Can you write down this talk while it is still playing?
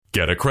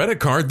Get a credit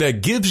card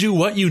that gives you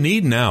what you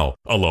need now,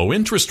 a low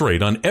interest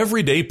rate on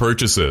everyday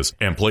purchases,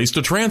 and place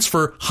to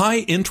transfer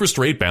high interest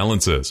rate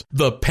balances.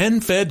 The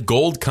PenFed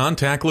Gold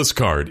Contactless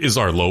Card is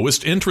our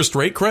lowest interest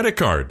rate credit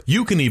card.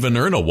 You can even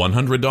earn a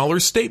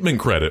 $100 statement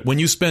credit when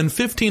you spend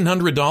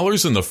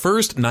 $1,500 in the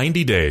first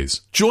 90 days.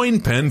 Join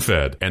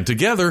PenFed, and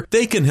together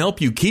they can help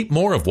you keep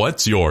more of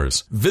what's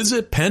yours.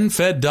 Visit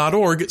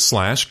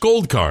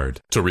PenFed.org/goldcard.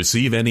 To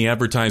receive any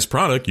advertised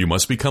product, you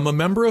must become a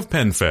member of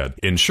PenFed,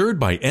 insured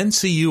by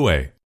NCUA.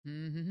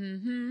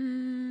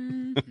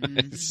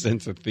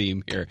 Sense a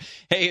theme here.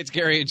 Hey, it's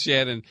Gary and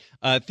Shannon.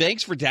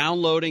 Thanks for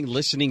downloading,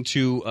 listening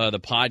to the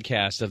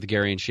podcast of the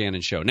Gary and Shannon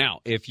Show.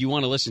 Now, if you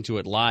want to listen to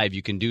it live,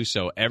 you can do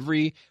so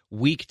every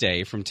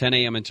weekday from 10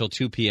 a.m. until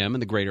 2 p.m. in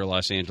the greater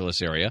Los Angeles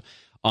area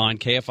on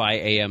KFI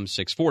AM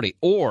 640.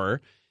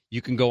 Or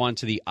you can go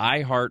onto the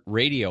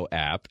iHeartRadio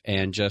app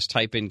and just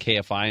type in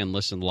KFI and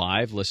listen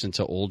live, listen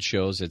to old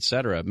shows,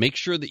 etc. Make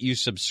sure that you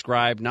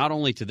subscribe not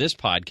only to this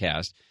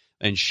podcast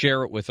and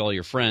share it with all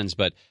your friends,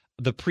 but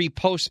the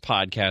pre-post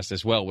podcast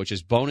as well, which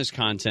is bonus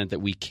content that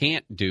we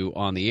can't do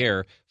on the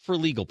air for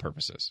legal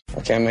purposes. If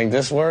I can't make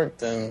this work,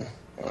 then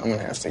I'm going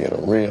to have to get a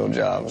real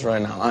job. Because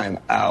right now, I am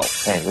out.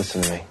 Hey,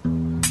 listen to me.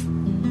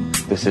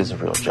 This is a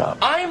real job.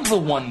 I'm the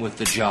one with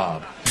the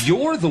job.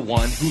 You're the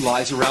one who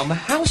lies around the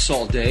house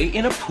all day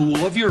in a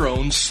pool of your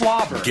own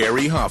slobber.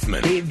 Gary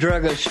Hoffman. He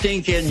drug a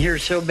stink in here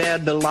so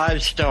bad the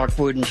livestock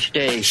wouldn't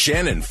stay.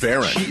 Shannon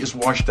Farren. She is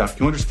washed up.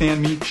 You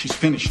understand me? She's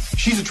finished.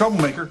 She's a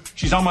troublemaker.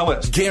 She's on my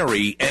list.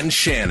 Gary and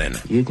Shannon.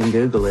 You can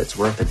Google it. It's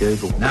worth a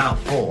Google. Now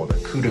for the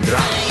coup de grace.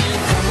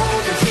 Come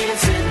over here and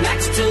sit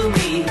next to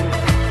me.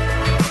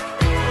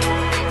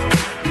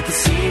 You can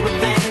see where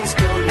things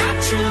go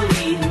naturally.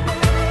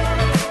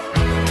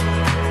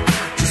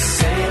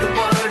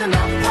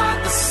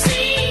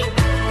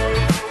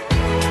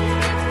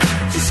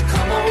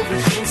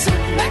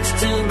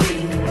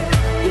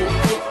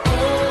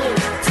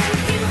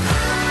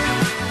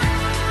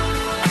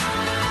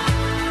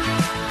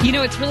 You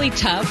know, it's really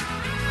tough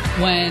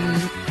when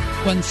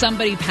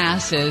somebody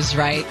passes,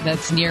 right,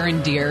 that's near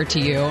and dear to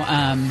you,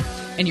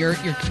 and your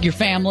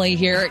family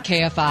here at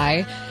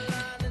KFI.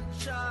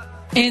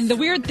 And the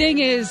weird thing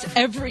is,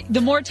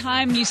 the more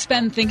time you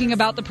spend thinking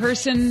about the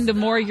person, the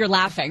more you're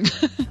laughing.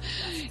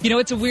 You know,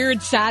 it's a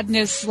weird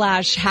sadness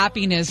 /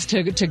 happiness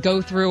to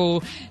go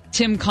through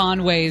Tim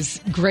Conway's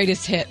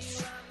greatest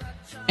hits.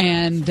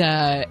 And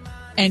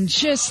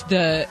just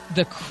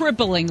the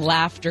crippling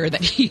laughter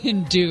that he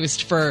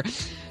induced for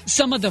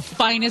some of the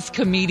finest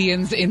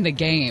comedians in the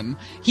game.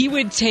 He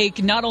would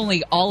take not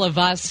only all of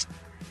us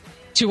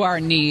to our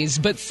knees,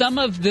 but some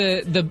of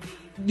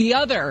the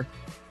other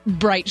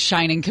bright,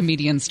 shining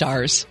comedian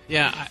stars.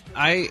 Yeah,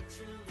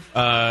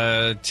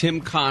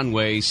 Tim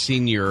Conway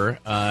Sr.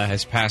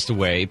 has passed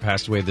away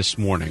this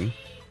morning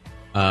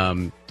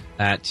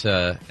at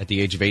the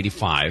age of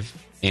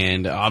 85.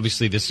 And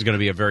obviously this is going to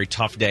be a very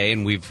tough day,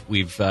 and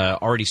we've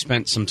already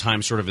spent some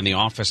time sort of in the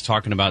office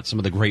talking about some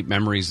of the great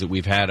memories that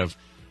we've had of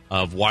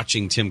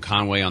watching Tim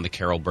Conway on the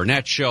Carol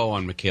Burnett Show,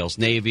 on McHale's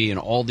Navy, and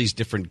all these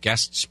different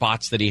guest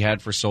spots that he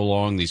had for so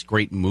long, these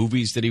great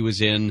movies that he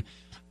was in.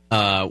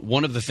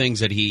 One of the things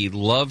that he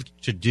loved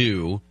to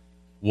do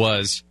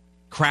was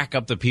crack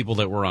up the people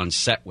that were on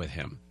set with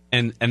him.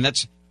 And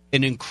that's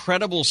an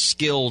incredible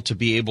skill, to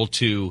be able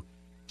to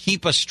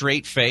keep a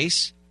straight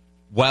face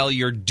while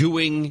you're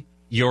doing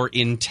your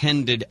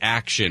intended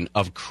action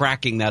of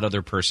cracking that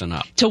other person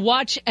up. To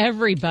watch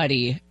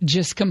everybody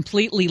just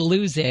completely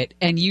lose it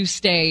and you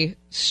stay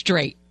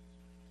straight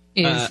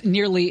is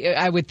nearly,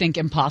 I would think,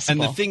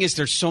 impossible. And the thing is,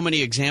 there's so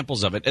many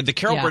examples of it. The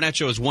Carol Burnett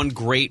Show is one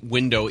great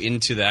window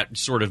into that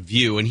sort of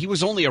view, and he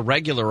was only a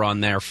regular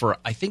on there for,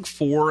 I think,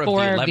 4 of the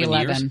 11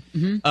 years.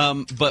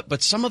 Mm-hmm.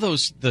 But some of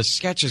the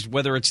sketches,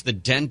 whether it's The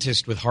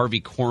Dentist with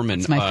Harvey Korman.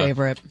 It's my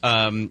favorite.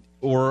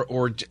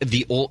 Or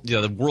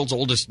the world's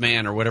oldest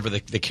man, or whatever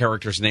the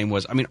character's name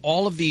was. I mean,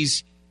 all of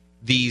these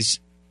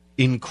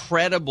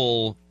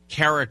incredible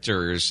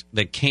characters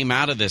that came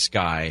out of this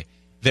guy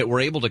that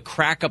were able to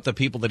crack up the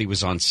people that he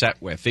was on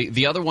set with.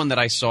 The other one that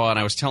I saw, and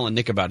I was telling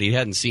Nick about, he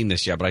hadn't seen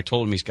this yet, but I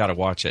told him he's got to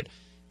watch it.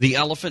 The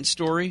Elephant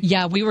Story.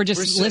 Yeah, we were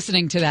just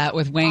listening to that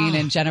with Wayne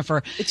and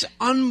Jennifer. It's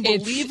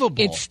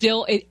unbelievable. It's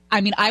still,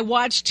 I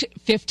watched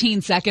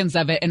 15 seconds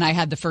of it, and I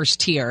had the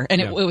first tear,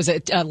 and it was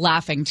a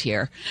laughing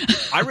tear.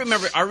 I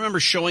remember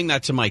showing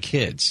that to my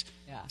kids,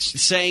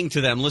 saying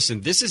to them,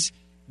 listen,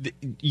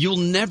 you'll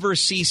never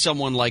see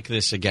someone like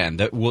this again,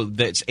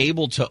 that's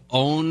able to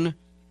own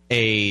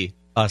a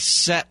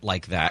set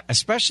like that,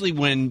 especially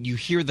when you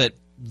hear that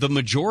the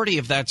majority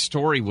of that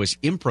story was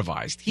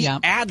improvised. He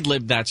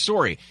ad-libbed that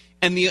story.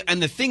 And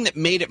the thing that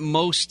made it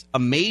most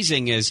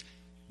amazing is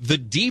the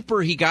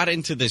deeper he got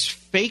into this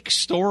fake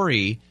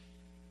story,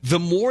 the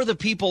more the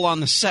people on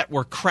the set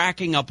were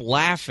cracking up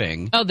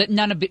laughing. Oh, that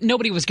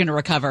nobody was going to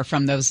recover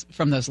from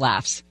those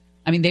laughs.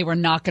 I mean, they were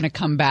not going to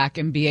come back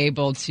and be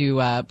able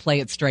to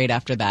play it straight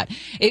after that.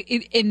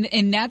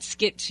 In that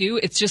skit, too,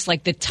 it's just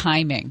like the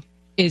timing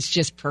is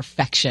just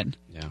perfection.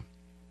 Yeah.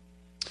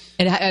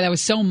 There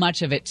was so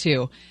much of it,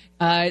 too.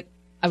 I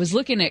was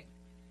looking at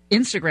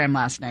Instagram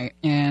last night,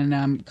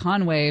 and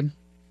Conway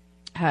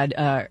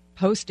had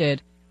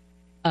posted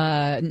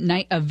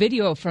a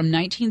video from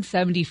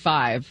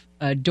 1975,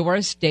 a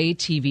Doris Day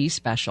TV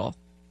special,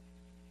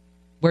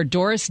 where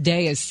Doris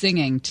Day is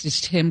singing to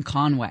Tim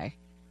Conway,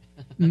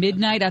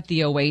 Midnight at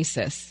the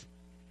Oasis.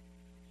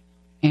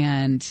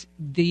 And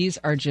these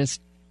are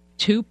just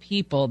two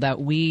people that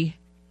we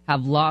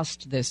have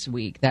lost this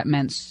week that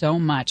meant so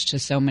much to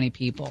so many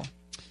people.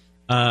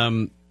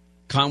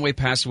 Conway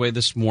passed away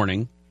this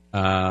morning,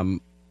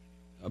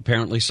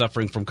 apparently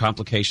suffering from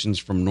complications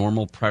from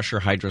normal pressure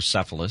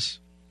hydrocephalus.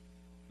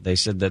 They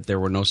said that there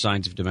were no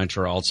signs of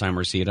dementia or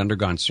Alzheimer's. He had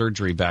undergone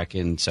surgery back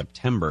in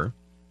September.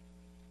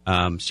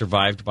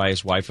 Survived by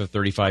his wife of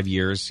 35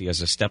 years. He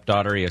has a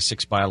stepdaughter. He has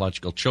 6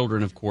 biological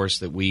children, of course,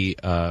 that we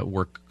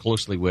work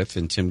closely with,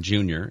 and Tim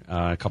Jr.,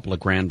 a couple of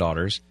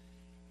granddaughters.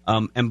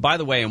 And by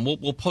the way, and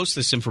we'll post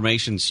this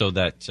information so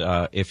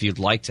that if you'd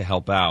like to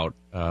help out,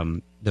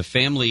 the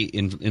family,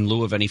 in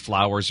lieu of any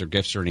flowers or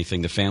gifts or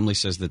anything, the family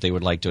says that they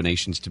would like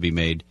donations to be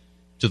made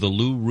to the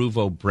Lou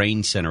Ruvo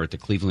Brain Center at the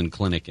Cleveland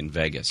Clinic in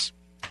Vegas.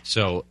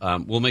 So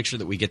we'll make sure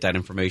that we get that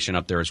information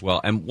up there as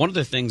well. And one of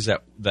the things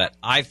that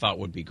I thought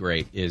would be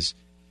great is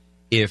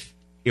if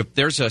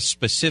there's a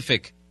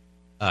specific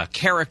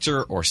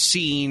character or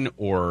scene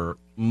or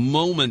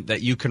moment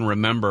that you can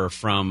remember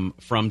from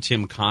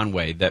Tim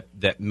Conway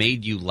that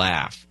made you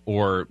laugh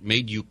or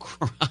made you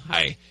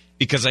cry,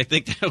 because I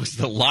think that was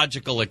the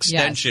logical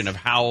extension of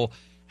how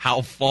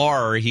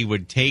far he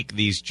would take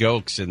these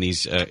jokes and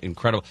these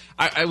incredible.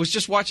 I was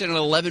just watching an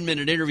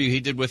 11-minute interview he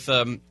did with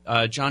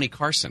Johnny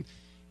Carson.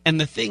 And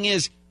the thing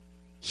is,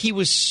 he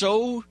was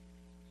so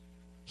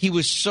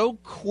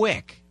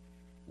quick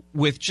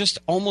with just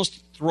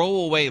almost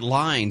throwaway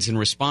lines in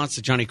response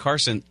to Johnny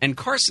Carson. And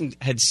Carson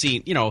had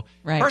seen,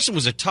 Carson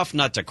was a tough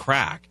nut to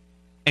crack.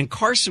 And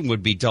Carson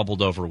would be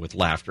doubled over with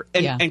laughter.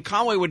 And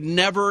Conway would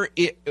never,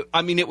 it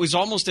was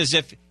almost as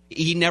if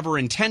he never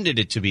intended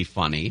it to be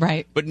funny.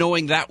 Right. But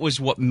knowing that was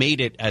what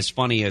made it as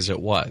funny as it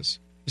was.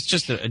 It's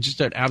just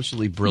an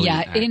absolutely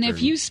brilliant actor. And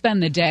if you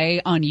spend the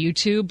day on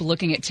YouTube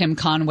looking at Tim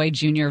Conway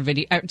Jr.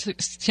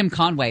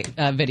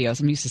 videos,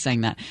 I'm used to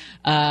saying that,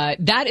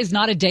 that is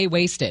not a day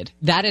wasted.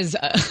 That is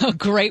a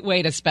great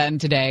way to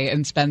spend today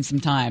and spend some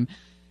time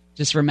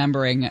just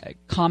remembering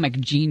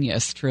comic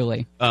genius,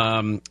 truly.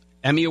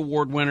 Emmy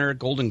Award winner,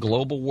 Golden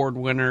Globe Award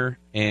winner,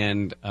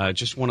 and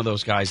just one of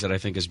those guys that I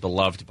think is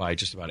beloved by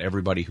just about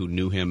everybody who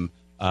knew him.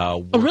 A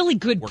really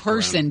good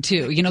person,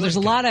 too. There's a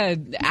lot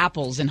of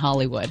apples in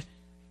Hollywood.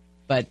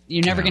 But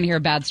you're never going to hear a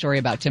bad story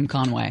about Tim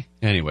Conway.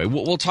 Anyway,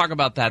 we'll talk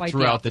about that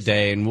throughout the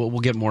day, and we'll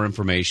get more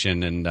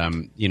information.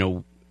 And,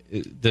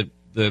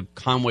 the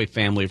Conway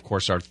family, of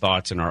course, our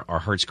thoughts and our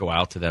hearts go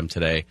out to them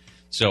today.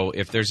 So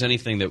if there's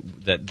anything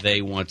that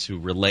they want to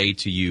relay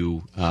to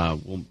you,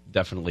 we'll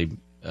definitely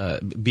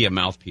be a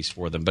mouthpiece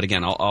for them. But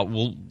again,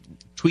 we'll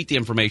tweet the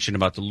information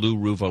about the Lou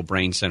Ruvo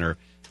Brain Center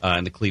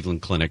and the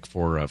Cleveland Clinic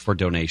for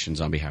donations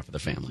on behalf of the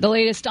family. The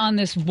latest on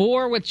this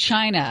war with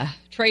China,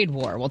 trade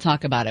war. We'll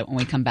talk about it when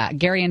we come back.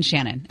 Gary and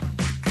Shannon.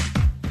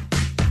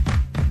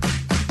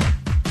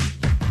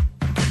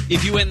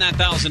 If you win that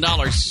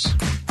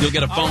 $1,000, you'll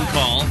get a phone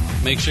call.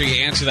 Make sure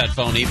you answer that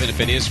phone, even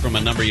if it is from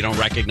a number you don't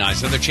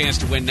recognize. Another chance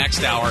to win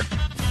next hour,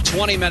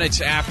 20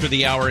 minutes after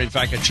the hour. In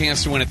fact, a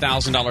chance to win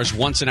 $1,000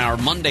 once an hour,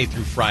 Monday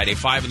through Friday,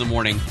 5 in the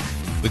morning,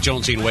 with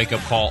Jonesy and Wake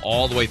Up Call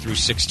all the way through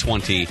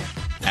 6:20.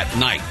 At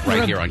night,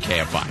 right here on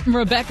KFI.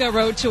 Rebecca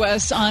wrote to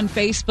us on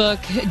Facebook,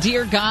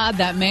 "Dear God,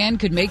 that man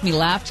could make me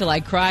laugh till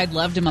I cried.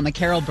 Loved him on the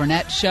Carol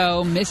Burnett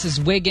show.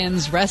 Mrs.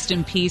 Wiggins, rest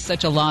in peace.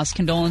 Such a loss.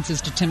 Condolences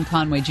to Tim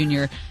Conway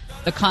Jr.,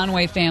 the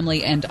Conway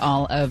family, and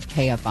all of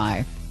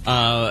KFI."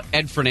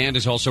 Ed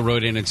Fernandez also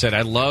wrote in and said,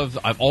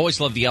 I've always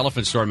loved the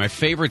elephant story. My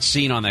favorite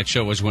scene on that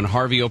show was when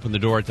Harvey opened the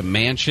door at the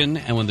mansion,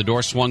 and when the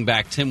door swung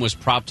back, Tim was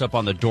propped up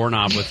on the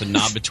doorknob with the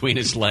knob between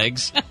his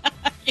legs.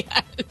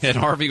 Yes. And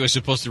Harvey was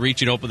supposed to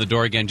reach and open the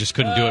door again, just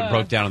couldn't do it,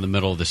 broke down in the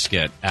middle of the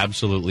skit.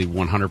 Absolutely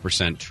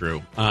 100%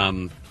 true.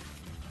 And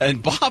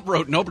Bob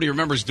wrote, nobody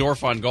remembers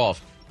Dorf on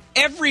Golf.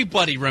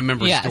 Everybody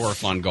remembers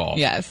Dorf on Golf.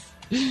 Yes.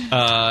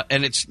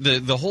 And it's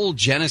the whole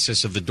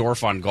genesis of the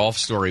Dorf on Golf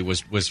story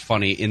was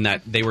funny in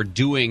that they were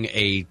doing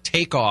a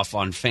takeoff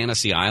on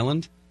Fantasy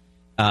Island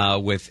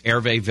with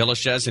Hervé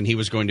Villachez, and he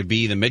was going to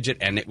be the midget,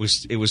 and it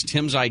was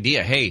Tim's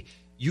idea. Hey,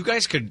 you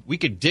guys we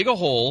could dig a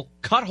hole,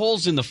 cut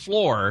holes in the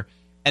floor,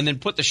 and then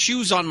put the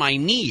shoes on my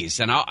knees,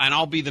 and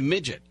I'll be the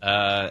midget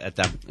at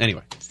that.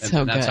 Anyway,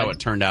 and that's how it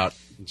turned out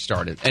and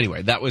started.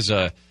 Anyway, that was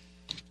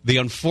the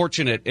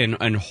unfortunate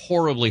and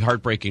horribly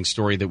heartbreaking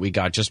story that we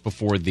got just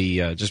before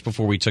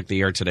we took the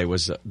air today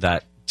was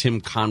that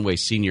Tim Conway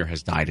Sr.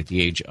 has died at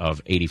the age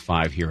of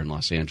 85 here in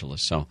Los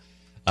Angeles. So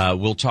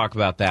we'll talk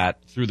about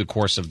that through the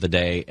course of the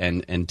day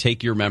and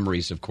take your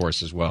memories, of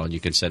course, as well, and you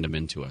can send them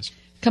in to us.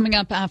 Coming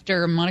up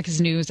after Monica's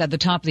news at the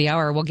top of the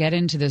hour, we'll get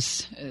into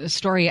this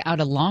story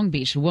out of Long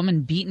Beach. A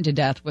woman beaten to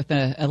death with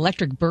an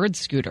electric bird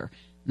scooter.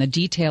 And the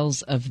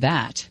details of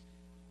that.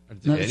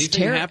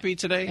 Anything happy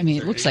today? I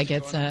mean, it looks like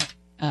it's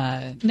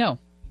no,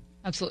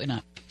 absolutely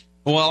not.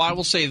 Well, I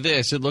will say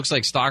this. It looks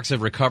like stocks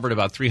have recovered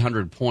about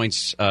 300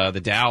 points.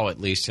 The Dow, at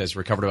least, has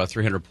recovered about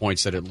 300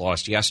 points that it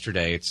lost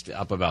yesterday. It's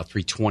up about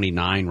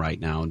 329 right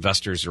now.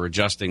 Investors are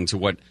adjusting to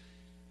what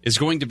is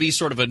going to be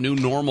sort of a new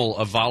normal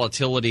of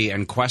volatility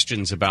and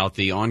questions about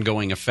the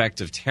ongoing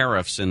effect of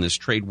tariffs in this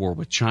trade war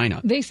with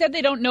China. They said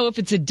they don't know if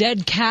it's a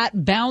dead cat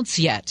bounce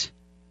yet.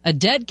 A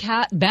dead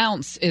cat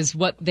bounce is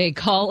what they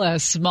call a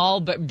small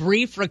but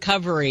brief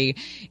recovery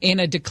in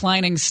a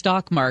declining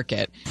stock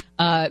market.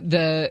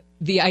 The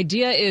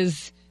idea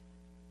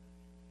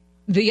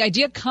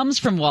comes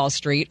from Wall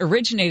Street,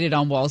 originated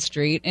on Wall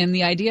Street, and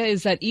the idea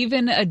is that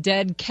even a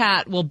dead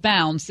cat will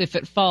bounce if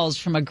it falls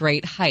from a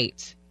great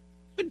height.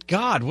 Good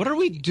God, what are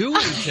we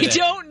doing today? I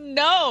don't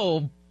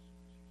know.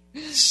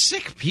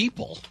 Sick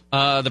people.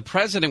 The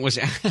president was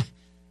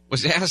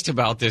asked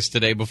about this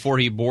today before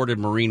he boarded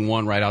Marine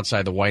One right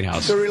outside the White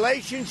House. The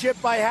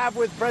relationship I have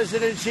with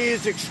President Xi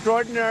is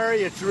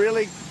extraordinary. It's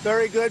really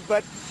very good,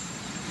 but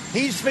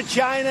he's for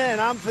China and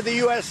I'm for the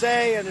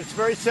USA, and it's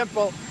very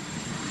simple.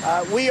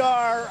 We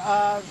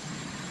are,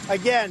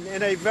 again,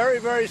 in a very,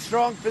 very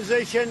strong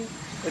position.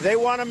 If they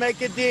want to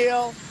make a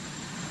deal,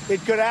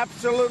 it could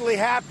absolutely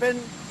happen.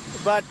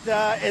 But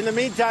in the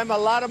meantime, a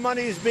lot of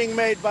money is being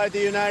made by the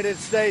United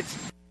States.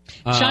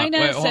 China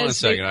wait, hold on a says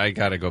second. I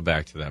got to go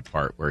back to that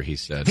part where he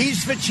said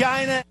he's for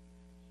China.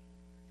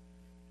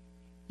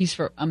 He's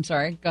for. I'm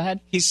sorry. Go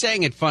ahead. He's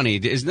saying it funny.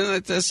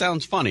 Isn't that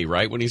sounds funny,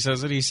 right? When he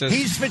says it, he says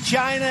he's for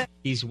China.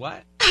 He's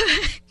what?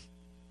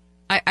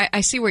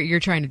 I see what you're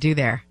trying to do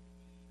there.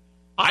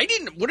 I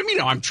didn't. What do you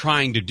mean? I'm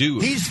trying to do.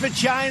 He's for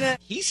China.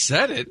 He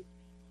said it.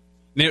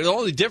 Now, the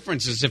only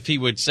difference is if he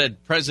would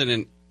said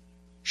President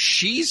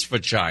Xi's for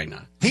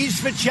China. He's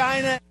for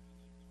China.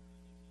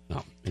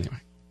 No. Anyway.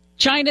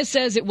 China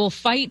says it will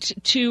fight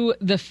to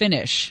the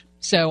finish.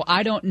 So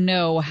I don't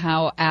know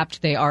how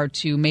apt they are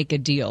to make a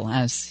deal,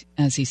 as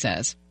he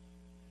says.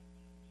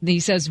 He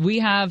says we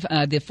have,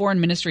 the foreign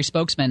ministry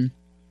spokesman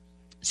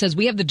says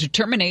we have the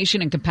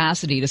determination and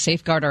capacity to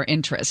safeguard our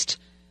interest.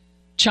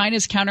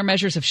 China's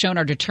countermeasures have shown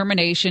our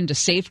determination to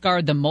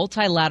safeguard the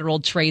multilateral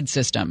trade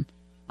system.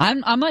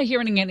 I'm not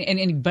hearing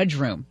any budge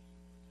room.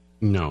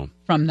 No.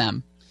 From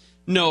them.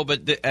 No,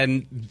 but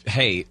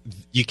hey,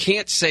 you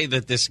can't say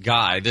that this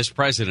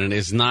president,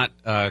 is not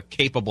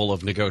capable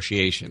of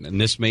negotiation, and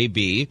this may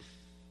be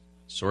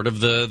sort of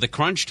the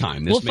crunch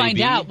time. We'll find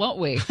out, won't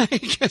we? I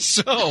guess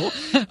so.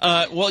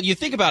 Well, you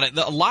think about it.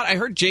 I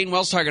heard Jane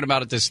Wells talking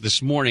about it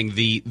this morning.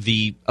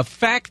 The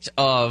effect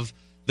of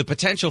the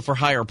potential for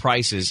higher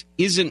prices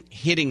isn't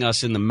hitting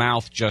us in the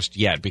mouth just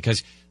yet,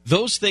 because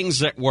those things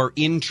that were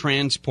in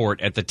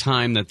transport at the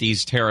time that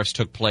these tariffs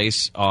took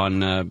place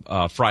on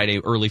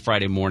early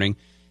Friday morning,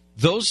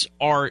 those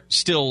are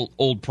still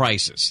old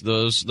prices.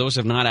 Those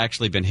have not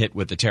actually been hit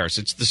with the tariffs.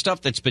 It's the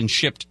stuff that's been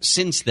shipped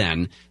since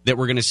then that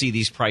we're going to see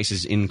these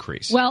prices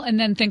increase. Well, and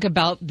then think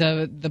about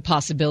the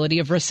possibility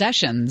of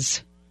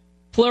recessions,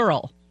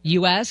 plural.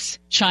 U.S.,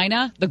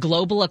 China, the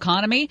global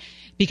economy,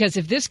 because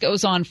if this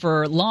goes on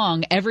for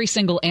long, every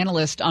single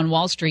analyst on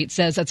Wall Street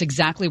says that's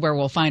exactly where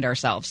we'll find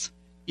ourselves.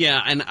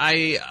 Yeah, and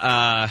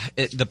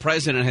the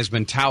president has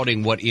been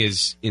touting what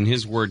is, in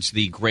his words,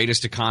 the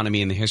greatest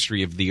economy in the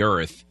history of the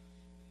earth.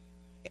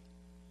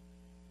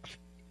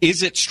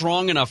 Is it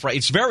strong enough? Right,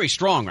 it's very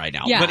strong right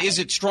now. Yeah. But is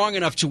it strong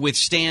enough to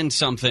withstand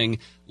something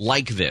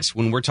like this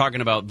when we're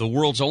talking about the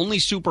world's only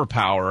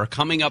superpower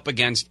coming up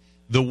against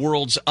the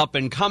world's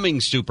up-and-coming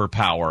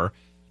superpower?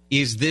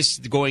 Is this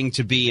going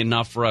to be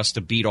enough for us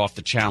to beat off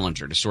the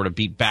challenger, to sort of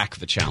beat back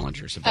the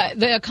challengers?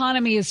 The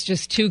economy is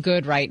just too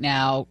good right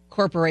now.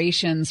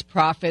 Corporations'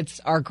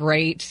 profits are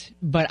great,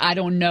 but I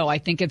don't know. I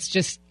think it's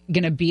just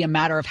going to be a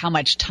matter of how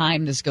much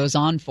time this goes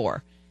on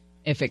for,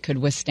 if it could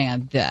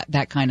withstand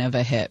that kind of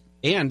a hit.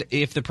 And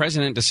if the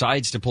president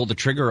decides to pull the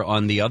trigger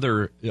on the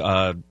other,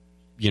 $300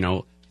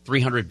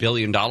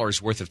 billion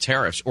worth of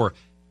tariffs, or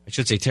I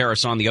should say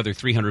tariffs on the other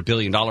 $300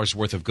 billion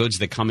worth of goods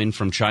that come in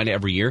from China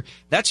every year,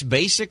 that's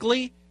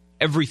basically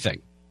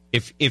everything.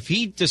 If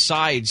he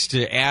decides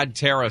to add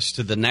tariffs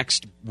to the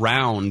next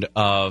round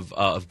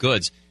of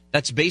goods,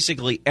 that's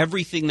basically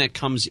everything that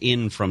comes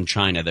in from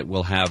China that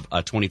will have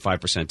a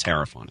 25%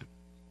 tariff on it.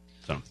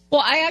 So.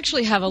 Well, I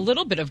actually have a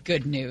little bit of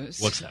good news.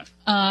 What's that?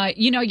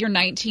 Your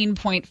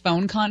 19-point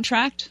phone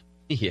contract?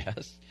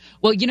 Yes.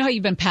 Well, you know how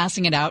you've been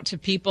passing it out to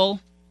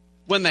people?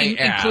 When they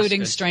ask,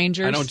 including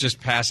strangers. I don't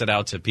just pass it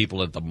out to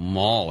people at the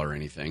mall or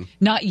anything.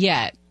 Not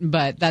yet,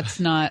 but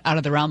that's not out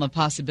of the realm of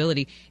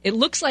possibility. It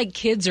looks like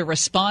kids are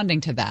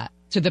responding to that,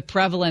 to the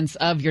prevalence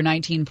of your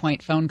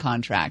 19-point phone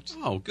contract.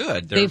 Oh,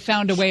 good. They've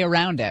found a way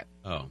around it.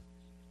 Oh.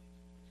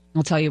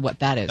 I'll tell you what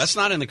that is. That's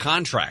not in the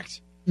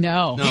contract.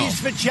 No. He's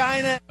for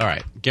China. All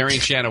right. Gary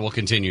and Shanna will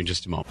continue in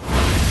just a moment.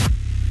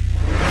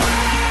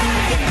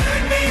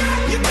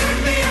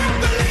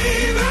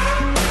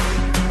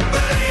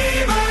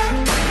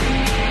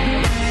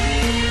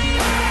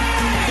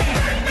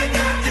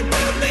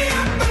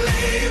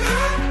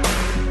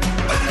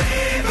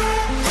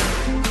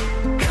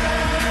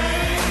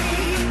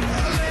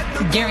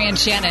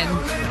 Shannon.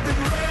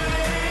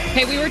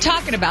 Hey, we were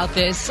talking about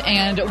this,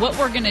 and what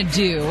we're going to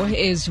do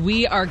is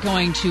we are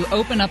going to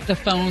open up the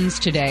phones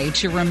today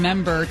to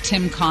remember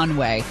Tim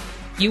Conway.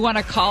 You want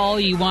to call,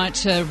 you want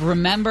to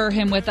remember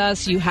him with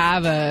us, you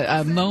have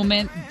a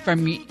moment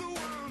from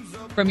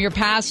your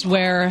past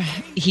where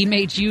he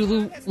made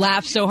you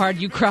laugh so hard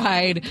you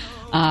cried.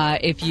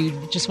 If you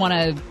just want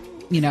to,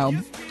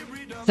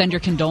 send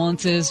your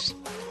condolences,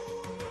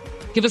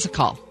 give us a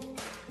call.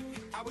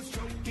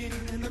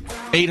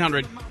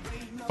 800-520-1534,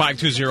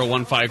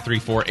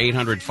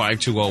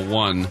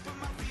 800-5201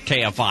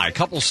 KFI. A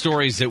couple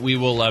stories that we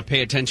will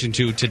pay attention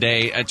to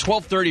today. At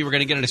 12:30, we're going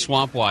to get into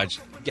Swamp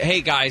Watch.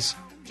 Hey, guys,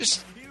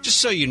 just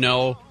so you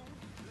know,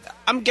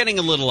 I'm getting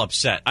a little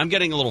upset. I'm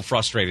getting a little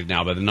frustrated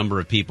now by the number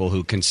of people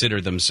who consider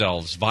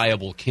themselves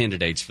viable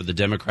candidates for the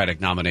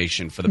Democratic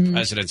nomination for the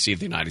presidency of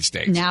the United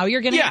States. Now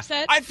you're getting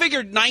upset? I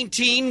figured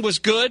 19 was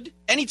good.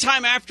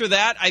 Anytime after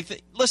that,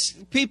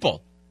 listen,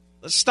 people,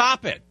 let's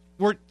stop it.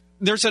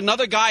 There's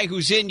another guy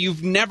who's in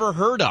you've never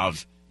heard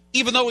of,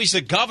 even though he's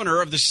the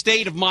governor of the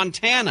state of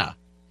Montana.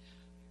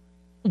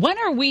 When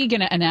are we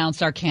going to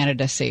announce our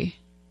candidacy?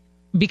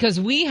 Because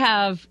we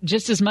have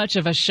just as much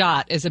of a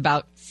shot as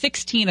about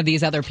 16 of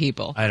these other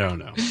people. I don't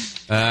know.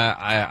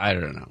 I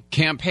don't know.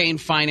 Campaign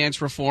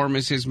finance reform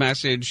is his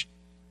message.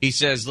 He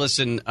says,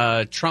 listen,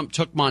 Trump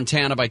took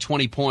Montana by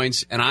 20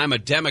 points, and I'm a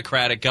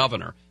Democratic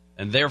governor,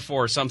 and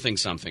therefore something.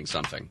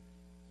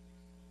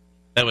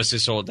 That was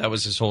his whole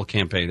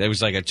campaign. That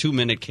was like a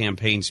 2-minute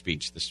campaign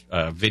speech, this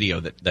video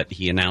that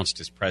he announced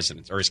his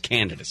presidency or his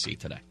candidacy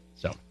today.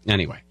 So,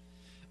 anyway.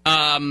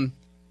 Jalen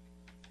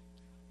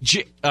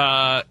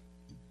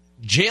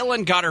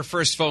got her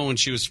first phone when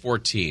she was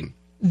 14.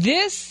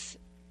 This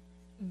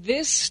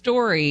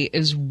story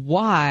is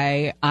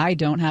why I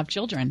don't have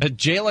children.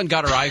 Jalen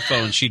got her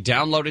iPhone. She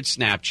downloaded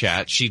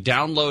Snapchat. She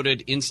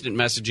downloaded instant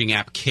messaging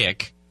app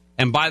Kik.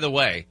 And by the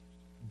way,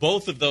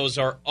 both of those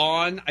are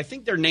on, I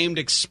think they're named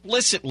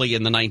explicitly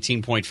in the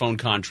 19-point phone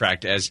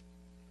contract as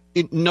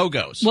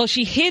no-goes. Well,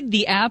 she hid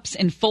the apps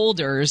in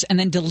folders and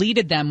then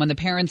deleted them when the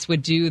parents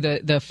would do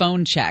the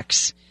phone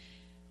checks.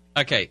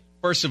 Okay,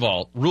 first of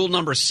all, rule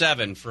number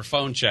 7 for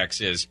phone checks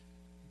is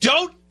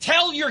don't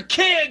tell your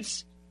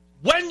kids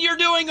when you're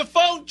doing a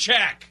phone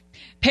check.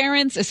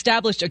 Parents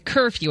established a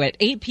curfew. At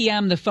 8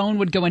 p.m., the phone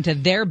would go into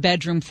their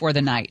bedroom for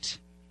the night.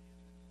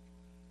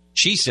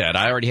 She said,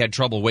 I already had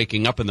trouble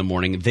waking up in the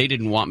morning. They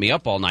didn't want me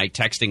up all night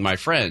texting my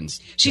friends.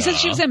 She said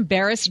she was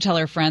embarrassed to tell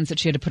her friends that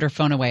she had to put her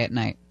phone away at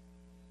night.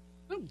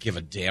 I don't give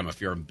a damn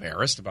if you're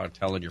embarrassed about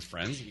telling your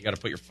friends that you got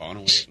to put your phone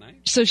away at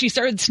night. So she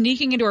started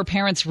sneaking into her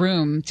parents'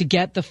 room to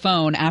get the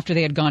phone after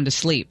they had gone to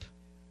sleep.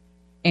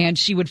 And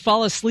she would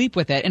fall asleep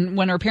with it. And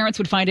when her parents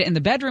would find it in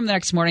the bedroom the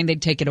next morning,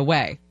 they'd take it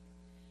away.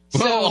 So,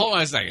 hold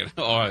on a second.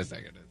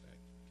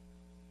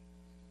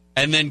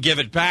 And then give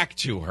it back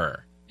to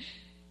her.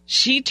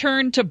 She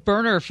turned to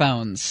burner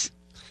phones.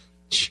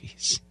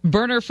 Jeez.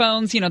 Burner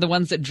phones, the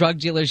ones that drug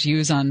dealers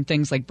use on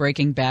things like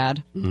Breaking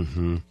Bad.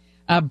 Mm-hmm.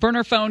 A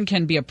burner phone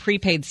can be a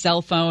prepaid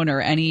cell phone or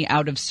any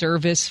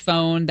out-of-service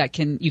phone that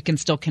you can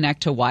still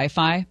connect to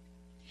Wi-Fi.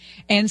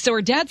 And so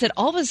her dad said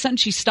all of a sudden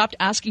she stopped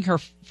asking her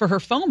for her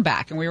phone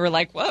back. And we were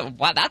like, whoa,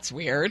 wow, that's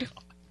weird.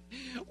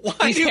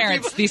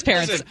 These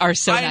parents are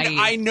so naive.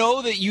 I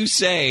know that you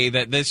say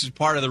that this is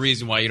part of the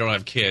reason why you don't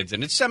have kids,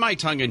 and it's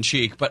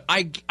semi-tongue-in-cheek, but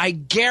I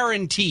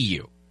guarantee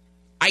you,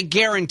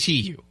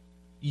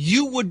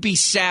 you would be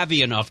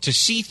savvy enough to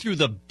see through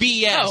the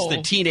BS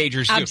that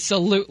teenagers do.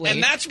 Absolutely.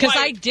 And that's because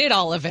I did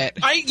all of it.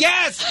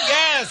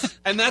 Yes.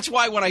 And that's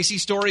why when I see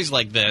stories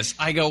like this,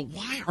 I go,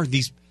 why are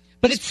these...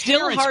 But it's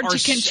still hard to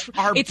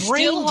control. It's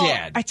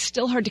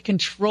still hard to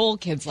control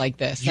kids like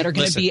this that are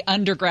going to be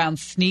underground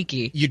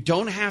sneaky. You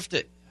don't have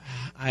to.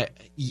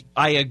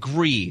 I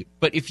agree,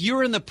 but if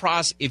you're in the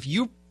process, if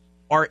you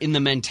are in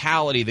the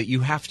mentality that you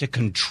have to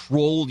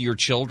control your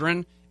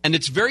children, and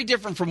it's very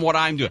different from what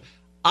I'm doing.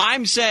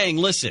 I'm saying,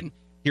 listen,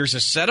 here's a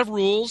set of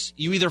rules.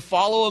 You either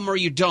follow them or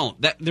you don't.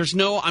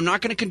 I'm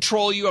not going to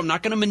control you. I'm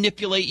not going to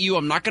manipulate you.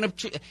 I'm not going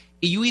to.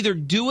 You either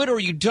do it or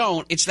you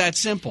don't. It's that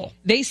simple.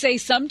 They say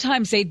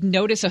sometimes they'd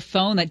notice a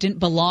phone that didn't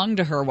belong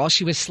to her while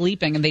she was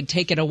sleeping and they'd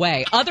take it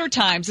away. Other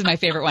times, is my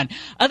favorite one,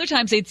 other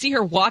times they'd see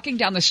her walking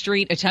down the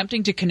street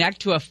attempting to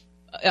connect to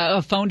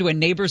a phone to a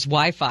neighbor's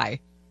Wi-Fi.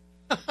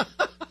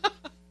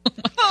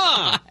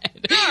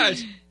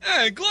 Gosh.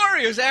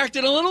 Gloria's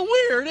acting a little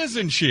weird,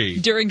 isn't she?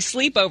 During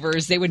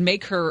sleepovers, they would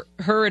make her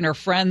and her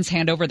friends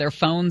hand over their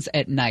phones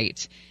at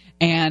night.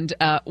 And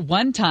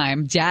one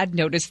time, Dad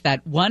noticed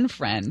that one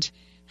friend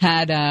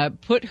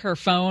had put her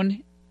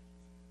phone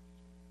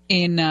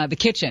in the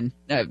kitchen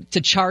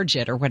to charge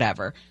it or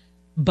whatever.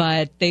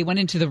 But they went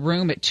into the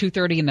room at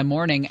 2:30 in the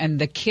morning, and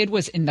the kid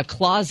was in the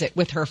closet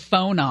with her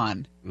phone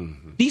on.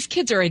 These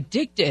kids are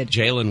addicted.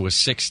 Jalen was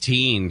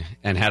 16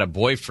 and had a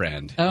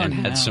boyfriend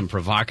had some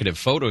provocative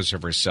photos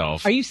of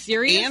herself. Are you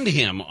serious? And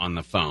him on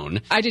the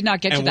phone. I did not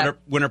get to that.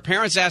 When her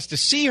parents asked to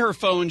see her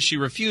phone, she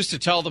refused to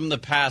tell them the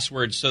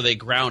password, so they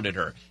grounded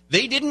her.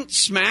 They didn't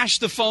smash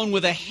the phone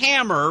with a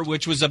hammer,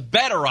 which was a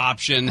better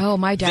option. Oh,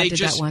 my dad did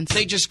that once.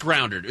 They just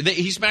grounded her.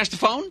 He smashed the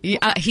phone?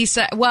 He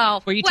said,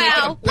 well, Were you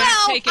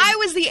I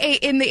was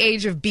in the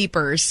age of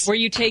beepers. Were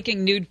you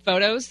taking nude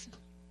photos?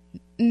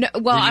 No,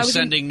 well, Were you I was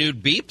sending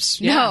nude beeps?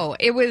 No,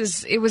 it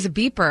was a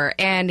beeper,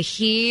 and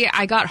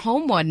I got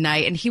home one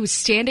night, and he was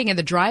standing in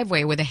the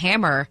driveway with a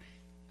hammer,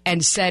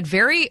 and said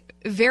very,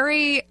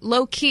 very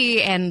low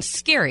key and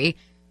scary,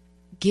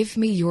 "Give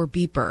me your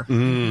beeper,"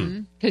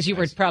 because you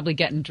were probably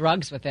getting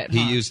drugs with it.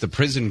 He used the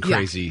prison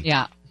crazy.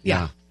 Yeah,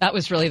 that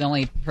was really the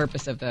only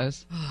purpose of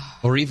those.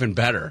 Or even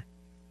better,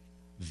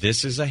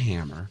 this is a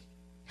hammer.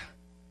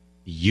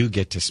 You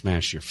get to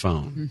smash your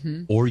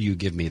phone, or you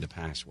give me the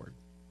password.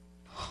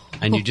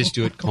 And you just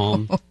do it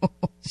calm,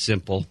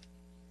 simple,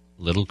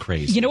 little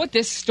crazy. You know what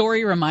this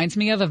story reminds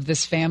me of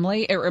this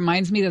family? It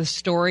reminds me of the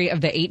story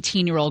of the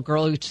 18-year-old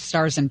girl who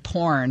stars in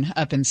porn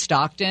up in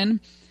Stockton.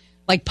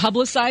 Like,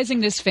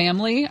 publicizing this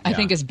family, I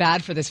think, is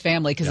bad for this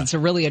family because it's a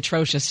really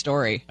atrocious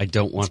story. I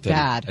don't want them.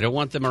 Bad. I don't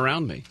want them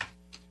around me.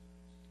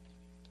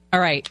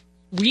 All right.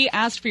 We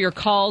asked for your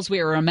calls. We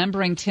are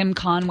remembering Tim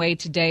Conway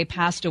today,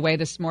 passed away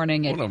this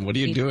morning. Hold on. What are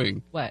you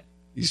doing? What?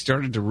 You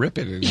started to rip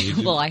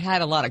it. Well, I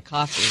had a lot of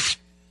coffee.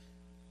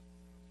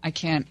 I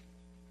can't.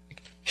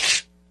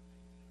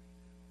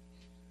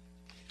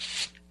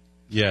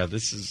 Yeah,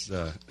 this is.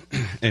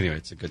 Anyway,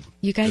 it's a good.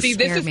 You guys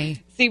scare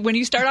me. See, when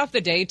you start off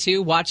the day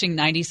too, watching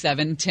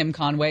 97 Tim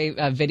Conway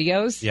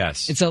videos.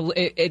 Yes,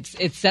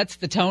 it sets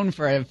the tone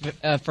for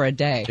a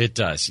day. It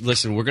does.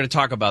 Listen, we're going to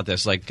talk about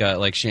this.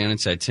 Like Shannon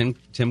said,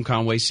 Tim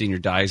Conway Sr.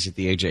 dies at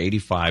the age of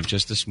 85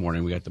 just this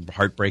morning. We got the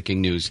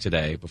heartbreaking news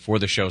today before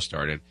the show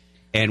started.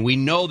 And we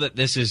know that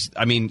this is,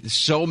 I mean,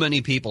 so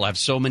many people have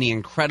so many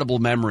incredible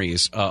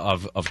memories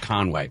of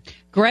Conway.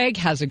 Greg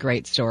has a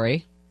great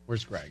story.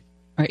 Where's Greg?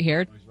 Right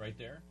here. Oh, he's right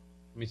there.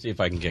 Let me see if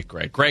I can get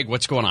Greg. Greg,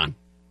 what's going on?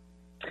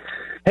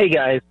 Hey,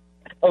 guys.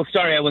 Oh,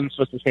 sorry, I wasn't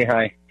supposed to say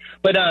hi.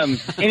 But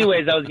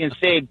anyways, I was going to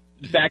say,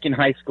 back in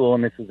high school,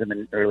 and this was in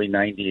the early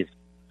 90s,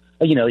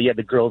 you know, you had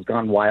the Girls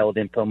Gone Wild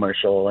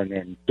infomercial and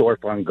then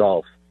Dorf on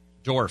Golf.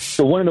 Dorf.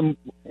 So one of them,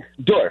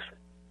 Dorf.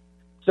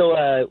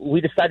 So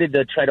we decided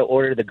to try to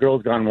order the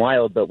Girls Gone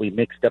Wild, but we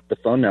mixed up the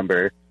phone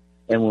number.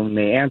 And when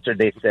they answered,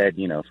 they said,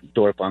 you know,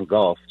 Dorf on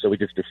Golf. So we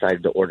just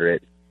decided to order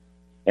it.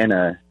 And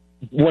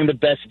one of the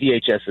best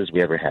VHSs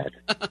we ever had.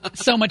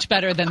 So much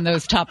better than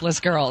those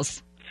topless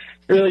girls.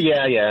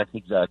 Yeah,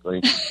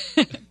 exactly.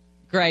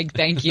 Greg,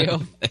 thank you.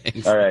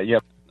 Thanks. All right,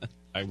 yep.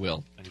 I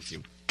will. Thank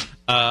you.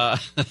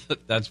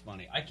 That's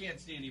funny. I can't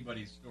see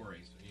anybody's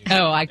stories.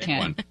 So I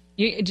can.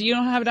 Do you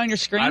don't have it on your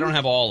screen? I don't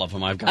have all of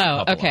them. I've got a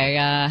couple. Okay.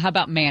 How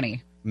about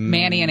Manny?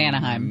 Manny in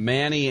Anaheim.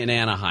 Manny in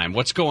Anaheim.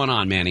 What's going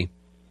on, Manny?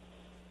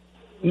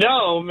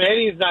 No,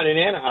 Manny's not in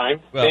Anaheim.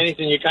 Well, Manny's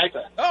in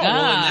Yucaipa. Oh,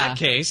 well, in that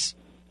case.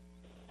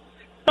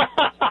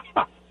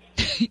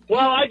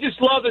 Well, I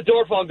just love the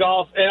Dorf on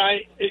Golf, and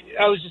I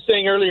was just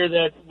saying earlier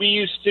that we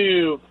used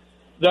to,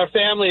 our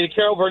family, the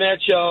Carol Burnett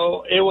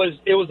show, it was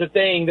a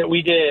thing that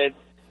we did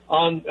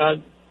on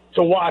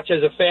to watch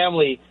as a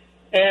family.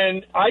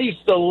 And I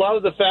used to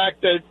love the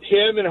fact that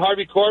him and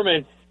Harvey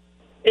Korman,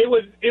 it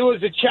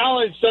was a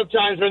challenge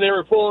sometimes when they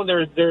were pulling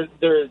their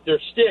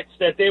sticks,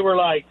 that they were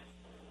like,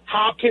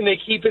 how can they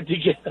keep it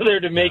together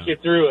to make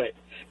it through it?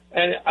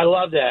 And I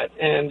love that.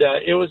 And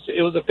it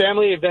was a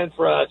family event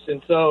for us,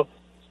 and so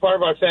it's part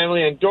of our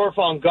family. And Dorf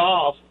on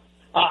Golf,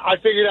 I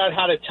figured out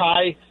how to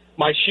tie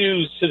my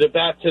shoes to the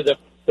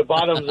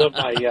bottoms of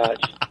my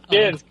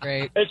skins.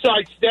 Great. And so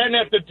I'd stand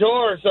at the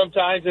door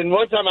sometimes, and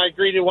one time I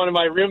greeted one of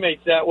my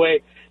roommates that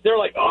way. They're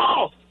like,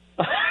 oh!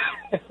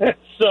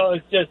 So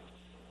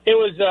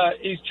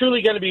he's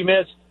truly going to be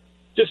missed.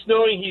 Just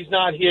knowing he's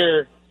not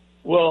here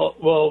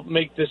will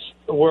make this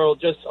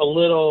world just a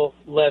little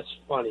less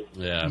funny.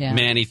 Yeah.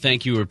 Manny,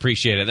 thank you.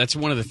 Appreciate it. That's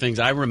one of the things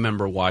I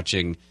remember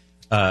watching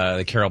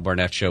the Carol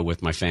Burnett show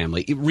with my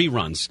family.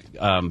 Reruns,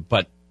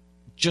 but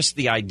just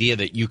the idea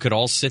that you could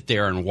all sit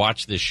there and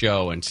watch this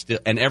show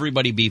and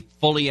everybody be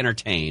fully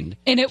entertained.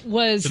 And it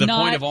was to the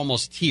point of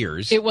almost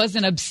tears. It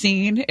wasn't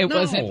obscene. It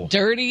wasn't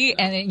dirty.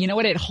 And you know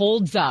what? It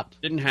holds up.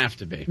 Didn't have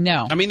to be.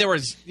 No. I mean, there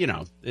was,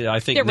 I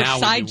think there now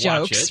were side when you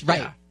watch jokes. it,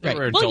 Right.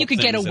 Right. Well, you could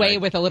get away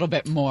with a little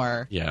bit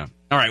more. Yeah.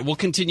 All right. We'll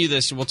continue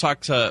this. We'll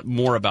talk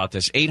more about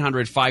this.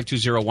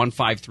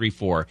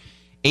 800-520-1534.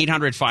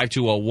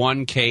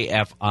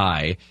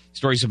 800-520-1KFI.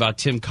 Stories about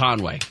Tim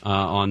Conway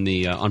on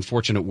the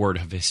unfortunate word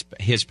of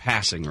his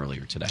passing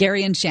earlier today.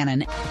 Gary and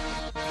Shannon.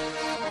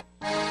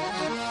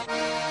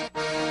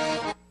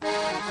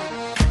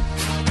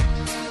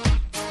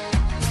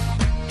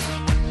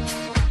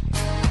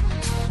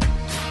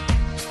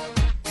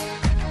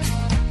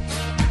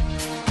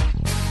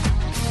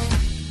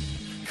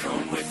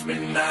 Come with me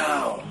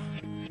now.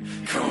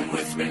 Come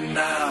with me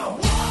now.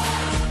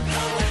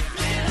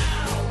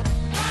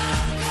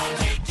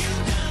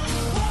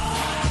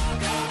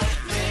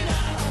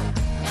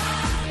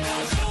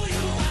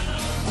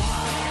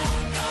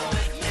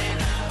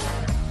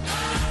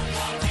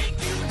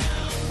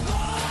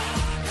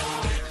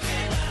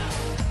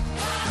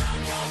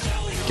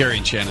 Gary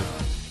and Shannon.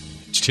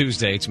 It's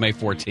Tuesday. It's May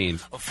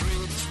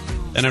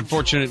 14th. And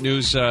unfortunate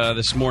news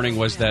this morning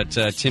was that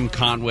Tim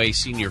Conway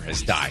Sr.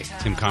 has died.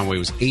 Tim Conway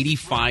was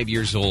 85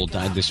 years old,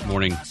 died this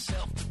morning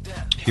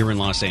here in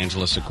Los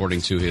Angeles,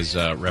 according to his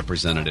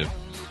representative.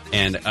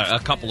 And a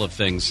couple of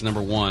things.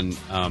 Number one,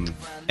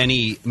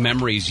 any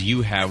memories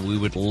you have, we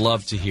would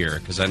love to hear,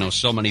 because I know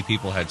so many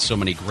people had so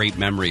many great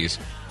memories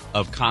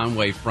of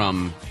Conway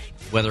from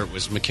whether it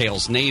was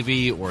McHale's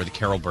Navy or the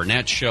Carol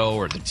Burnett Show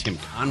or the Tim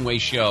Conway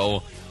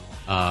Show,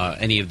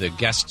 any of the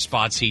guest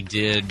spots he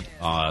did,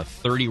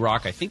 30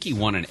 Rock. I think he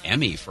won an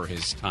Emmy for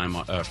his time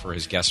for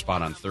his guest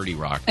spot on 30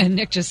 Rock. And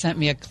Nick just sent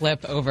me a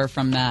clip over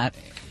from that.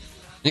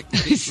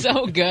 He's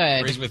so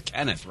good. He's with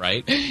Kenneth,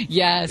 right?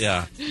 Yes.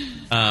 Yeah.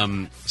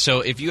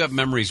 So if you have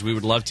memories, we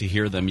would love to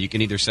hear them. You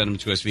can either send them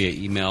to us via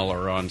email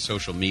or on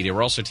social media.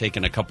 We're also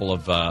taking a couple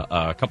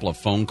of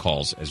phone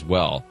calls as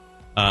well.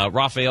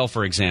 Raphael,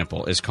 for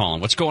example, is calling.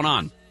 What's going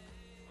on?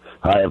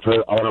 Hi, I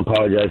want to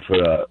apologize for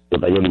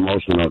if I get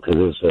emotional,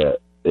 because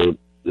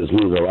this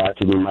means a lot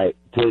to me.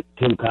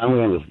 Tim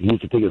Conway, he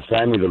used to take his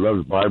family to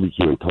Love's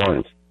Barbecue in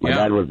Torrance. My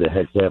dad was the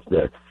head chef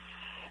there,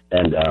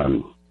 and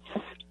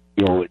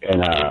he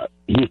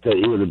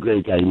was a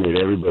great guy. He made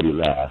everybody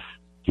laugh.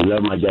 He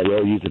loved my dad.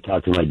 He used to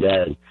talk to my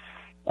dad,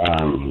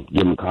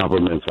 give him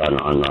compliments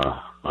on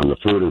the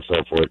food and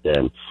so forth,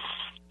 and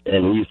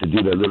he used to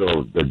do the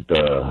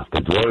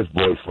dwarf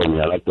voice for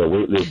me. I like the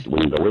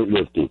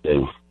weightlifting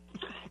thing.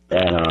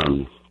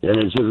 And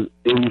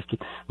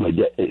my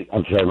dad,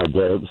 I'm sorry, my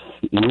dad,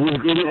 he was a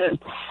good man.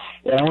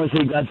 And I want to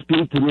say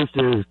Godspeed to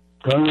Mr.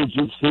 Conway,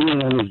 keep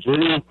singing on his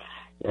journey,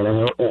 and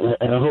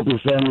I hope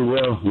his family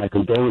well. My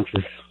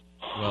condolences.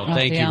 Well,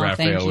 thank you,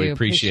 Raphael. We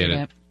appreciate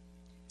it.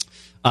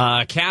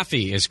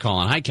 Kathy is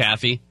calling. Hi,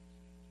 Kathy.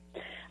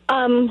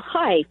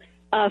 Hi.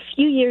 A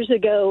few years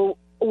ago,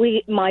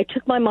 I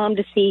took my mom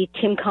to see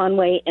Tim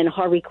Conway and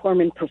Harvey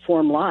Korman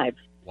perform live.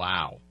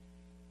 Wow.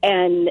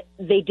 And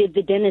they did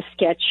the dentist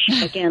sketch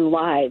again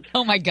live.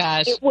 Oh, my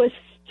gosh. It was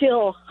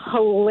still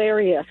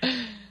hilarious.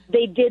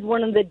 They did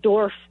one of the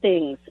dwarf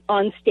things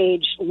on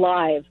stage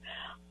live.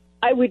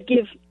 I would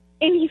give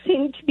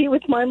anything to be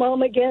with my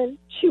mom again,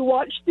 to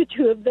watch the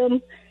two of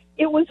them.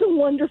 It was a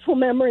wonderful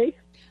memory.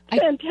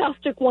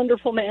 Fantastic,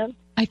 wonderful man.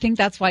 I think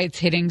that's why it's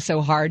hitting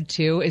so hard,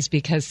 too, is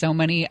because so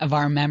many of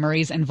our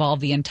memories involve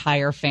the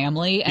entire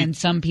family and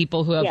some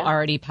people who have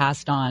already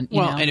passed on.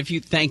 You know?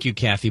 And thank you,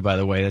 Kathy, by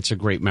the way, that's a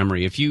great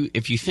memory. If you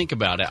think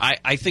about it,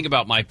 I think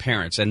about my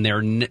parents, and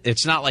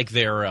it's not like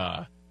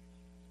they're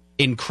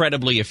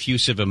incredibly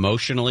effusive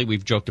emotionally.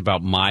 We've joked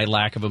about my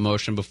lack of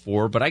emotion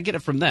before, but I get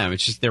it from them.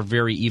 It's just they're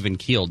very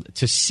even-keeled.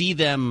 To see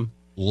them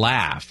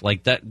laugh,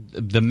 like that,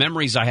 the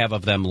memories I have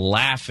of them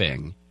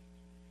laughing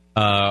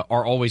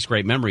are always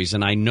great memories,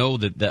 and I know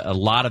that a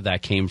lot of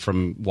that came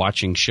from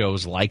watching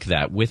shows like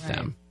that with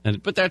them.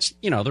 But that's,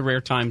 the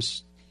rare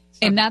times.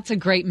 And that's a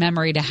great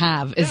memory to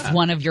have, is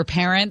one of your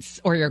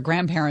parents or your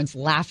grandparents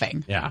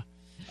laughing. Yeah.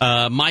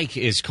 Mike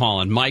is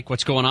calling. Mike,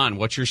 what's going on?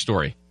 What's your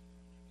story?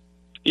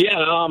 Yeah,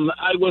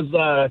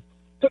 I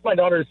took my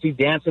daughter to see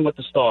Dancing with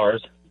the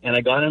Stars, and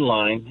I got in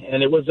line,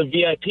 and it was a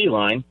VIP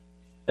line,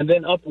 and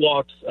then up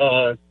walks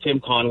Tim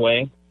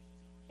Conway,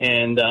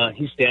 and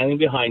he's standing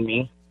behind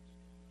me.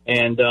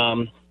 And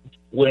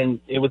when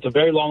it was a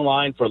very long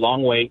line for a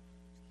long wait,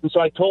 and so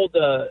I told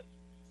the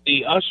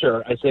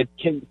usher, I said,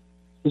 is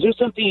there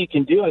something you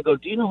can do? I go,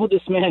 do you know who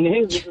this man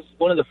is? This is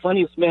one of the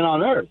funniest men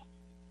on earth.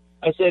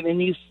 I said, and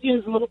he's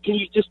little, can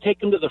you just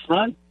take him to the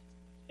front?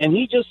 And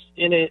he just,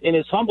 in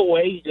his humble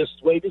way, he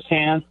just waved his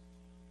hand.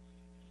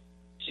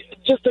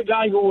 Just a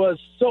guy who was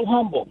so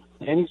humble.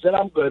 And he said,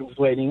 I'm good with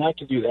waiting. I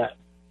can do that.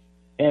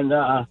 And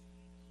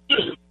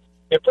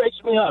it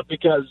breaks me up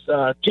because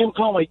Tim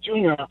Conway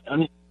Jr., I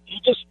mean,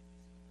 he's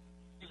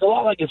a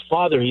lot like his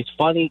father. He's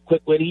funny,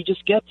 quick-witted. He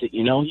just gets it,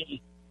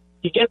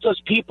 He gets us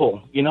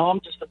people. I'm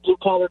just a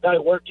blue-collar guy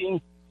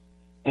working,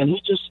 and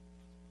he just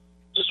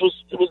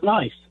it was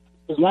nice.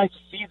 It was nice to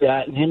see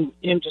that, and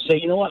him just say,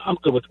 you know what, I'm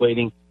good with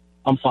waiting.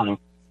 I'm fine.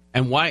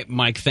 And why,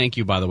 Mike, thank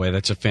you, by the way.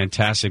 That's a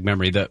fantastic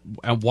memory.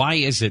 Why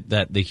is it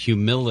that the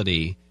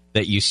humility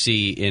that you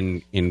see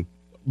in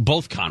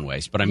both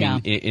Conways, but I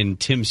mean in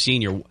Tim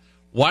Sr.,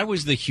 why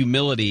was the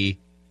humility,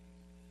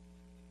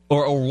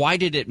 or why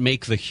did it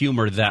make the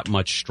humor that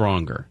much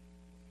stronger?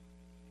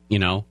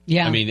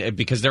 Yeah. I mean,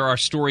 because there are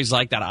stories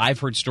like that. I've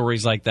heard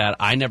stories like that.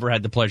 I never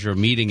had the pleasure of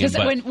meeting him.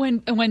 Because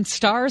when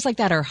stars like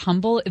that are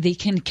humble, they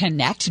can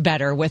connect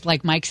better with,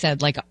 like Mike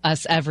said, like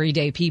us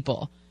everyday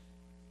people.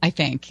 I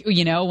think,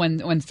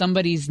 when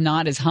somebody's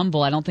not as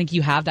humble, I don't think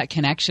you have that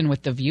connection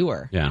with the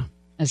viewer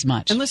as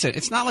much. And listen,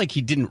 it's not like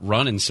he didn't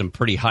run in some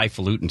pretty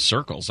highfalutin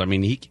circles. I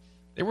mean,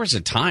 there was a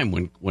time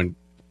when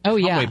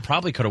Conway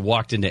probably could have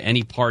walked into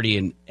any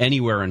party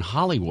anywhere in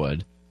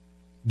Hollywood,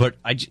 but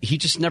he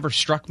just never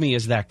struck me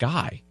as that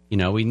guy. He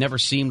never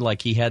seemed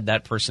like he had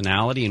that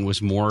personality and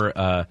was more.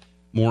 I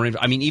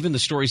mean, even the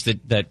stories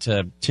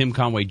that Tim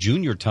Conway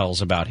Jr.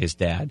 tells about his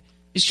dad.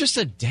 He's just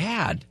a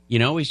dad, he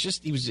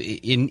was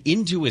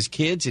into his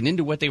kids and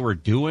into what they were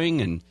doing,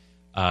 and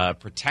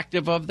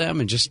protective of them,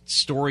 and just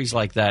stories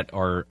like that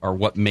are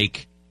what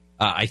make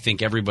I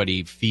think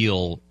everybody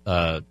feel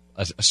a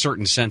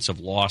certain sense of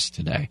loss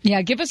today.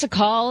 Yeah, give us a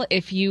call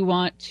if you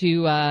want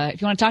to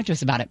talk to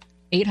us about it.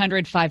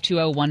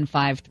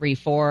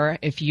 800-520-1534.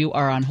 If you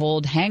are on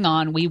hold, hang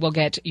on. We will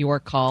get your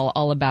call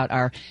all about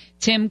our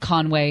Tim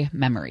Conway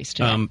memories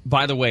today.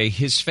 By the way,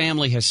 his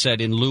family has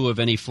said in lieu of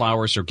any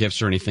flowers or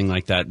gifts or anything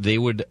like that, they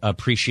would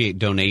appreciate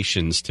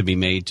donations to be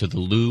made to the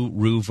Lou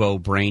Ruvo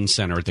Brain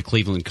Center at the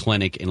Cleveland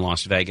Clinic in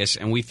Las Vegas.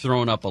 And we've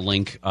thrown up a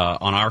link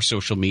on our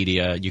social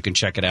media. You can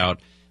check it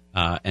out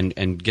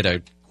and get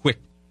a quick,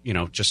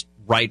 just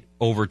right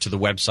over to the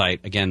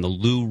website. Again, the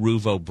Lou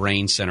Ruvo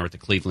Brain Center at the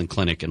Cleveland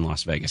Clinic in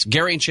Las Vegas.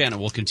 Gary and Shannon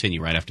will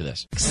continue right after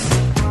this.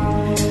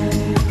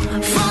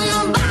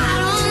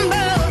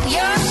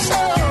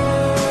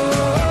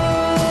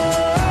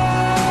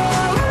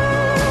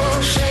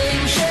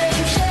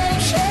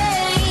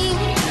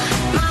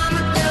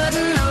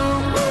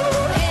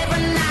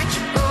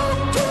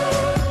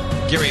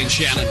 Gary and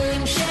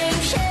Shannon.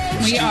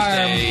 We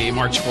Tuesday,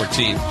 March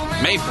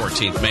 14th. May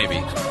 14th,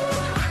 maybe.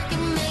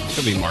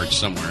 Could be March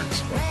somewhere.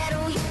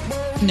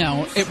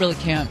 No, it really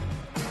can't.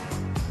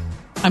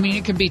 I mean,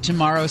 it could be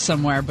tomorrow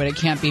somewhere, but it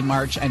can't be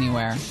March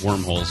anywhere.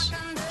 Wormholes.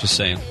 Just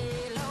saying.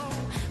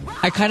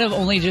 I kind of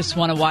only just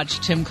want to watch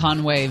Tim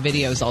Conway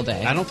videos all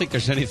day. I don't think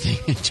there's anything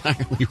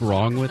entirely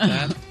wrong with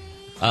that.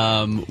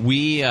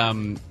 We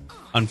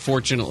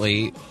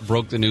unfortunately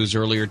broke the news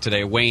earlier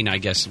today. Wayne, I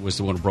guess, was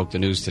the one who broke the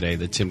news today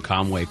that Tim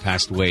Conway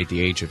passed away at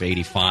the age of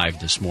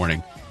 85 this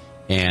morning.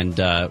 And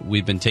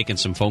we've been taking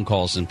some phone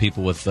calls and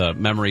people with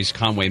memories,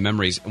 Conway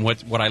memories. And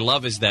what I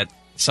love is that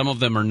some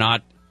of them are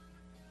not,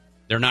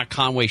 they're not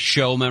Conway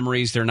show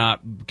memories. They're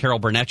not Carol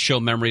Burnett show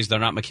memories. They're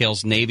not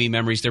McHale's Navy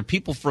memories. They're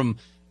people from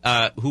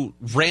who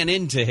ran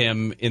into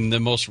him in the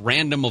most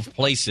random of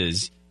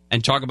places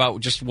and talk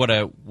about just what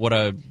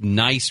a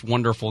nice,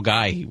 wonderful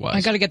guy he was. I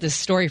got to get this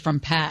story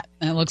from Pat,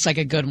 and it looks like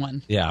a good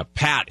one. Yeah,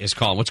 Pat is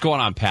calling. What's going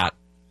on, Pat?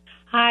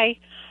 Hi.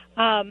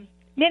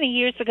 Many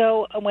years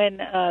ago when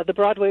the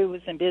Broadway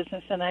was in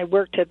business and I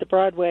worked at the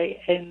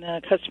Broadway in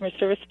the customer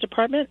service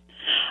department,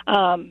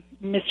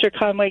 Mr.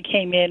 Conway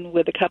came in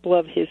with a couple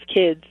of his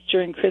kids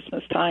during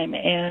Christmas time,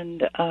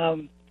 and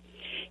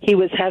he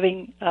was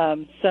having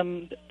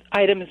some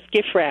items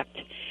gift wrapped.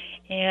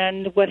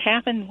 And what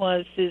happened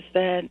is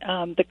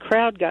that the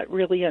crowd got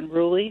really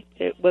unruly.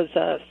 It was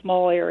a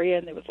small area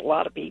and there was a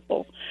lot of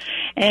people.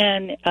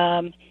 And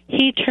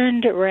he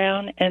turned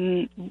around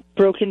and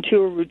broke into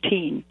a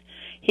routine.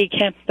 He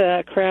kept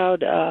the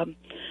crowd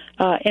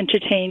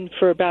entertained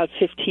for about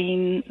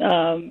 15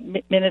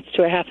 minutes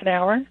to a half an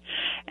hour.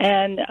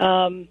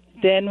 And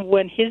then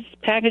when his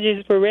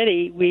packages were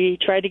ready, we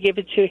tried to give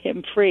it to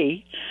him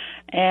free,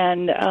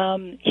 and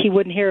he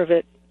wouldn't hear of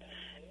it.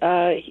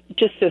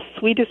 Just the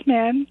sweetest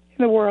man in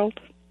the world.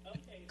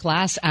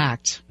 Class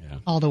act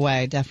all the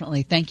way,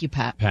 definitely. Thank you,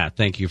 Pat. Pat,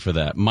 thank you for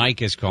that.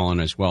 Mike is calling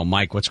as well.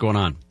 Mike, what's going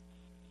on?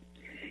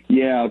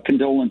 Yeah,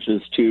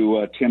 condolences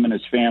to Tim and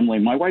his family.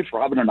 My wife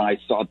Robin and I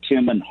saw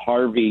Tim and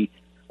Harvey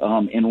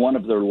in one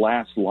of their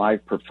last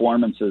live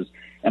performances,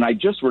 and I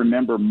just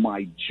remember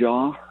my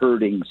jaw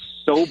hurting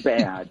so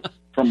bad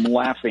from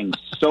laughing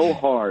so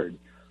hard.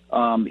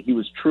 He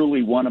was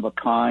truly one of a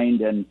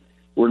kind, and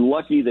we're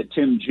lucky that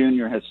Tim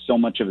Jr. has so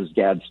much of his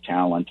dad's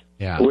talent.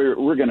 Yeah.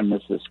 We're going to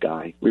miss this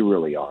guy. We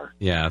really are.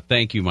 Yeah,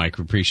 thank you, Mike.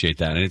 We appreciate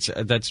that.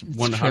 And that's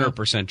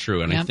 100%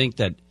 true. And I think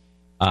that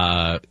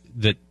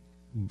that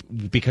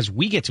because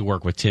we get to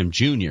work with Tim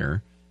Jr.,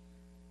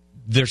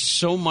 there's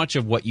so much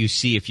of what you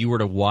see if you were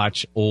to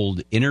watch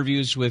old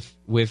interviews with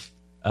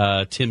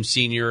Tim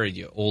Sr.,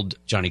 old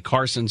Johnny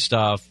Carson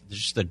stuff,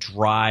 just the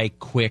dry,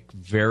 quick,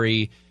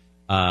 very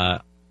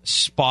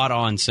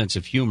spot-on sense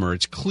of humor.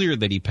 It's clear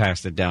that he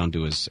passed it down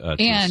to his son.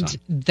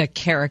 The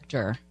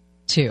character,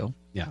 too.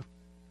 Yeah.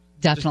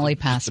 Definitely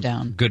passed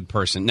down. Good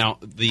person. Now,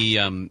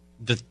 the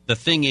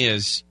thing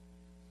is,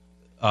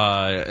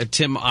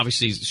 Tim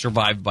obviously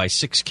survived by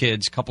 6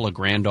 kids, a couple of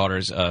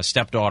granddaughters, a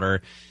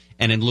stepdaughter,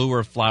 and in lieu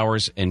of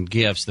flowers and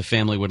gifts, the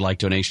family would like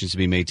donations to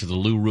be made to the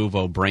Lou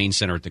Ruvo Brain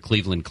Center at the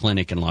Cleveland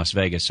Clinic in Las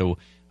Vegas. So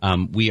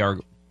we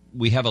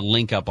have a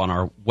link up on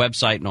our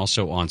website and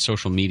also on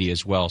social media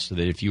as well, so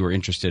that if you are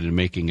interested in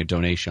making a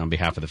donation on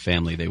behalf of the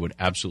family, they would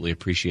absolutely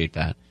appreciate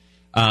that.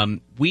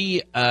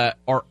 We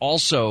are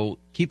also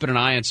keeping an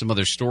eye on some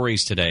other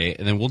stories today,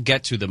 and then we'll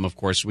get to them, of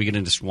course. We get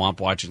into Swamp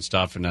Watch and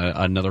stuff, and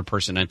another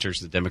person enters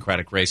the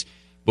Democratic race.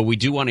 But we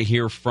do want to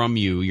hear from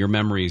you, your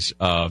memories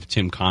of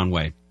Tim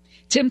Conway.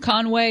 Tim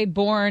Conway,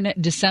 born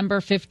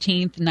December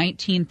 15th,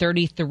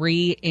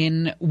 1933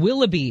 in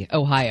Willoughby,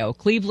 Ohio,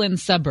 Cleveland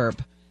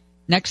suburb.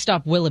 Next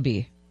stop,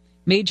 Willoughby.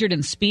 Majored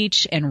in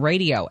speech and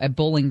radio at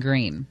Bowling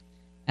Green.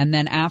 And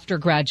then after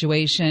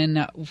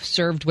graduation,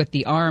 served with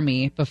the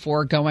Army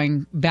before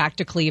going back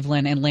to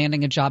Cleveland and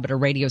landing a job at a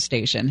radio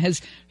station.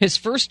 His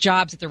first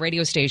jobs at the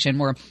radio station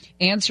were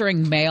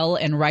answering mail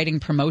and writing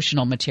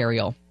promotional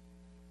material.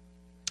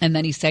 And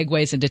then he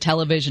segues into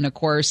television, of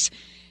course,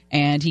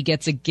 and he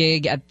gets a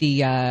gig at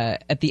the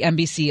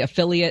NBC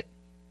affiliate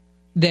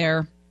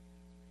there.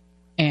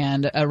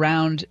 And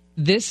around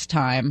this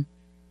time,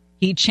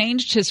 he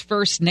changed his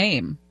first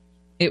name.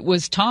 It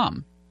was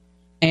Tom.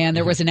 And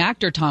there was an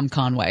actor, Tim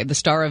Conway, the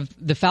star of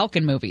the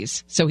Falcon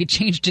movies. So he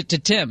changed it to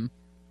Tim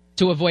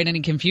to avoid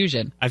any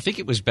confusion. I think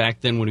it was back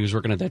then when he was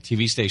working at that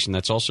TV station.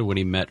 That's also when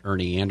he met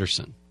Ernie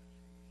Anderson,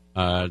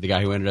 the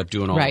guy who ended up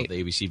doing all of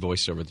the ABC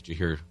voiceover that you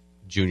hear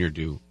Junior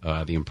do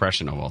the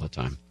impression of all the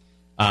time.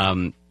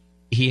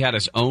 He had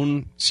his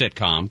own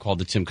sitcom called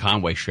The Tim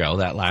Conway Show.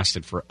 That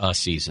lasted for a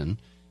season.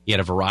 He had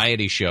a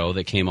variety show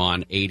that came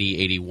on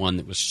 80, 81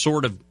 that was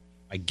sort of,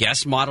 I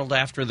guess, modeled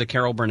after the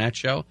Carol Burnett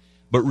Show.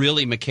 But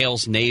really,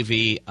 McHale's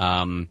Navy,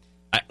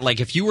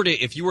 if you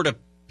were to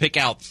pick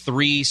out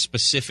three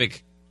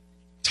specific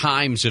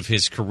times of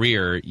his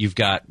career, you've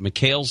got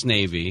McHale's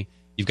Navy,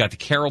 you've got the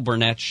Carol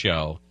Burnett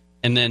Show,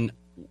 and then,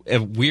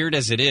 weird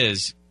as it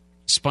is,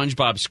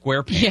 SpongeBob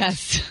SquarePants.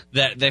 Yes.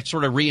 That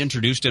sort of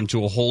reintroduced him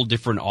to a whole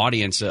different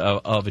audience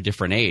of a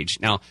different age.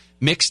 Now,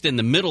 mixed in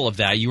the middle of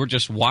that, you were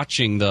just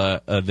watching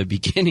the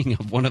beginning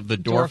of one of the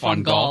Dorf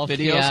on Golf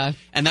videos. Yeah.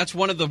 And that's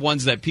one of the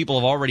ones that people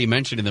have already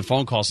mentioned in the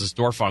phone calls is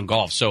Dorf on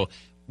Golf. So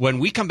when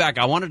we come back,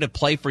 I wanted to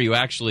play for you,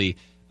 actually,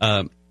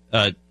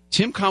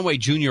 Tim Conway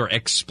Jr.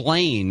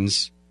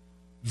 explains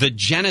the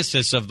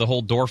genesis of the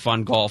whole Dorf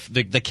on Golf,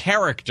 the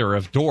character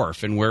of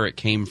Dorf and where it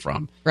came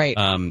from. Right.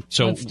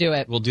 So let's do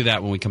it. We'll do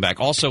that when we come back.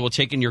 Also, we'll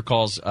take in your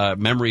calls,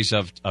 memories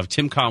of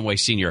Tim Conway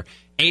Sr.,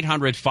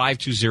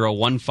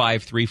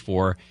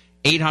 800-520-1534,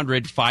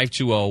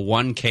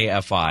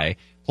 800-520-1KFI,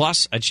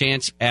 plus a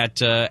chance at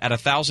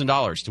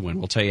 $1,000 to win.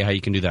 We'll tell you how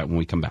you can do that when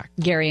we come back.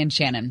 Gary and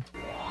Shannon.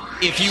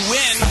 If you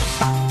win,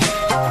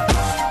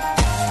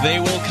 they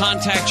will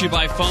contact you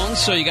by phone,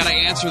 so you got to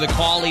answer the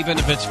call, even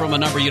if it's from a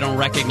number you don't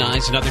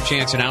recognize. Another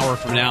chance an hour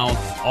from now,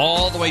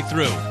 all the way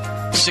through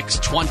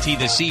 6:20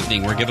 this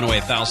evening. We're giving away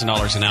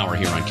 $1,000 an hour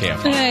here on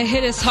KFI. It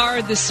hit us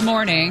hard this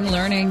morning,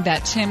 learning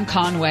that Tim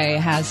Conway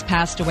has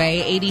passed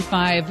away,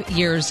 85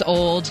 years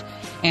old,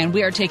 and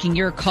we are taking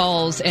your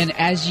calls. And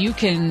as you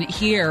can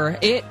hear,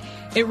 it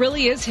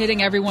really is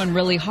hitting everyone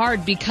really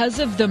hard because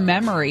of the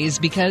memories,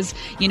 because,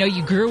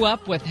 you grew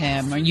up with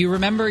him, or you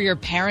remember your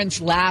parents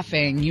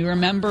laughing, you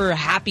remember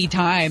happy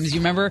times,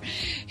 you remember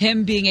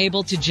him being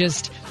able to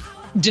just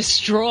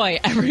destroy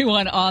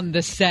everyone on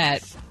the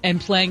set and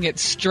playing it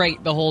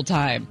straight the whole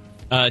time.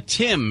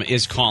 Tim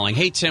is calling.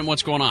 Hey, Tim,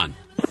 what's going on?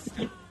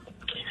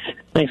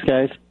 Thanks,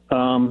 guys.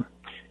 I'll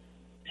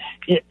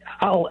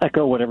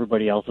echo what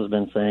everybody else has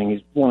been saying.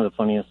 He's one of the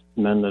funniest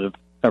men that have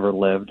ever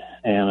lived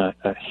and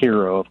a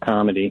hero of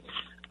comedy.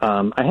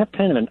 I have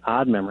kind of an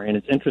odd memory, and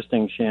it's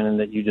interesting, Shannon,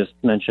 that you just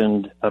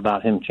mentioned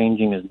about him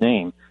changing his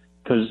name,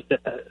 because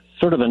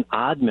sort of an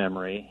odd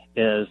memory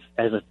is,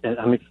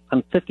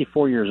 I'm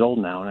 54 years old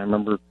now, and I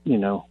remember,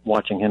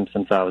 watching him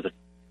since I was a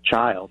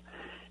child,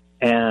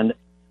 and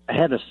I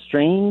had a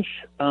strange,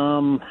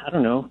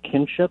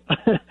 kinship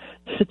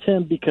to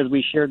Tim because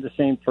we shared the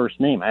same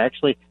first name. I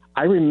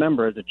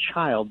remember as a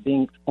child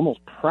being almost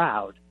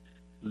proud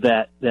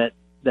that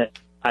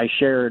I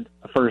shared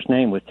a first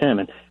name with Tim,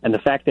 and the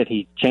fact that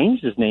he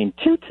changed his name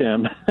to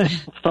Tim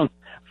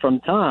from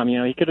Tom,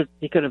 he could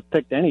have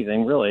picked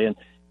anything really,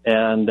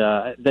 and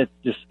that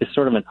just is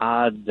sort of an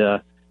odd,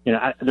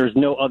 there's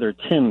no other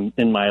Tim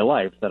in my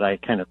life that I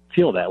kind of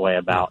feel that way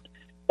about,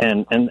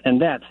 and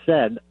that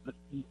said,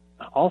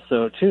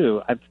 also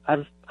too,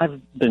 I've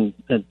been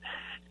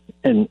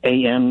an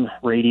AM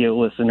radio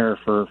listener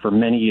for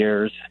many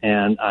years,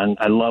 and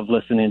I love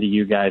listening to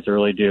you guys, I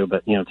really do.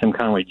 But Tim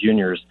Conway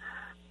Jr. is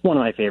one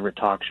of my favorite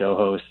talk show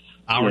hosts.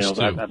 Ours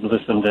too. I've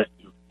listened to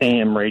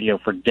AM radio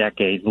for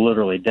decades,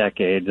 literally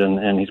decades,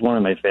 and he's one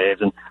of my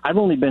faves. And I've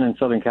only been in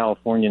Southern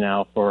California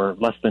now for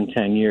less than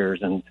 10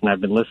 years, and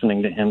I've been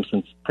listening to him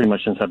pretty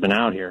much since I've been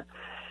out here.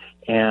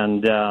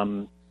 And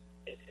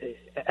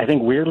I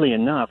think weirdly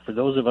enough, for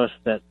those of us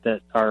that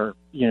are,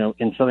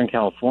 in Southern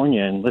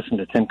California and listen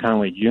to Tim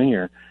Conway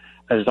Jr.,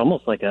 there's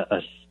almost like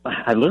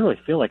I literally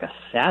feel like a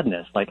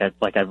sadness, like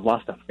I've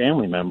lost a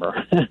family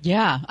member.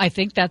 Yeah, I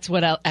think that's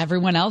what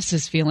everyone else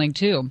is feeling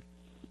too.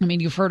 I mean,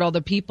 you've heard all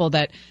the people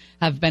that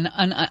have been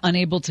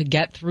unable to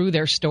get through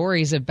their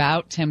stories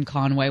about Tim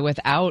Conway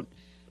without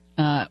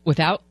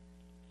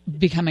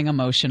becoming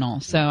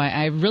emotional. So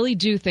I really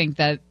do think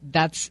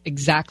that's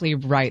exactly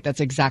right.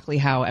 That's exactly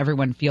how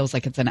everyone feels,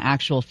 like it's an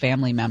actual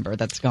family member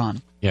that's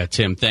gone. Yeah,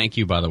 Tim, thank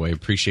you, by the way.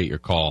 Appreciate your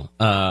call.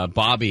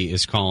 Bobby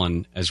is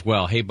calling as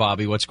well. Hey,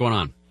 Bobby, what's going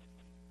on?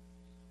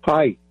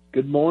 Hi,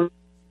 good morning.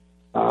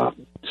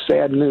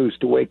 Sad news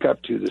to wake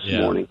up to this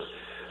morning.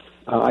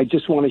 I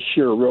just want to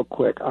share real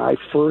quick. I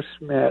first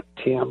met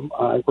Tim.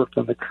 I worked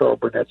on the Carol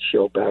Burnett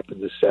Show back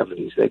in the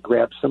 70s. They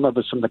grabbed some of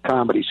us from the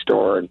Comedy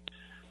Store, and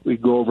we'd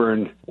go over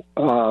and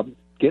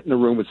get in the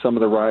room with some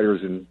of the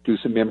writers and do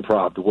some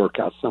improv to work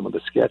out some of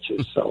the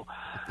sketches. So,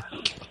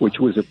 which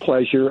was a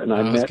pleasure. And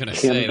I met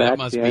Tim back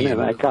then,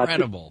 and I got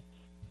incredible.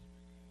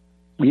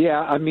 Yeah,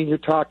 I mean, you're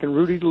talking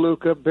Rudy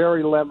DeLuca,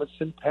 Barry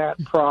Levinson, Pat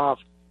Proft,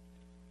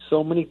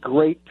 so many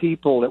great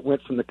people that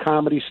went from the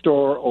Comedy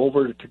Store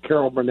over to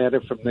Carol Burnett.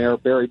 From there,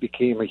 Barry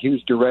became a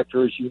huge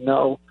director, as you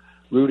know.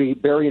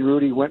 Barry and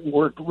Rudy went and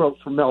wrote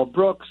for Mel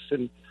Brooks.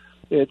 And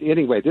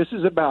anyway, this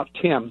is about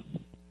Tim.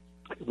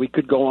 We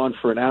could go on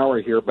for an hour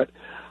here, but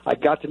I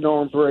got to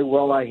know him very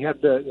well. I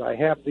have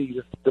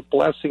the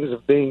blessings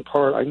of being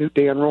part. I knew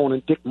Dan Rowan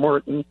and Dick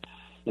Martin,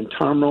 and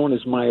Tom Rowan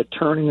is my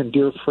attorney and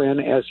dear friend,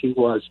 as he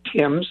was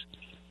Tim's,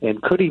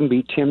 and could even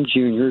be Tim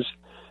Jr.'s.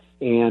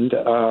 And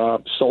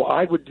so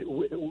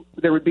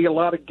there would be a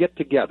lot of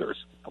get-togethers.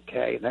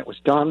 Okay, and that was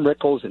Don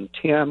Rickles and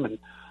Tim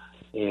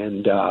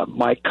and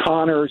Mike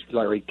Connors,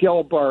 Larry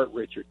Gilbert,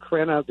 Richard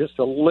Crenna, just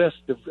a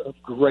list of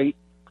great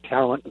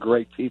talent and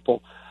great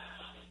people.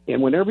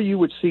 And whenever you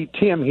would see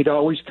Tim, he'd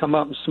always come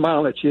up and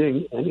smile at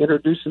you and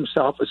introduce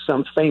himself as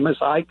some famous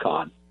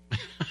icon.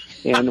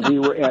 And we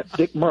were at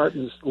Dick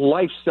Martin's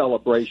life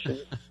celebration.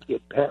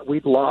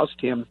 We'd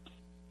lost him.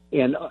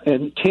 And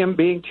Tim,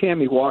 being Tim,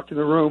 he walked in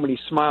the room and he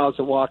smiles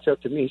and walks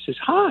up to me. He says,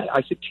 "Hi."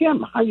 I said,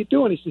 "Tim, how you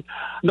doing?" He said,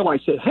 "No." I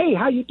said, "Hey,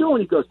 how you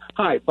doing?" He goes,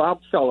 "Hi,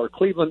 Bob Feller,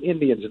 Cleveland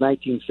Indians,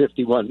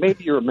 1951.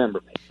 Maybe you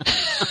remember me."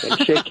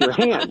 And shake your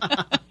hand.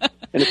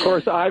 And, of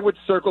course, I would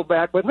circle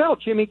back with, "Well,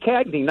 Jimmy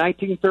Cagney,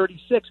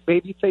 1936,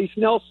 Babyface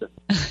Nelson."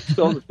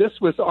 So this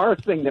was our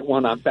thing that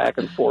went on back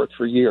and forth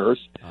for years.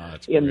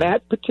 In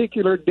that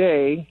particular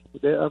day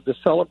of the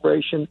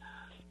celebration,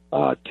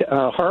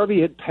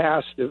 Harvey had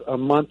passed a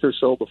month or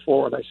so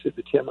before, and I said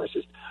to Tim, I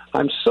said,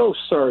 "I'm so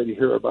sorry to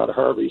hear about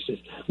Harvey." He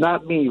says,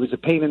 "Not me. He was a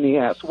pain in the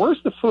ass.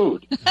 Where's the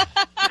food?"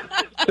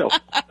 So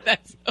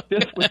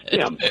this was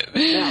Tim.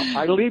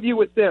 Now, I leave you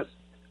with this.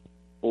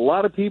 A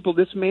lot of people,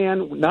 this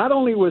man, not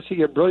only was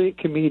he a brilliant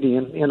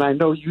comedian, and I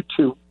know you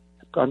two,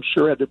 I'm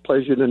sure, had the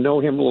pleasure to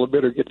know him a little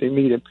bit or get to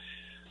meet him.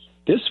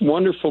 This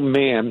wonderful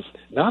man,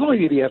 not only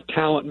did he have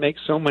talent, make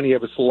so many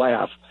of us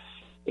laugh,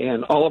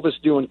 and all of us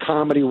doing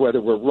comedy,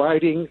 whether we're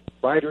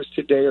writers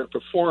today or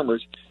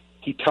performers,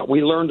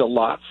 we learned a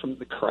lot from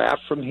the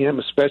craft from him,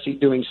 especially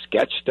doing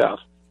sketch stuff.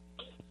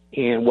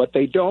 And what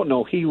they don't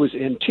know,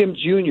 and Tim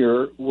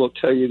Jr. will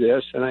tell you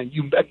this, and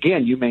you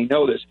may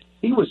know this,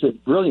 he was a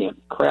brilliant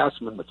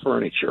craftsman with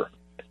furniture.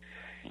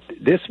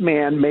 This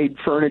man made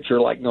furniture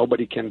like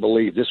nobody can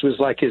believe. This was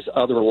like his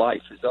other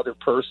life, his other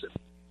person.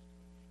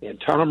 And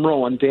Tom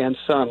Rowan, Dan's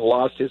son,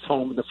 lost his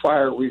home in the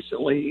fire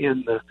recently,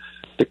 and the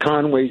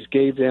Conways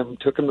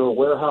took him to a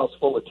warehouse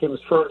full of Tim's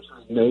furniture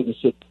he made and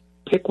said,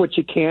 "Pick what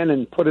you can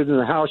and put it in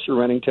the house you're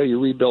renting until you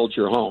rebuild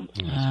your home."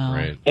 That's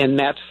great. And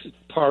that's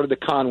part of the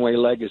Conway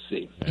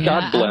legacy. Yeah,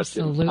 God bless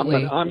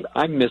absolutely. him.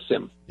 I miss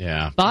him.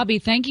 Yeah, Bobby,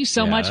 thank you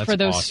so much for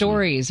those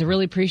stories. I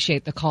really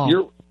appreciate the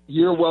call.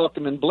 You're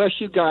welcome, and bless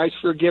you guys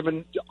for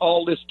giving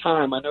all this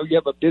time. I know you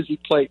have a busy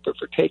plate, but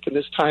for taking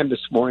this time this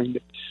morning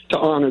to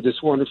honor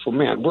this wonderful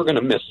man. We're going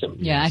to miss him.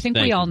 Yeah, I think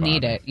we all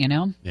need it, you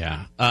know?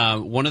 Yeah.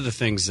 One of the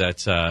things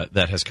that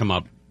has come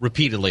up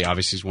repeatedly,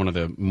 obviously, is one of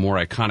the more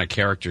iconic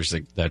characters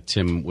that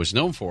Tim was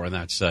known for, and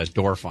that's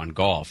Dorf on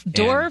golf.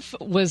 Dorf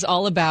was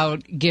all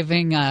about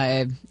giving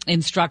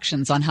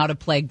instructions on how to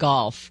play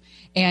golf.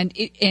 And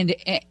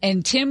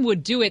Tim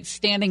would do it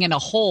standing in a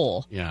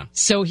hole. Yeah.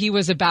 So he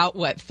was about,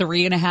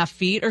 3.5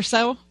 feet or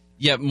so?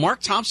 Yeah,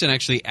 Mark Thompson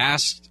actually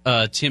asked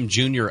Tim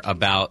Jr.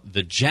 about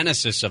the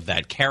genesis of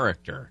that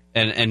character.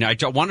 And I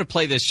want to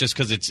play this just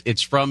because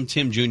it's from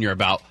Tim Jr.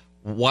 about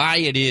why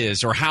it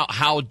is or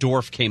how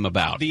Dorf came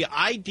about. The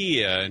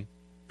idea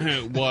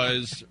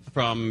was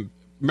from,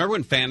 remember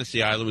when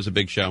Fantasy Island was a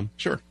big show?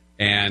 Sure.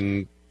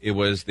 And it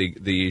was the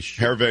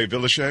Hervé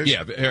Villechaize?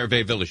 Yeah,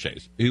 Hervé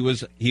Villechaize. He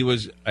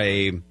was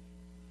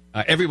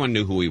everyone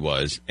knew who he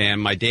was.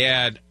 And my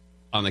dad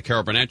on the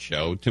Carol Burnett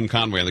show, Tim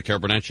Conway on the Carol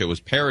Burnett show,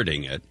 was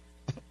parodying it.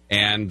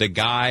 And the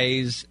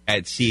guys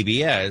at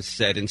CBS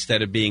said,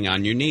 instead of being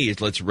on your knees,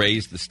 let's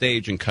raise the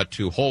stage and cut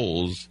 2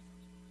 holes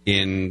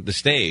in the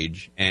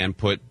stage and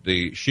put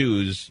the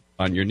shoes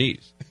on your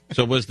knees.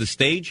 So it was the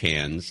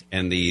stagehands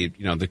and the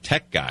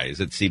tech guys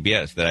at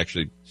CBS that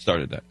actually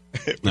started that.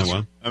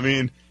 I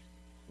mean,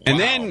 and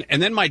wow.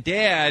 then my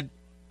dad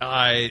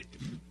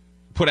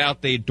put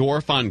out the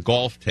Dorf on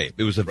golf tape.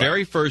 It was the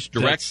very first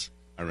direct.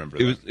 I remember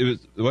that. It was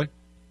what?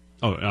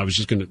 Oh, I was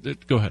just going to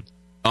go ahead.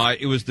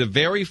 It was the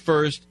very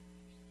first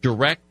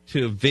direct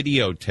to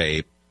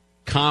videotape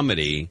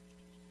comedy.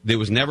 That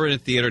was never in a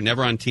theater,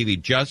 never on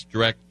TV, just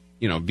direct,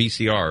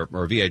 VCR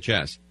or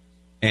VHS.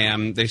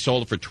 And they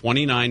sold it for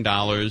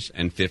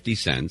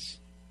 $29.50,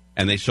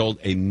 and they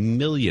sold 1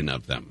 million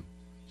of them.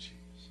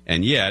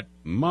 And yet,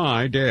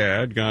 my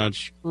dad got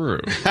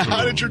screwed.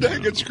 How did your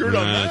dad get screwed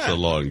on that? That's a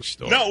long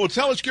story. No,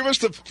 well, give us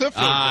the cliff.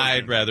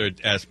 I'd rather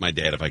ask my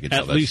dad if I could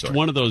tell that story. At least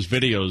one of those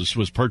videos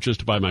was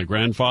purchased by my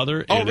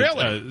grandfather. Oh, and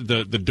really?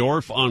 The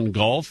Dorf on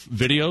golf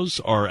videos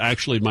are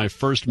actually my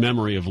first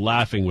memory of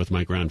laughing with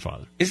my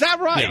grandfather. Is that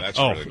right? Yeah, that's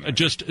really nice.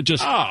 just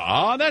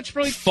that's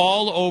really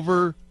fall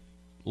over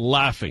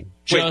laughing.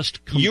 Wait,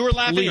 you were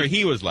laughing or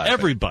he was laughing?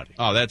 Everybody.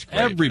 Oh, that's great.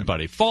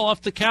 Everybody. Fall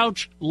off the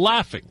couch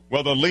laughing.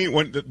 Well,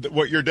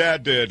 what your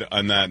dad did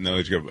on that, and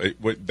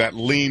that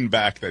lean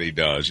back that he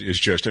does is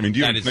just, I mean,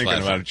 you thinking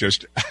about it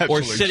just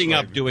or sitting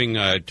up doing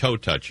toe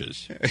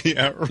touches.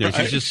 Yeah, right.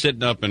 He's just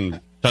sitting up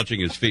and touching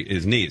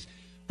his knees.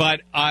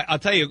 But I'll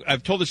tell you,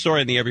 I've told the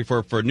story in the air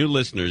before for new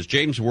listeners.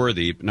 James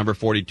Worthy, number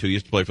 42,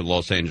 used to play for the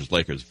Los Angeles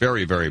Lakers.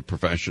 Very, very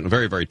professional,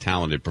 very, very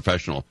talented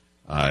professional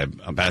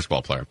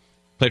basketball player.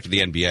 Played for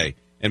the NBA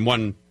and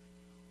won,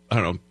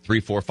 3,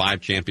 4, 5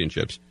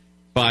 championships.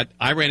 But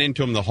I ran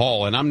into him in the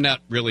hall, and I'm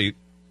not really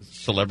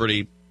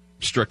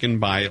celebrity-stricken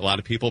by a lot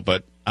of people,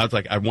 but I was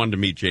like, I wanted to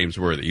meet James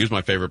Worthy. He was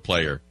my favorite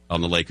player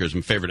on the Lakers, my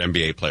favorite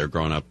NBA player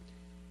growing up.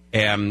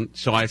 And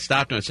so I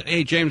stopped him and I said,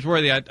 hey, James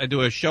Worthy, I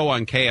do a show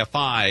on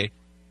KFI.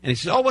 And he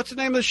says, oh, what's the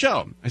name of the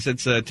show? I said,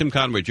 it's Tim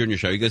Conway Jr.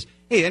 show. He goes,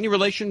 hey, any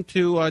relation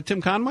to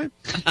Tim Conway?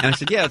 And I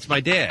said, yeah, it's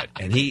my dad.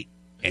 And he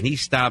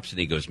stops and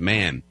he goes,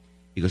 man,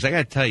 he goes, I got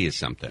to tell you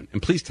something.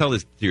 And please tell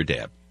this to your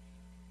dad.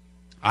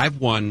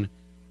 I've won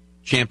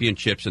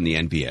championships in the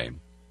NBA.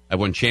 I've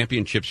won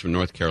championships from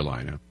North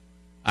Carolina.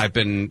 I've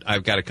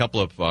got a couple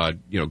of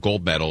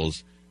gold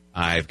medals.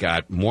 I've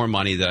got more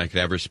money than I could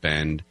ever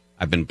spend.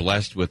 I've been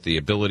blessed with the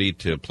ability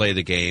to play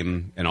the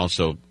game and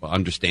also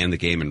understand the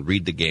game and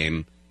read the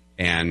game.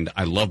 And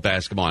I love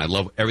basketball. And I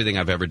love everything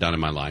I've ever done in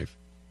my life.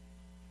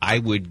 I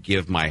would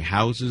give my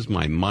houses,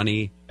 my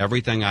money,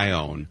 everything I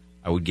own,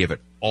 I would give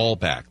it all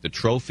back. The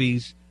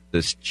trophies,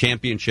 the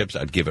championships,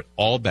 I'd give it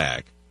all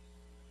back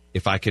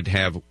if I could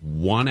have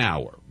 1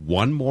 hour,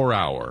 one more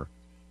hour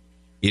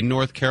in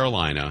North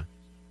Carolina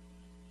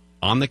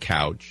on the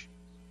couch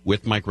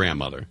with my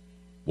grandmother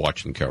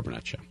watching the Carol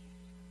Burnett show.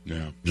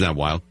 Yeah. Isn't that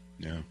wild?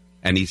 Yeah.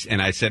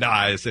 And I said,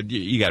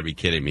 you got to be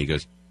kidding me. He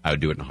goes, I would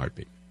do it in a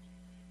heartbeat.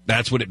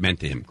 That's what it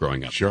meant to him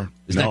growing up. Sure.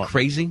 Isn't that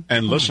crazy?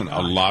 And listen,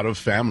 a lot of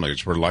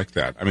families were like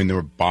that. I mean, they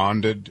were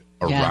bonded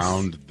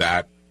around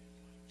that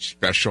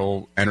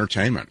special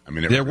entertainment. I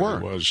mean, there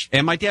really were. was.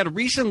 And my dad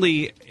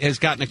recently has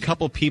gotten a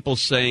couple people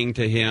saying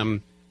to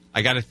him,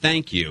 I got to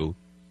thank you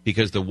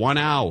because the 1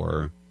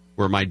 hour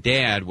where my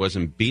dad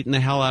wasn't beating the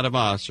hell out of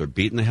us or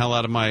beating the hell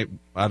out of my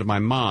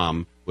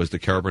mom was the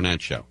Carol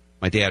Burnett show.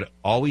 My dad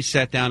always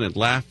sat down and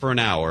laughed for an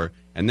hour,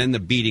 and then the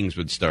beatings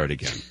would start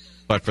again.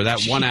 But for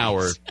that 1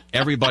 hour,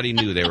 everybody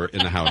knew they were in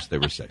the house. They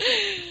were safe.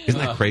 Isn't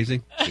that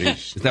crazy?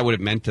 Is that what it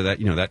meant to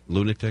that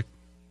lunatic?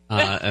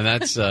 And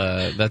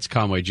that's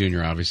Conway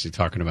Jr. obviously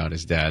talking about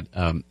his dad.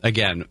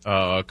 Again,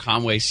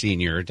 Conway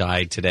Sr.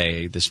 died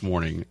this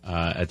morning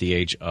at the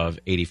age of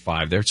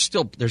 85. There's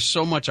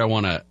so much I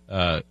want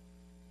to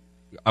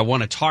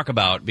talk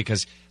about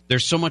because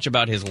there's so much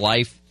about his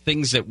life,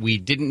 things that we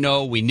didn't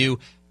know, we knew.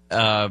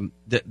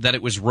 That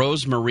it was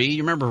Rose Marie.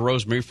 You remember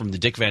Rose Marie from the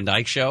Dick Van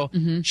Dyke Show?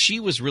 Mm-hmm. She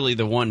was really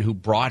the one who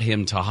brought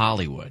him to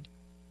Hollywood.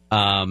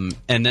 And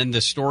then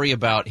the story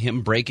about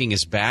him breaking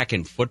his back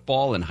in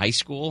football in high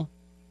school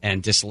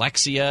and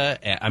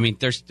dyslexia. I mean,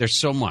 there's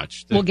so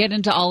much. We'll get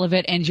into all of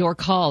it and your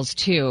calls,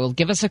 too.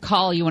 Give us a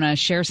call. You want to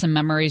share some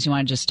memories. You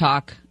want to just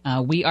talk.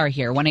 We are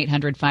here.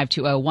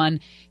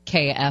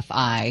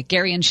 1-800-5201-KFI.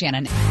 Gary and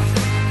Shannon.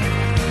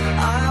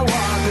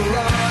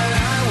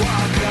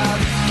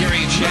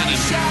 Gary and Shannon.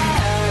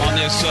 On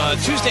this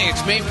Tuesday,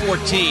 it's May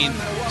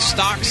 14th.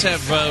 Stocks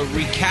have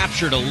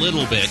recaptured a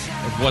little bit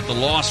of what the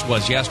loss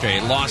was yesterday,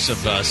 a loss of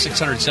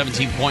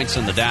 617 points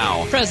in the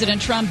Dow.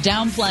 President Trump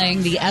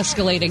downplaying the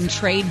escalating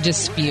trade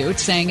dispute,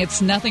 saying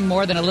it's nothing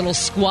more than a little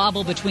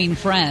squabble between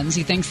friends.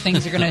 He thinks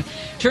things are going to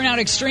turn out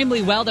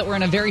extremely well, that we're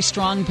in a very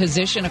strong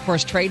position. Of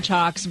course, trade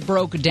talks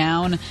broke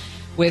down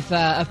with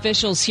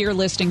officials here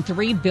listing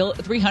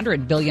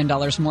 $300 billion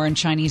more in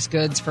Chinese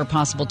goods for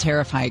possible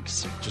tariff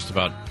hikes. Just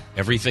about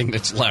everything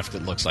that's left,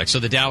 it looks like. So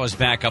the Dow is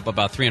back up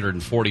about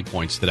 340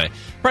 points today.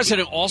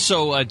 President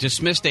also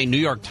dismissed a New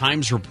York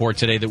Times report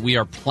today that we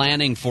are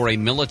planning for a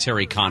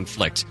military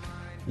conflict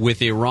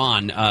with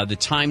Iran. The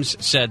Times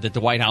said that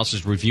the White House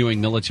is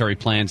reviewing military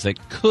plans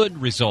that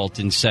could result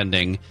in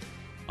sending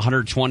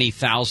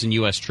 120,000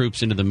 U.S.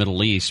 troops into the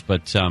Middle East,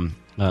 but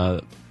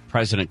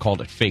President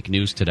called it fake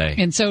news today.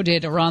 And so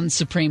did Iran's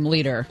supreme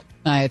leader,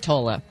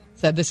 Ayatollah.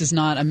 Said this is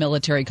not a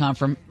military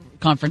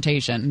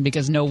confrontation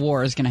because no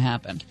war is going to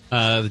happen.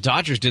 The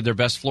Dodgers did their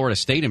best Florida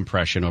State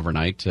impression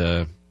overnight.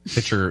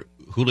 Pitcher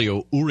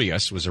Julio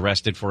Urias was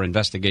arrested for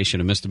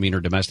investigation of misdemeanor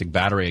domestic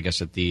battery, I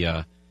guess, at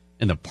the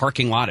in the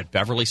parking lot at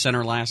Beverly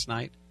Center last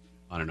night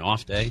on an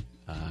off day.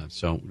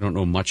 So we don't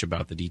know much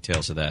about the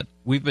details of that.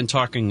 We've been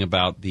talking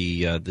about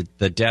the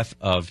death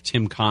of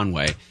Tim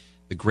Conway,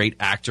 the great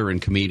actor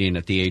and comedian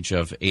at the age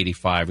of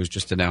 85, who's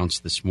just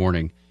announced this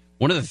morning.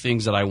 One of the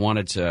things that I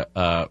wanted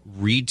to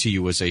read to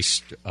you was a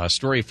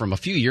story from a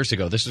few years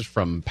ago. This is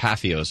from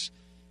Pathos,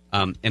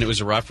 and it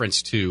was a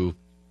reference to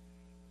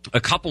a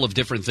couple of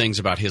different things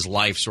about his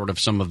life, sort of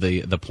some of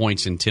the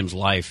points in Tim's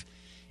life.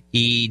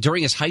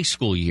 During his high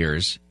school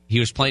years,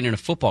 he was playing in a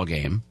football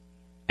game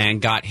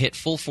and got hit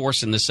full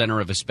force in the center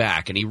of his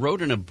back. And he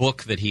wrote in a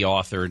book that he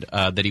authored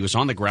that he was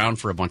on the ground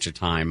for a bunch of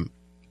time,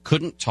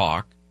 couldn't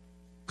talk,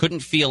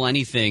 couldn't feel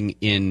anything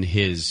in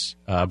his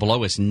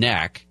below his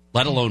neck,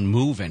 let alone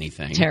move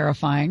anything.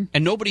 Terrifying.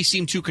 And nobody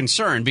seemed too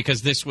concerned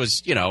because this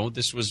was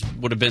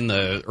would have been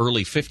the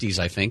early 50s,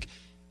 I think.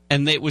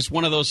 And it was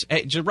one of those,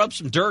 hey, just rub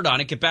some dirt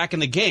on it, get back in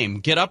the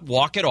game, get up,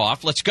 walk it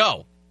off, let's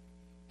go.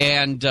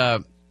 And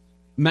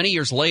many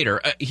years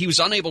later, he was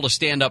unable to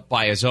stand up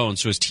by his own,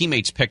 so his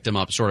teammates picked him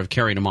up, sort of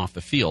carried him off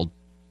the field.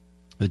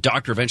 The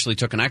doctor eventually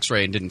took an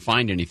x-ray and didn't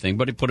find anything,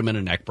 but he put him in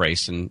a neck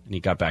brace, and he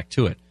got back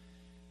to it.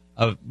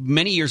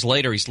 Many years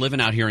later, he's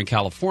living out here in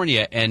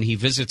California, and he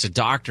visits a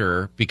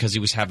doctor because he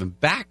was having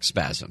back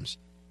spasms.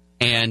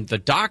 And the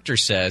doctor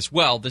says,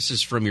 well, this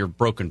is from your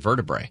broken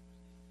vertebrae.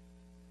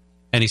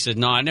 And he said,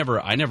 no, I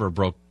never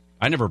broke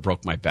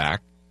my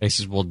back. He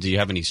says, well, do you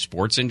have any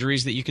sports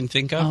injuries that you can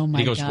think of? Oh, my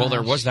He goes, well,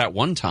 there was that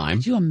one time.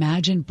 Could you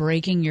imagine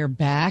breaking your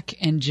back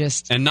and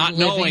not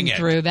knowing it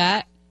through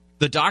that?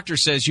 The doctor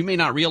says, you may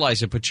not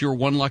realize it, but you're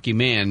one lucky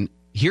man.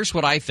 Here's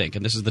what I think,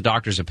 and this is the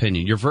doctor's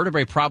opinion. Your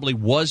vertebrae probably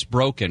was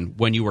broken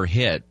when you were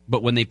hit,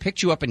 but when they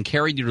picked you up and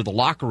carried you to the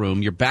locker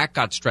room, your back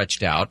got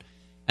stretched out,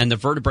 and the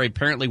vertebrae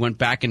apparently went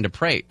back into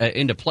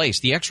place.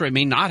 The x-ray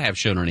may not have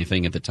shown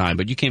anything at the time,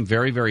 but you came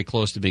very, very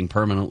close to being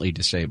permanently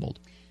disabled.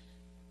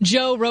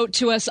 Joe wrote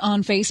to us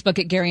on Facebook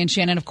at Gary and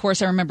Shannon. Of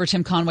course, I remember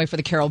Tim Conway for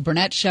the Carol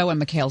Burnett Show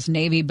and McHale's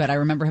Navy, but I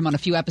remember him on a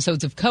few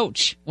episodes of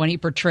Coach when he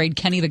portrayed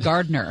Kenny the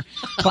Gardener.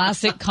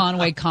 Classic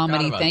Conway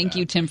comedy. Thank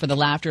you, Tim, for the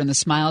laughter and the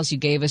smiles you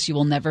gave us. You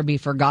will never be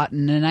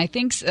forgotten. And I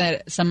think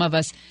some of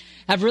us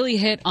have really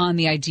hit on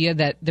the idea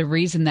that the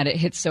reason that it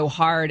hits so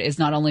hard is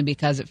not only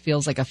because it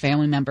feels like a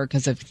family member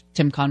because of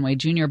Tim Conway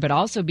Jr., but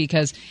also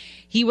because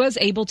he was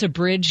able to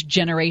bridge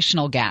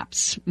generational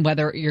gaps,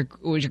 whether it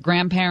was your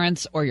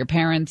grandparents or your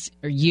parents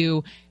or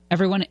you.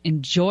 Everyone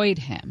enjoyed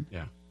him.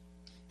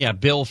 Yeah,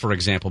 Bill, for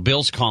example.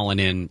 Bill's calling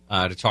in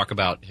to talk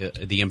about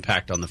the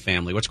impact on the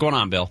family. What's going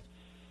on, Bill?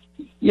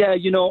 Yeah,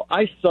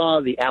 I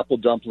saw the Apple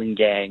Dumpling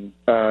Gang,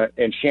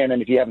 and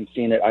Shannon, if you haven't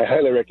seen it, I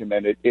highly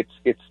recommend it.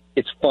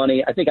 It's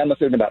funny. I think I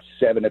must have been about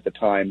 7 at the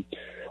time.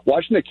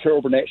 Watching the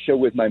Carol Burnett Show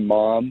with my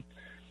mom,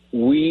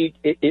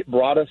 it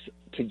brought us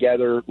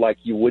together like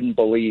you wouldn't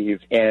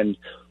believe, and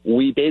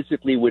we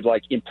basically would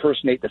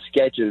impersonate the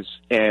sketches,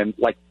 and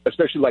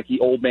especially the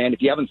old man.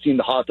 If you haven't seen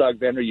the hot dog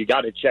vendor, you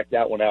got to check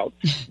that one out.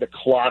 The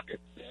clock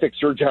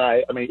fixer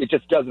guy. It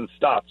just doesn't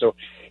stop. So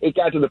it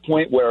got to the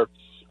point where,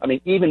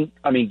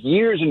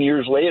 years and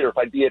years later, if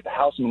I'd be at the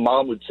house and my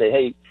mom would say,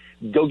 "Hey,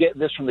 go get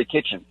this from the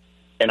kitchen,"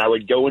 and I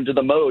would go into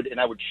the mode and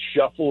I would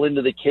shuffle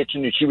into the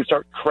kitchen, and she would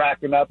start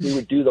cracking up. We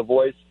would do the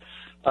voice.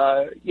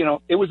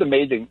 It was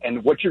amazing.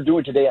 And what you're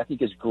doing today, I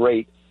think, is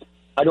great.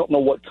 I don't know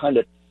what kind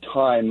of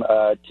time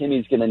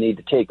Timmy's going to need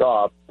to take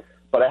off,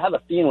 but I have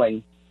a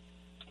feeling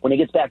when he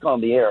gets back on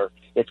the air,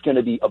 it's going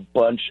to be a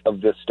bunch of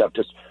this stuff,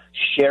 just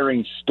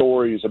sharing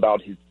stories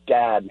about his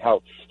dad and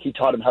how he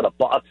taught him how to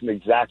box and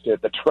exacta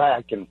at the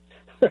track. And,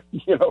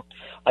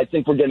 I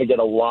think we're going to get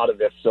a lot of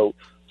this. So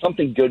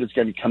something good is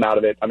going to come out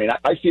of it.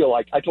 I feel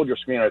like I told your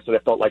screenwriter that I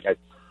felt like I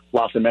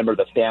lost a member of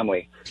the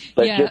family.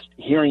 But just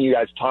hearing you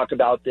guys talk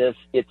about this,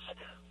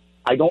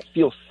 I don't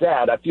feel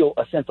sad. I feel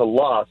a sense of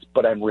loss,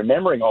 but I'm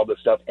remembering all this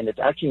stuff, and it's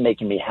actually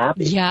making me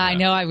happy. Yeah, I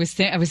know. I was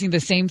seeing the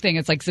same thing.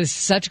 It's like this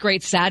such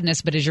great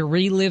sadness, but as you're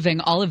reliving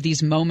all of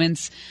these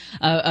moments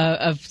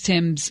of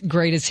Tim's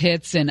greatest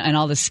hits and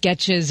all the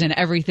sketches and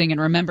everything,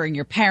 and remembering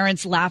your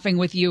parents laughing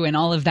with you and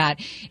all of that,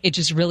 it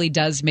just really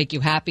does make you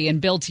happy. And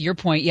Bill, to your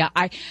point,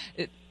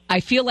 I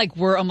feel like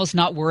we're almost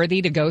not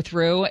worthy to go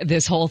through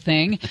this whole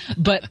thing,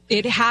 but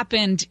it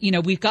happened,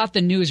 we've got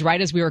the news right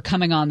as we were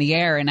coming on the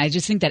air, and I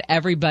just think that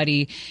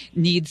everybody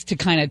needs to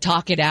kind of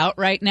talk it out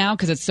right now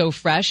because it's so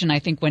fresh, and I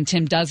think when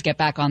Tim does get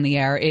back on the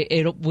air,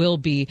 it will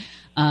be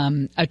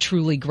a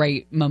truly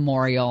great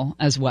memorial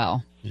as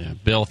well. Yeah,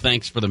 Bill,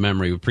 thanks for the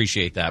memory. We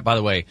appreciate that. By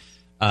the way,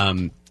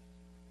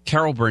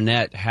 Carol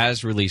Burnett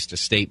has released a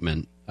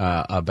statement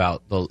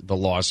about the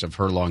loss of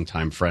her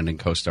longtime friend and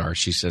co-star.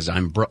 She says,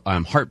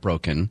 I'm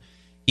heartbroken.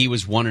 He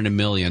was one in a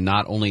million,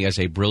 not only as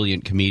a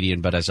brilliant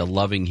comedian, but as a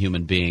loving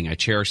human being. I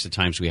cherish the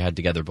times we had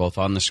together, both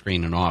on the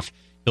screen and off.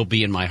 He'll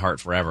be in my heart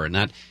forever. And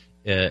that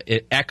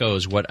it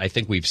echoes what I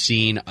think we've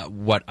seen,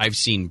 what I've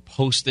seen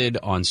posted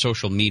on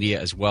social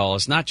media as well.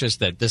 It's not just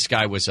that this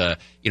guy was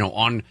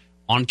on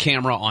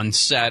camera, on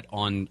set,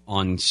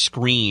 on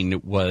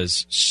screen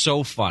was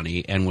so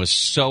funny and was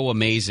so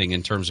amazing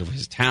in terms of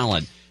his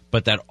talent,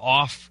 but that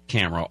off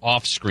camera,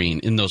 off screen,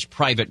 in those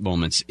private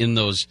moments, in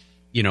those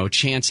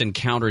chance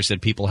encounters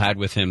that people had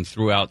with him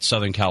throughout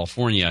Southern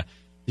California,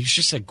 he was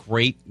just a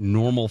great,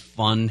 normal,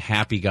 fun,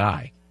 happy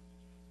guy.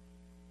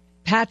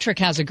 Patrick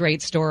has a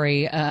great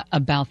story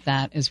about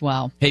that as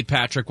well. Hey,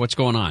 Patrick, what's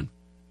going on?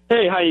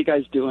 Hey, how you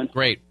guys doing?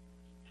 Great.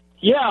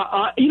 Yeah,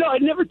 I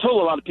never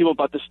told a lot of people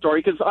about this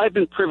story because I've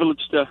been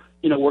privileged to,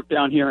 work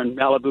down here in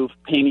Malibu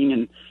painting,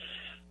 and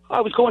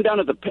I was going down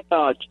to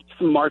the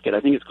market. I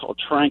think it's called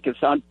Trank. It's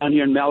down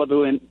here in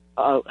Malibu, and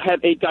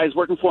had 8 guys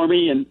working for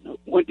me and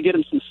went to get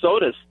them some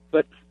sodas.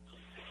 But,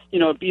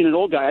 being an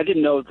old guy, I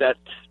didn't know that,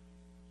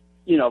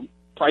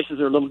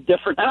 prices are a little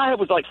different. And I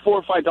was like $4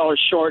 or $5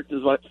 short.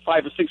 There's like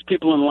 5 or 6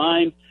 people in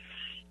line,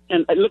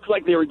 and it looked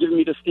like they were giving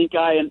me the stink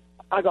eye. And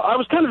I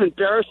was kind of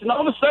embarrassed. And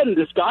all of a sudden,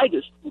 this guy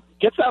just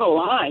gets out of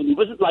line. He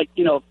wasn't like,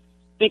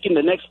 thinking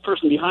the next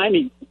person behind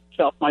me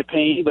felt my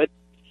pain, but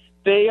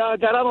he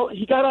got out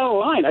of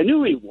line. I knew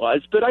who he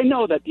was, but I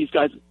know that these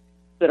guys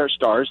that are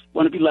stars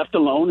want to be left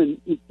alone and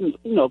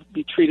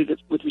be treated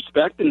with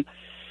respect. And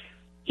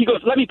he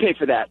goes, "Let me pay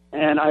for that."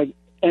 And I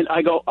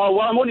go, "Oh,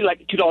 well, I'm only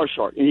like $2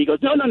 short." And he goes,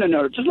 No,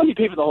 just let me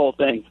pay for the whole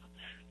thing.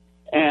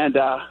 And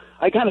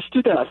I kind of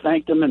stood there and I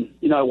thanked him, and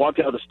I walked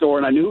out of the store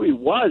and I knew who he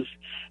was.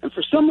 And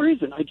for some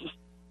reason, I just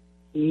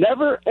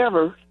never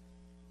ever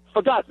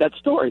forgot that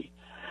story.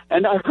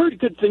 And I heard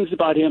good things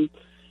about him,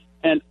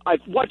 and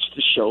I've watched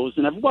the shows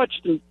and I've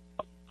watched him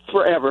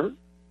forever.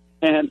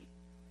 And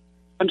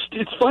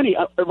it's funny,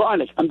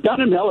 ironic. I'm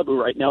down in Malibu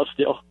right now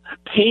still,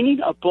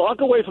 painting a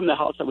block away from the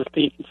house I was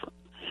painting from.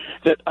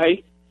 That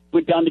I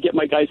went down to get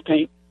my guy's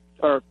paint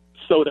or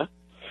soda.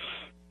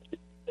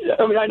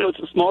 I mean, I know it's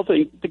a small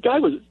thing. The guy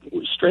was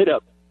straight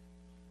up.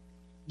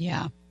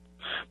 Yeah.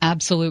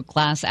 Absolute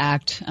class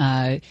act.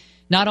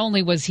 Not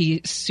only was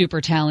he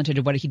super talented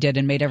at what he did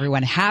and made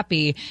everyone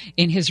happy,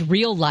 in his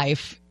real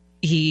life,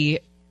 he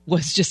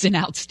was just an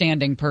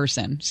outstanding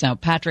person. So,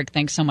 Patrick,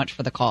 thanks so much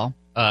for the call.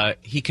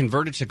 He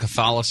converted to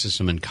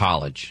Catholicism in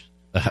college.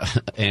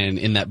 And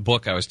in that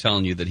book I was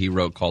telling you that he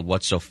wrote called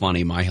What's So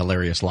Funny? My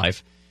Hilarious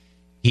Life,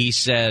 he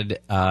said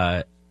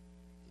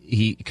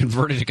he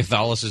converted to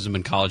Catholicism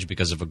in college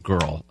because of a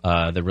girl.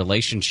 The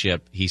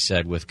relationship, he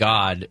said, with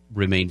God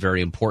remained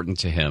very important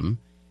to him.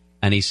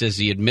 And he says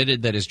he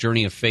admitted that his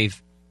journey of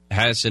faith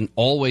hasn't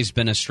always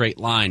been a straight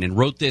line, and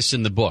wrote this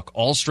in the book.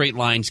 All straight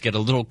lines get a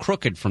little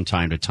crooked from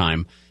time to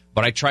time,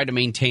 but I try to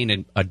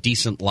maintain a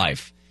decent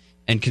life.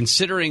 And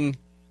considering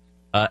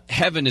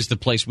heaven is the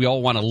place we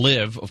all want to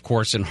live, of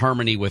course, in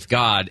harmony with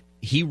God,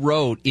 he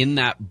wrote in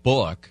that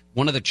book,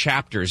 one of the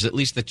chapters, at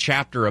least the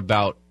chapter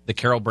about the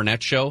Carol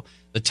Burnett show,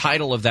 the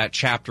title of that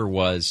chapter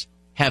was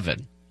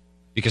Heaven.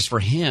 Because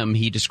for him,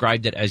 he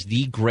described it as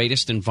the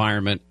greatest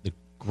environment, the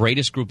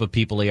greatest group of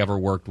people he ever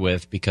worked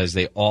with, because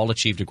they all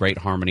achieved a great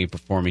harmony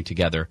performing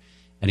together.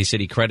 And he said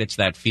he credits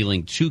that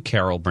feeling to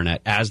Carol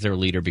Burnett as their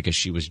leader because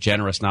she was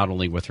generous not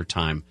only with her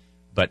time,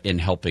 but in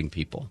helping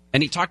people.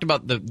 And he talked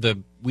about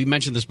we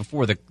mentioned this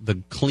before, the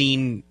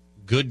clean,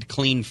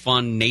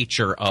 fun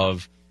nature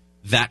of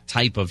that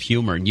type of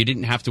humor. And you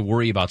didn't have to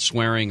worry about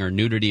swearing or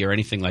nudity or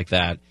anything like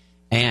that.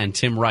 And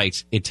Tim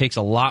writes, it takes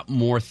a lot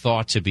more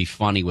thought to be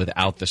funny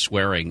without the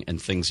swearing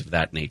and things of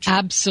that nature.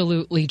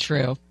 Absolutely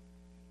true.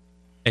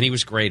 And he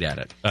was great at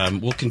it.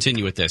 We'll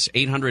continue with this.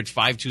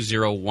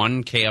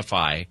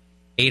 800-520-1KFI,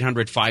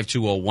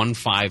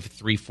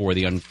 800-520-1534.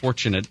 The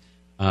unfortunate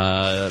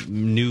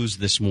news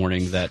this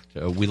morning that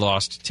we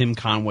lost Tim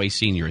Conway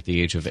Sr. at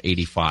the age of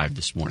 85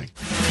 this morning.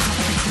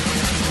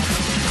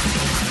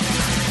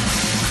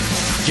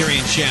 Gary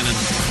and Shannon,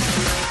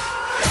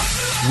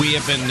 we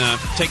have been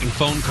taking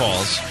phone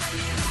calls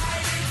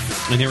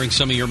and hearing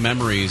some of your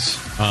memories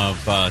of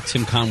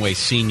Tim Conway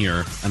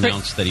Sr.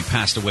 announced that he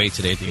passed away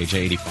today at the age of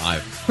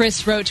 85.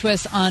 Chris wrote to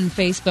us on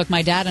Facebook,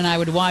 "My dad and I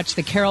would watch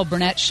the Carol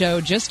Burnett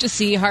show just to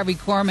see Harvey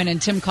Korman and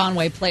Tim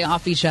Conway play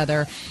off each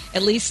other.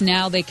 At least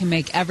now they can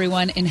make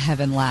everyone in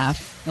heaven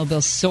laugh. He'll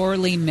be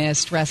sorely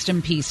missed. Rest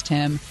in peace,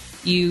 Tim.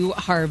 You,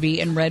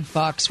 Harvey, and Red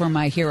Fox were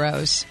my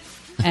heroes."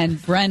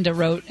 And Brenda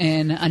wrote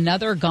in,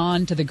 "Another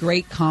gone to the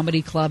great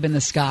comedy club in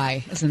the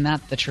sky." Isn't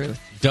that the truth?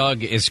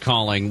 Doug is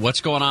calling. What's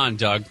going on,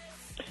 Doug?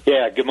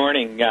 Yeah, good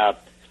morning.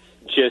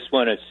 Just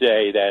want to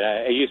say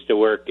that I used to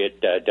work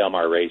at Del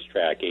Mar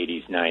Racetrack,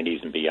 80s,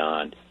 90s, and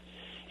beyond.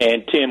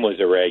 And Tim was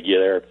a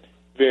regular,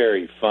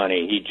 very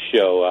funny. He'd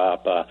show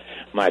up.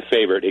 My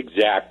favorite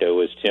exacto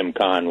was Tim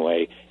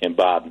Conway and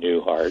Bob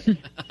Newhart.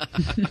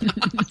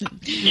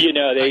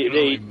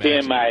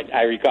 Tim,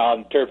 I recall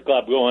in Turf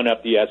Club going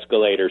up the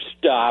escalator,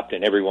 stopped,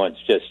 and everyone's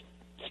just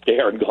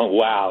staring, going,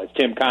 wow, it's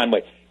Tim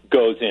Conway.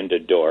 Goes into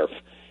Dorf.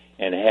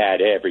 And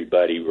had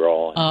everybody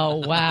rolling. Oh,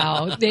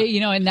 wow.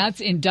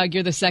 And Doug,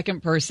 you're the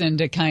second person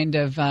to kind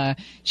of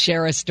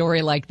share a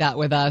story like that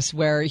with us,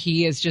 where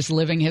he is just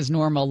living his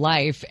normal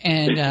life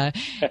and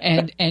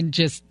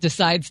just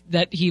decides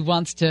that he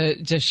wants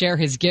to share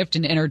his gift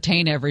and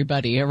entertain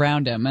everybody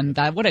around him. And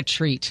what a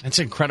treat. That's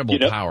incredible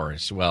power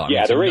as well.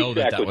 Yeah, the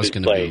racetrack was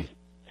his place.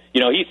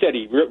 He said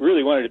he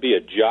really wanted to be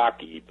a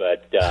jockey,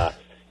 but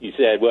he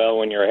said, well,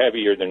 when you're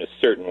heavier than a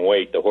certain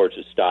weight, the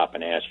horses stop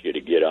and ask you to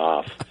get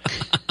off.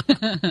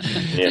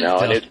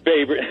 And his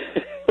favorite,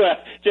 well,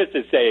 just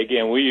to say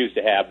again, we used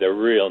to have the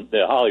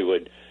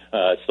Hollywood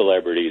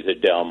celebrities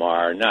at Del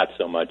Mar, not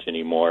so much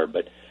anymore,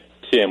 but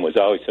Tim was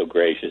always so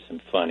gracious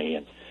and funny.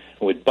 And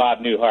with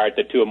Bob Newhart,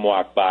 the two of them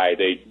walked by,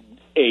 they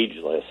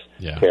ageless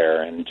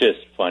pair and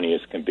just funny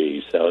as can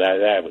be. So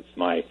that was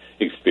my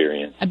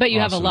experience. I bet you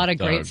have a lot of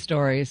great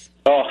stories.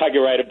 Oh, I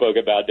could write a book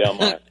about Del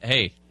Mar.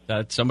 Hey.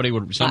 Somebody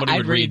would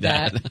read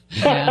that.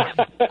 Yeah.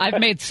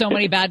 I've made so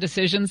many bad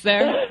decisions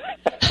there.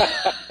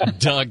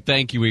 Doug,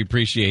 thank you. We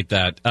appreciate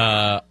that.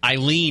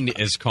 Eileen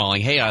is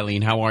calling. Hey,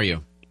 Eileen, how are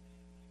you?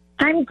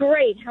 I'm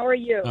great. How are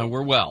you?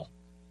 We're well.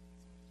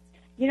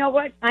 You know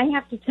what? I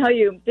have to tell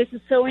you, this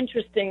is so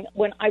interesting.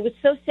 When I was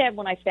so sad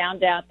when I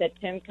found out that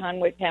Tim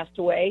Conway passed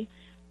away.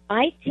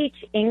 I teach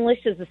English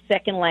as a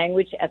second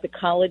language at the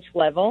college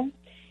level,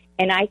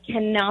 and I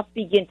cannot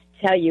begin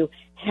to tell you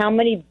how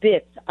many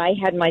bits I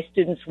had my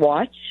students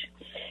watch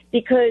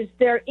because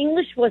their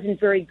English wasn't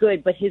very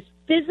good, but his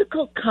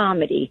physical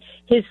comedy,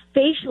 his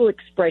facial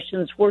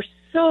expressions were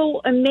so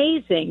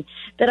amazing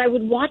that I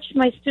would watch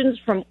my students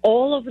from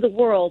all over the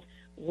world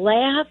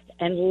laugh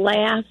and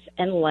laugh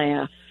and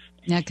laugh.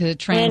 Yeah, because it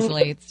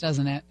translates,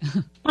 doesn't it?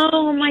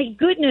 Oh, my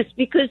goodness,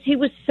 because he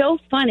was so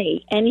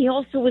funny, and he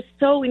also was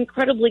so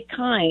incredibly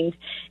kind.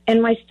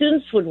 And my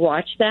students would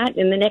watch that,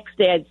 and the next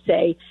day I'd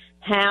say,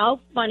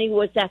 how funny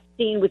was that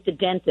scene with the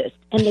dentist?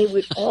 And they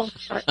would all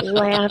start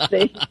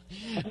laughing.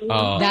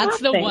 That's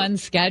the one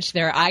sketch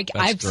there.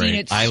 I've seen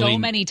it so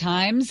many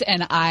times,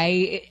 and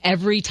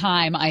every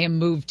time I am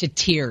moved to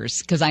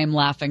tears because I am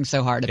laughing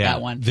so hard at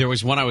that one. There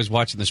was one I was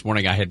watching this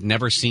morning I had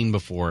never seen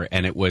before,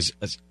 and it was,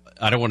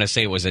 I don't want to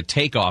say it was a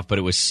takeoff, but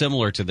it was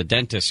similar to the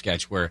dentist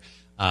sketch where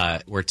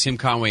Tim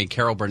Conway and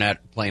Carol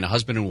Burnett playing a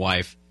husband and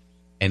wife,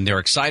 and they're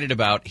excited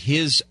about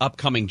his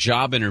upcoming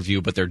job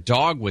interview, but their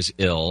dog was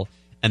ill.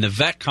 And the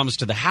vet comes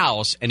to the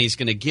house, and he's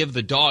going to give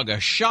the dog a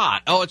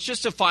shot. Oh, it's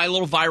just a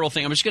little viral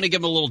thing. I'm just going to give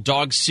him a little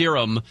dog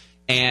serum,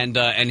 and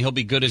he'll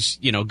be good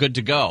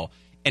to go.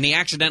 And he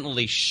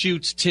accidentally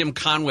shoots Tim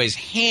Conway's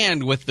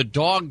hand with the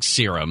dog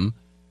serum,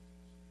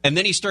 and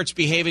then he starts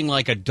behaving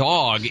like a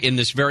dog in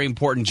this very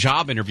important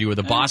job interview where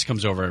the boss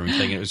comes over and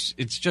everything.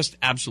 It's just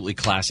absolutely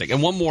classic.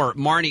 And one more,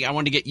 Marnie, I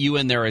wanted to get you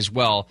in there as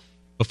well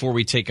before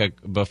we take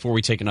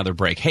another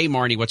break. Hey,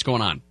 Marnie, what's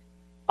going on?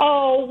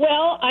 Oh,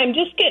 well, I'm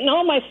just getting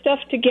all my stuff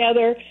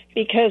together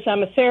because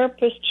I'm a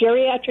therapist,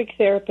 geriatric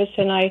therapist,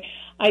 and I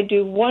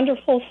do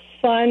wonderful,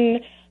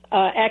 fun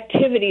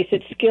activities at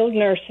skilled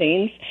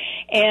nursings.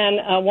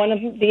 And one of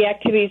the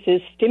activities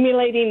is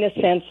stimulating the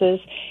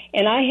senses.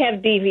 And I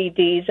have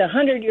DVDs,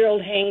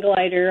 100-year-old hang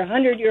glider,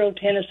 100-year-old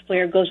tennis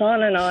player, goes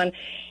on.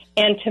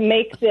 And to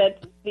make the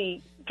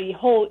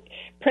whole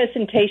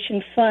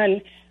presentation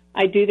fun,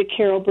 I do the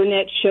Carol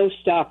Burnett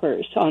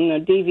Showstoppers on the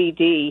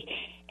DVD.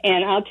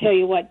 And I'll tell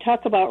you what,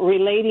 talk about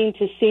relating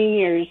to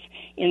seniors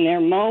in their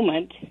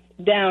moment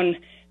down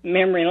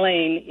memory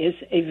lane is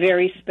a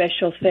very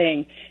special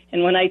thing.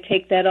 And when I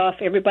take that off,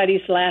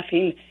 everybody's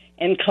laughing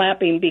and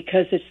clapping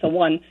because it's the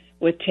one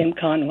with Tim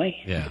Conway.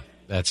 Yeah,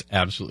 that's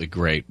absolutely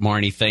great.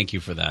 Marnie, thank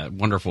you for that.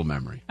 Wonderful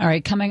memory. All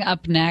right, coming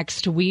up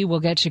next, we will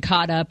get you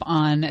caught up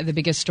on the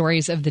biggest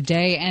stories of the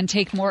day and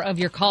take more of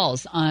your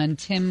calls on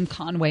Tim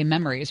Conway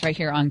memories right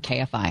here on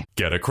KFI.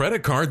 Get a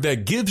credit card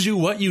that gives you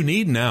what you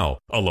need now.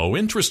 A low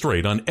interest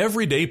rate on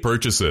everyday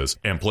purchases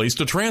and place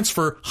to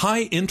transfer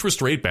high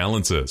interest rate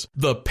balances.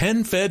 The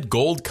PenFed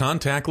Gold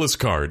Contactless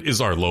Card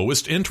is our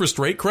lowest interest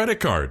rate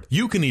credit card.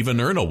 You can even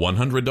earn a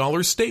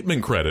 $100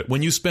 statement credit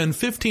when you spend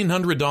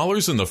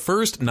 $1,500 in the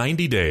first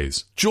 90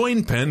 days.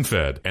 Join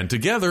PenFed, and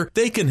together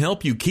they can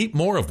help you keep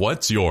more of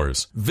what's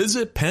yours.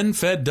 Visit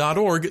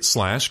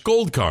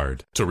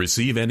PenFed.org/goldcard. To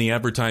receive any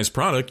advertised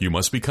product, you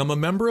must become a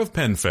member of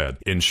PenFed,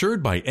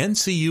 insured by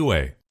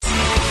NCUA.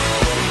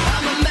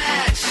 I'm a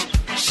match,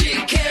 she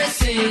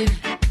kerosene.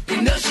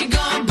 You know she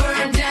gonna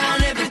burn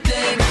down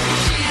everything.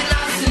 She an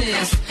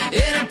arsonist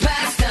in her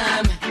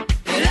pastime,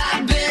 and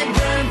I've been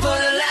burned for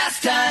the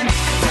last time.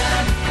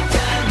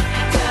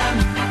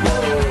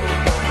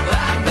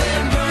 I've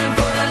been burned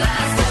for the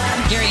last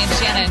time. Gary and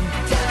Shannon,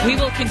 we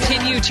will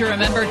continue to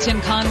remember Tim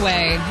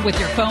Conway with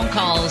your phone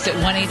calls at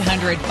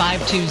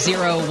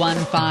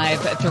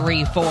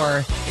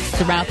 1-800-520-1534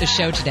 throughout the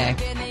show today.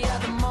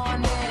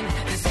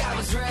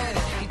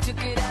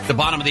 The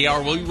bottom of the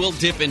hour, we will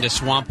dip into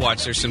Swamp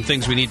Watch. There's some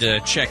things we need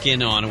to check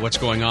in on what's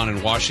going on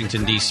in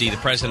Washington, D.C. The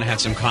president had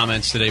some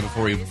comments today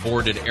before he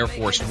boarded Air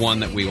Force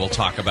One that we will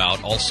talk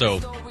about. Also,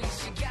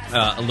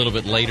 a little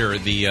bit later,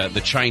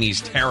 the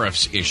Chinese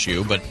tariffs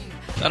issue. But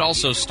that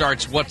also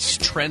starts what's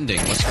trending,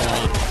 what's going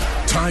on.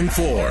 Time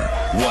for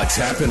What's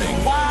Happening.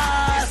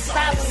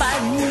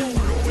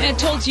 I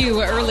told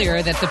you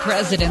earlier that the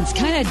president's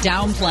kind of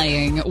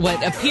downplaying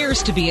what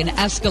appears to be an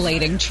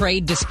escalating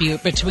trade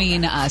dispute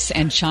between us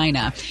and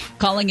China,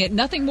 calling it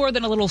nothing more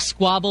than a little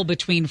squabble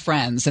between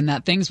friends, and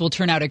that things will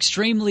turn out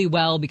extremely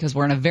well because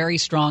we're in a very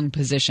strong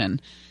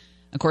position.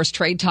 Of course,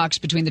 trade talks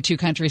between the two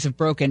countries have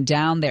broken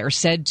down. They are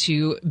said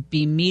to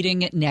be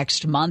meeting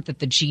next month at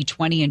the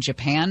G20 in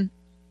Japan.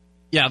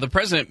 Yeah, the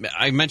president,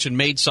 I mentioned,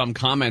 made some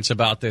comments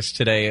about this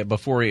today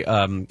before he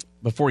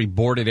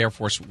boarded Air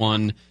Force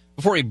One.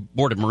 Before he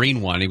boarded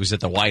Marine One, he was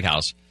at the White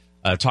House,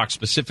 talked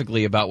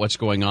specifically about what's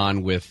going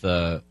on with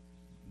the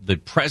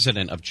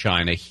president of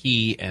China,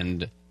 he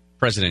and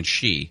President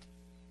Xi.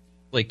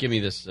 Blake, give me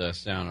this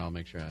sound. I'll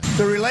make sure.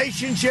 The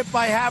relationship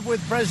I have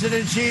with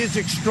President Xi is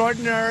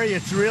extraordinary.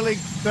 It's really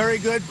very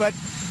good, but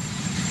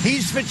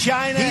he's for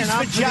China and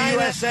I'm for the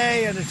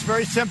USA, and it's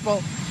very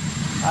simple.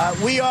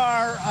 We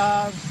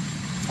are,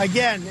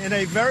 again, in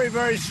a very,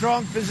 very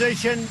strong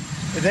position.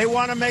 If they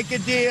want to make a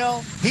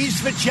deal, he's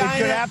for China. It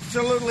could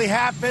absolutely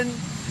happen.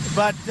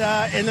 But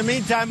in the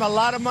meantime, a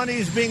lot of money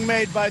is being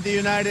made by the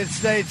United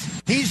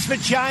States. He's for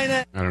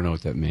China. I don't know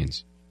what that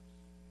means.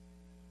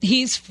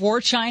 He's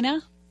for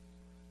China?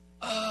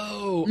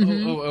 Oh,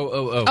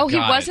 Oh, he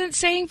wasn't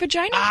saying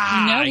vagina?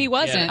 No, he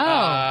wasn't.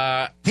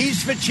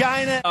 He's for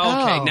China.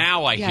 Okay,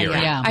 now I hear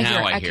it. Yeah.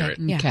 Now I hear it.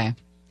 Okay.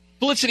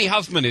 Felicity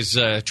Huffman is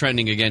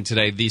trending again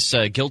today. This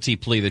guilty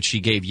plea that she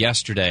gave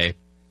yesterday,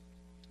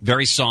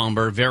 very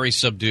somber, very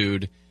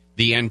subdued,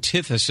 the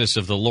antithesis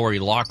of the Lori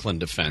Loughlin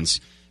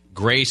defense.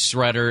 Gray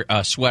sweater,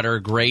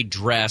 gray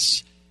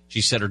dress.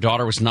 She said her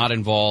daughter was not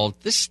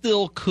involved. This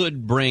still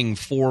could bring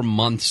 4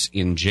 months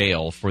in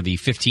jail for the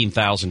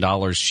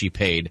 $15,000 she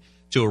paid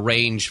to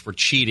arrange for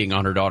cheating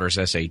on her daughter's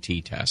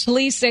SAT test.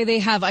 Police say they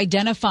have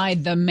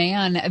identified the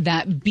man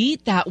that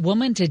beat that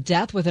woman to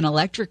death with an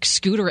electric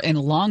scooter in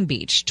Long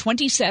Beach.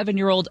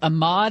 27-year-old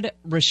Ahmad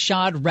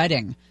Rashad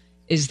Redding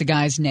is the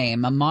guy's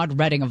name. Ahmad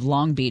Redding of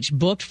Long Beach,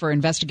 booked for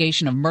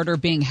investigation of murder,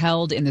 being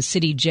held in the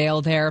city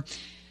jail there.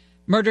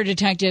 Murder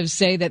detectives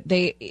say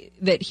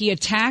that he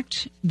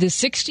attacked the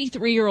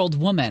 63-year-old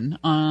woman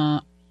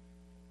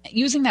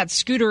using that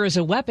scooter as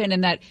a weapon,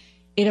 and that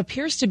it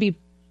appears to be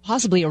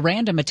possibly a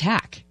random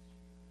attack.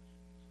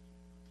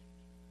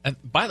 And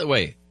by the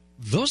way,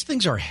 those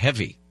things are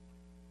heavy.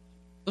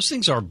 Those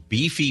things are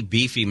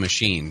beefy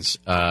machines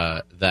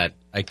that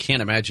I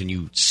can't imagine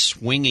you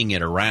swinging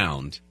it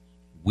around,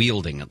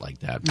 wielding it like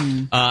that.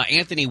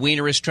 Anthony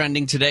Weiner is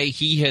trending today.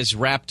 He has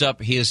wrapped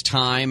up his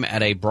time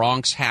at a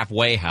Bronx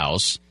halfway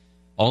house.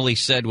 All he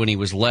said when he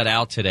was let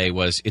out today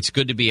was, "It's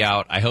good to be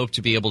out. I hope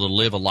to be able to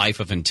live a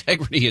life of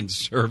integrity and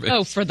service."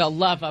 Oh, for the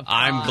love of God.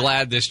 I'm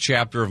glad this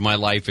chapter of my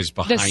life is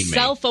behind the me.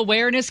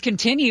 Self-awareness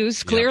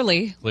continues,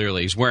 clearly. Yeah,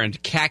 clearly. He's wearing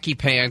khaki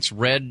pants,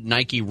 red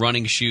Nike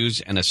running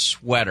shoes, and a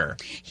sweater.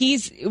 He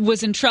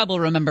was in trouble,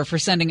 remember, for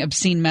sending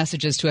obscene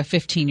messages to a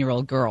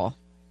 15-year-old girl.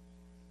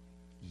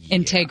 Yeah.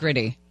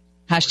 Integrity.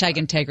 Hashtag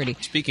integrity.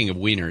 Speaking of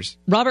wieners.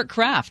 Robert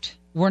Kraft.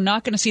 We're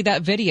not going to see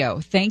that video.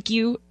 Thank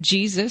you,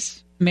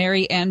 Jesus,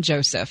 Mary, and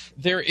Joseph.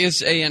 There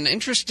is an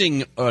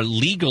interesting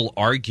legal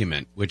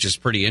argument, which is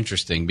pretty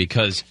interesting,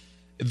 because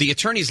the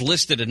attorneys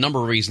listed a number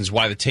of reasons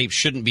why the tape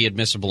shouldn't be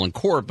admissible in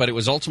court, but it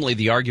was ultimately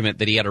the argument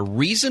that he had a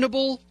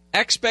reasonable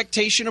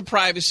expectation of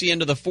privacy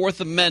under the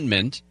Fourth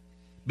Amendment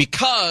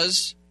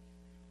because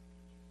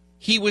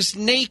he was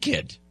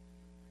naked.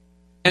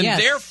 And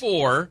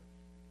therefore,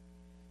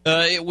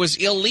 it was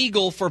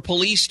illegal for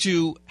police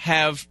to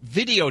have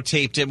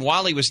videotaped him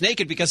while he was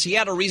naked because he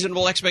had a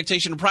reasonable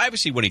expectation of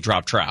privacy when he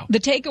dropped trow. The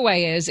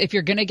takeaway is, if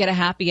you're going to get a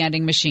happy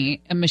ending machine?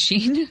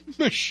 Machine?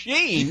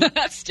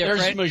 That's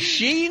different. There's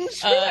machines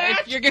for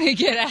that? If you're going to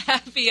get a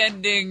happy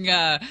ending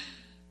at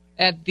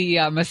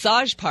the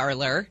massage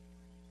parlor,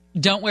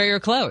 don't wear your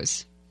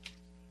clothes,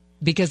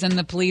 because then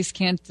the police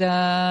can't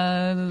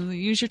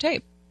use your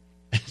tape.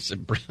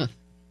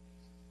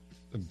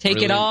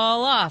 Take it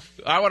all off.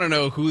 I want to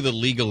know who the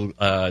legal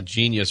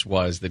genius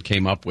was that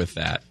came up with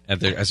that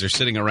as they're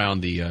sitting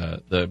around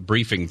the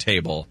briefing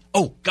table.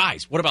 Oh,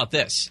 guys, what about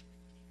this?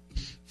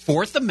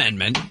 Fourth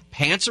Amendment,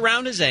 pants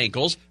around his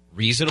ankles,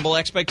 reasonable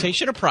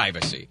expectation of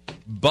privacy.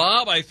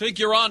 Bob, I think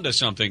you're onto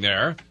something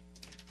there.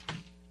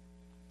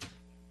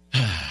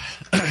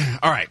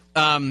 All right.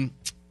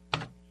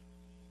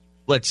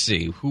 Let's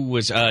see. Who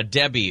was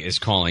Debbie is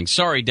calling.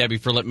 Sorry, Debbie,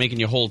 for making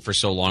you hold for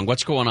so long.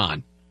 What's going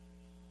on?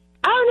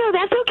 Oh, no,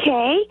 that's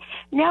okay.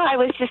 No, I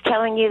was just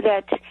telling you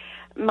that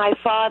my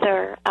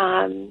father,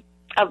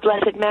 of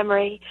blessed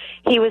memory,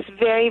 he was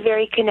very,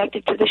 very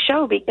connected to the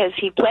show because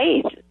he's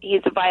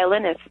a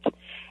violinist,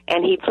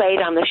 and he played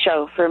on the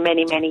show for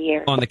many, many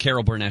years. On the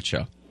Carol Burnett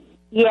show.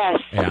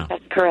 Yes, yeah.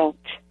 That's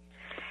correct.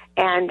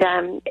 And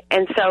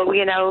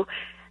so,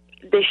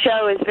 the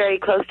show is very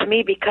close to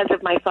me because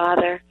of my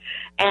father.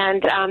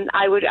 And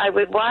I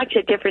would watch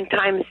at different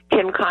times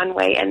Tim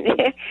Conway, and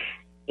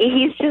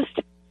he's just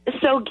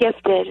so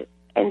gifted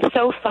and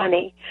so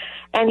funny,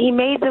 and he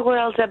made the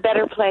world a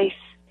better place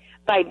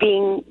by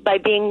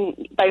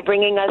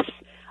bringing us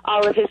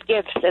all of his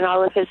gifts and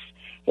all of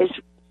his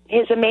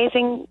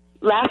amazing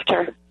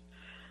laughter.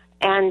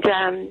 And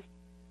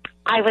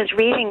I was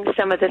reading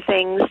some of the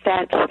things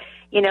that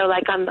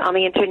like on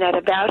the internet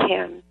about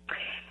him,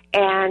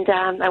 and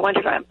I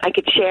wonder if I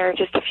could share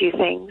just a few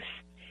things.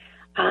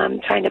 I'm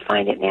trying to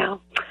find it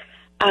now.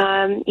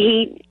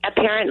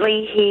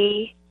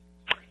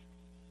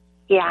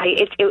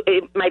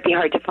 It might be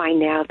hard to find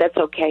now. That's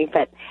okay,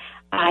 but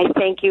I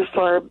thank you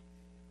for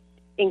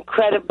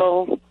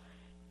incredible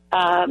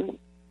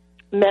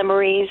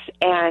memories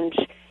and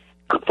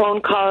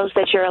phone calls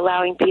that you're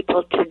allowing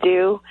people to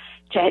do,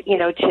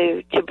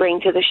 to bring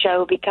to the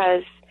show,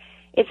 because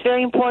it's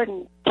very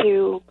important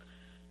to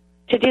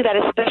do that,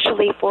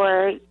 especially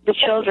for the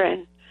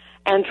children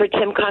And for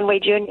Tim Conway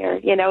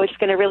Jr., it's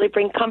going to really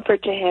bring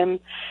comfort to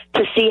him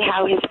to see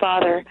how his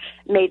father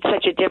made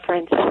such a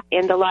difference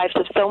in the lives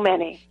of so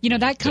many.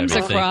 That comes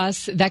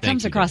across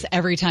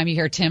every time you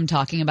hear Tim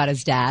talking about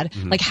his dad.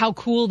 Mm-hmm. Like how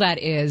cool that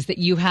is that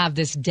you have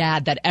this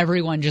dad that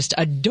everyone just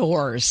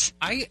adores.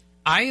 I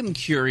am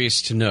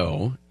curious to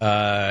know,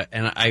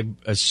 and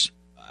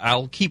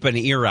I'll keep an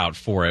ear out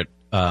for it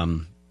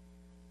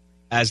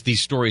as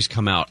these stories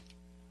come out.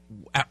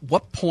 At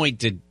what point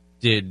did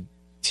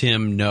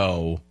Tim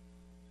know?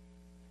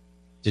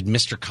 Did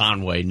Mr.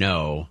 Conway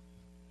know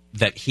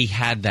that he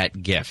had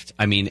that gift?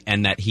 I mean,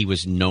 and that he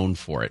was known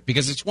for it?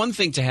 Because it's one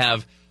thing to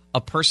have a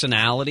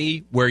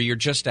personality where you're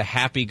just a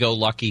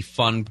happy-go-lucky,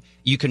 fun,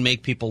 you can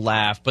make people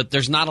laugh, but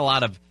there's not a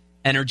lot of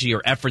energy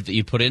or effort that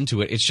you put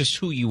into it. It's just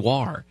who you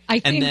are. I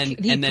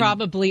think he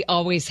probably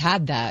always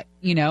had that.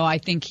 I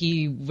think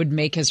he would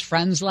make his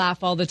friends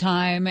laugh all the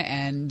time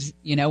and,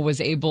 was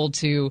able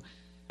to...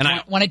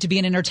 And wanted to be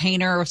an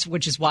entertainer,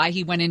 which is why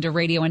he went into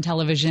radio and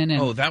television.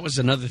 And that was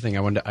another thing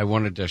I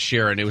wanted to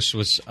share, and it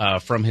was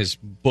from his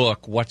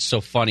book, What's So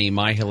Funny,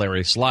 My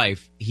Hilarious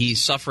Life. He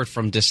suffered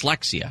from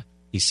dyslexia,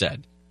 he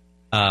said.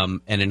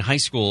 And in high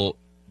school,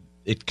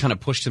 it kind of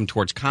pushed him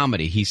towards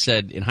comedy. He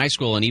said in high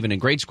school and even in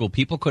grade school,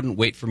 people couldn't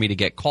wait for me to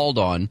get called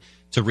on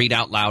to read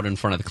out loud in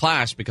front of the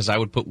class because I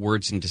would put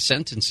words into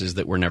sentences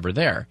that were never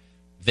there.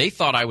 They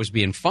thought I was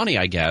being funny,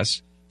 I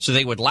guess, so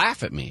they would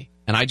laugh at me.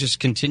 And I just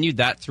continued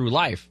that through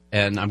life.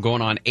 And I'm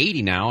going on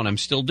 80 now, and I'm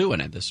still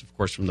doing it. This, of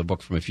course, from the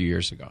book from a few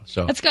years ago.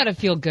 So it's got to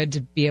feel good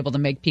to be able to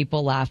make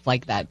people laugh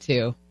like that,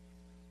 too.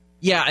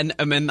 Yeah, and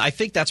I mean, I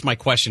think that's my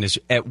question is,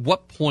 at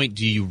what point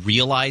do you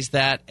realize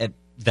that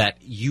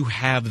you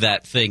have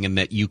that thing and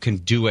that you can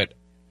do it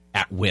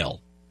at will?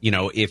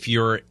 If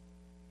you're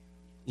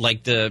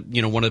like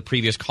one of the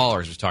previous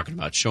callers was talking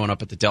about showing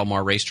up at the Del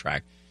Mar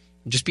racetrack,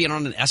 just being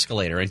on an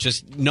escalator and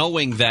just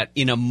knowing that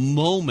in a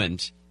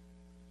moment –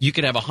 you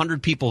could have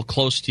 100 people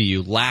close to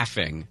you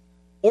laughing,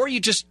 or you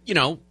just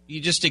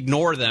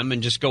ignore them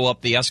and just go up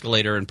the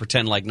escalator and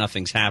pretend like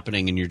nothing's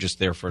happening and you're just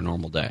there for a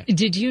normal day.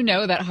 Did you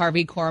know that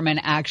Harvey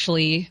Korman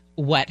actually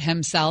wet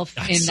himself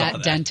in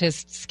that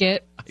dentist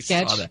sketch? I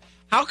saw that.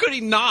 How could he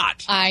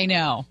not? I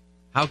know.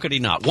 How could he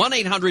not?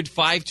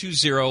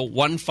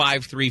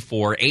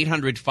 1-800-520-1534,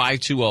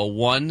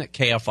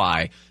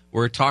 800-520-1KFI.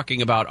 We're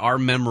talking about our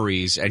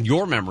memories and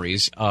your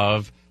memories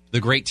of the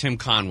great Tim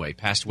Conway,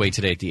 passed away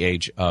today at the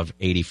age of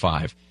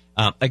 85.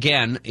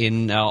 Again,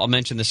 I'll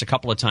mention this a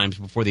couple of times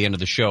before the end of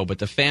the show, but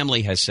the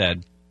family has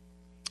said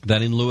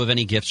that in lieu of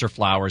any gifts or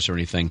flowers or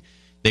anything,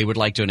 they would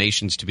like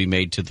donations to be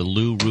made to the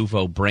Lou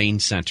Ruvo Brain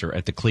Center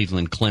at the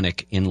Cleveland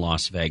Clinic in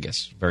Las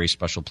Vegas. Very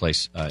special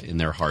place in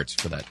their hearts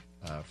for that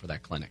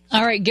clinic.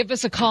 All right, give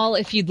us a call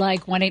if you'd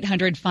like,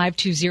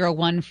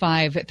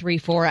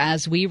 1-800-520-1534,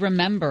 as we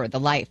remember the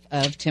life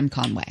of Tim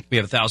Conway. We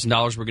have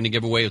 $1,000 we're going to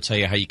give away. We'll tell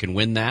you how you can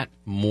win that.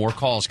 More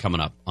calls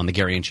coming up on the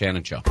Gary and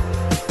Shannon Show.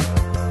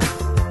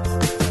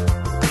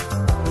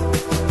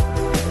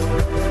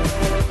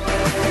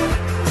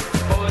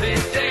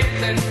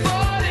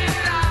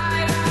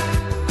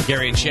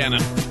 Gary and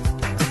Shannon.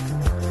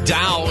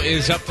 Dow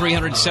is up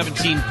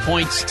 317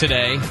 points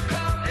today.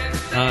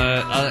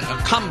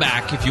 A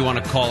comeback, if you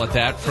want to call it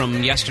that,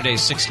 from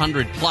yesterday's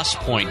 600-plus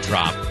point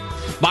drop.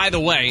 By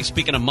the way,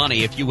 speaking of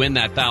money, if you win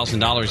that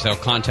 $1,000, they'll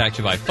contact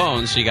you by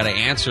phone, so you got to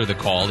answer the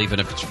call, even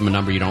if it's from a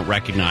number you don't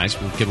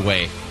recognize. We'll give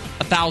away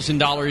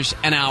 $1,000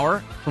 an hour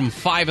from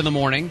 5 in the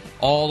morning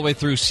all the way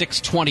through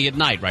 6:20 at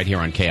night right here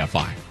on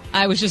KFI.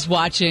 I was just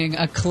watching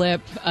a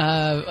clip.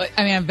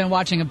 I've been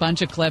watching a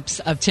bunch of clips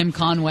of Tim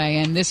Conway,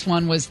 and this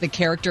one was the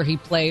character he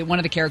played, one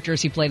of the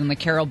characters he played on the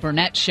Carol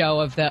Burnett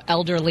show of the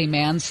elderly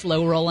man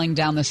slow rolling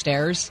down the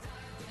stairs.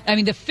 I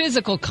mean, the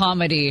physical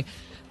comedy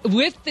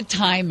with the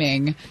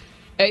timing,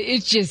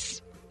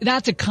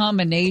 that's a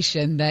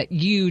combination that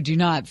you do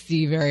not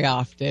see very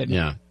often.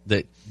 Yeah,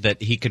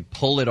 that he could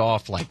pull it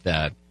off like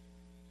that.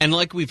 And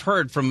like we've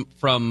heard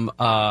from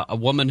a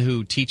woman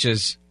who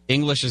teaches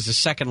English as a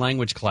second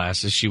language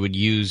classes, she would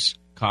use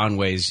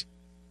Conway's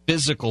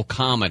physical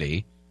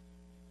comedy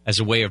as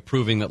a way of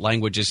proving that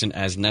language isn't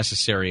as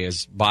necessary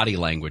as body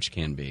language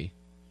can be.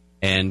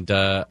 And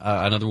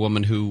another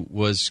woman who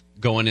was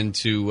going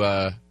into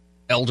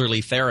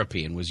elderly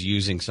therapy and was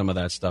using some of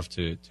that stuff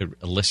to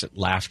elicit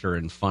laughter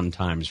and fun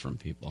times from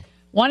people.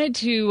 Wanted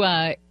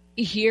to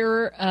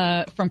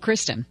hear from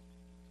Kristen.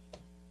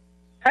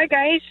 Hi,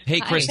 guys. Hey,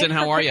 Kristen,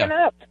 how are you?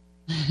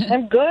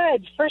 I'm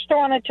good. First, I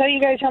want to tell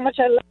you guys how much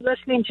I love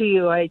listening to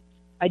you. I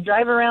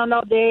drive around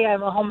all day.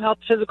 I'm a home health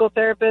physical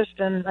therapist,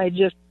 and I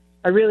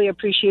really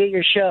appreciate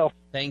your show.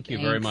 Thank you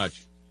very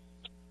much.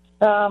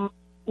 I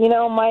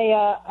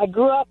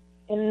grew up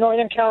in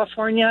Northern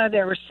California.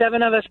 There were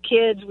 7 of us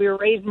kids. We were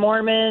raised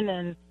Mormon,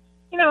 and,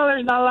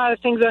 there's not a lot of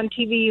things on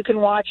TV you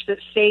can watch that's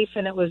safe,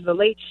 and it was the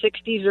late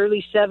 60s,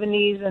 early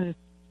 70s, and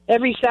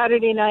every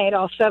Saturday night,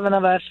 all 7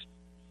 of us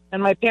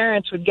and my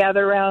parents would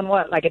gather around,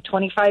 like a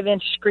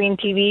 25-inch screen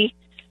TV,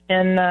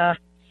 and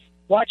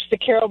watch the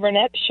Carol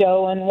Burnett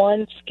show. And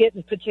one skit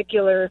in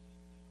particular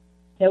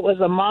It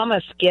was a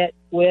mama skit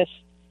with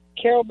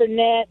Carol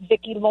Burnett,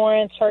 Vicki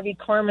Lawrence, Harvey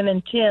Korman,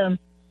 and Tim.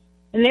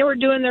 And they were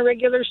doing their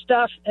regular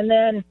stuff. And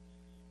then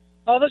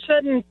all of a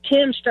sudden,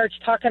 Tim starts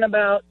talking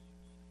about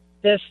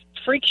this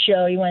freak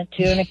show he went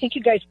to. And I think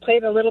you guys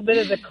played a little bit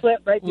of the clip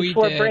right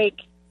before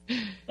break.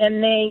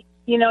 And they,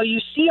 you know,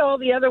 you see all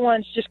the other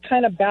ones just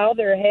kind of bow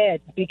their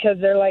head because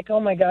they're like, oh,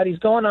 my God, he's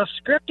going off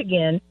script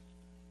again.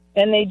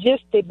 And they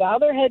bow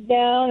their head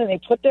down and they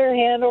put their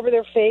hand over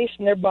their face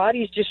and their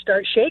bodies just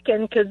start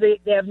shaking because they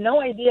have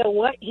no idea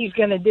what he's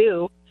going to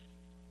do.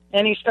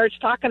 And he starts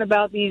talking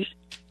about these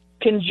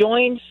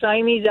conjoined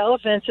Siamese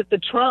elephants at the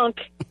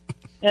trunk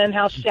and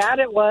how sad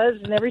it was.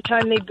 And every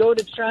time they'd go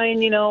to try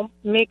and, you know,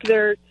 make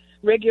their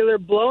regular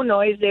blow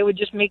noise, they would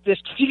just make this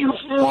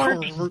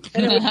that,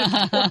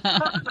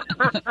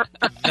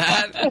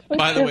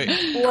 by the way,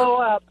 blow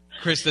up.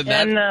 Kristen,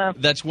 And,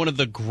 that's one of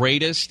the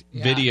greatest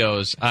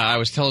videos. I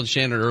was telling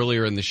Shannon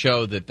earlier in the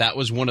show that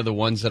was one of the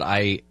ones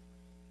that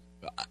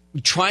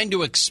trying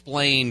to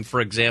explain,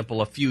 for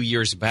example, a few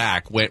years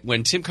back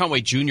when Tim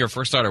Conway Jr.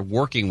 first started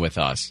working with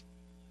us,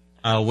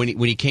 when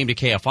he came to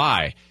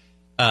KFI,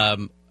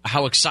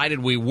 how excited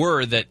we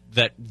were that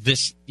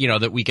this, you know,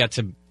 that we got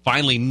to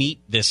finally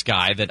meet this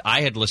guy that I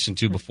had listened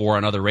to before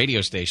on other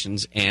radio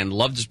stations and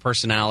loved his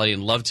personality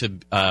and loved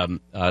to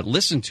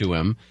listen to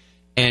him.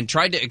 And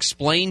tried to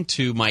explain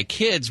to my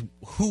kids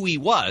who he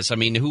was. I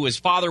mean, who his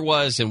father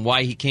was and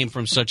why he came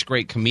from such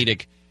great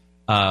comedic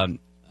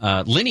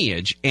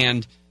lineage.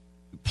 And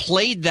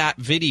played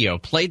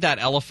that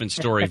elephant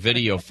story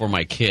video for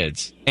my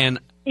kids. And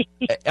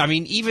I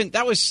mean, even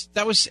that was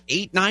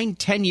 8, 9,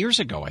 10 years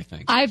ago, I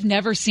think. I've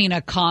never seen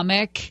a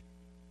comic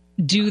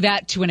do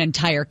that to an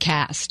entire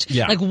cast.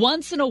 Yeah. Like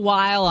once in a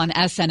while on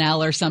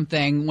SNL or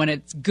something, when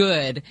it's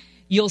good,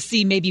 you'll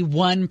see maybe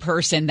one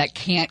person that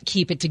can't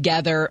keep it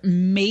together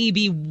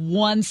maybe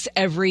once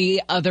every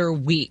other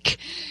week,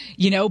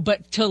 you know,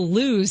 but to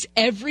lose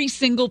every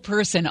single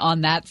person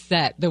on that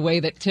set the way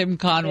that Tim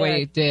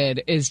Conway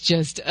did is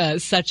just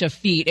such a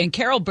feat. And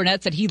Carol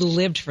Burnett said he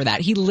lived for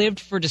that. He lived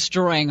for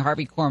destroying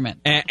Harvey Korman.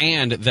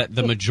 And that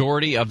the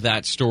majority of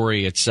that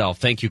story itself,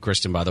 thank you,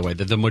 Kristen, by the way,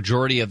 that the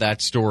majority of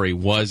that story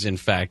was, in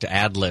fact,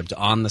 ad-libbed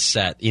on the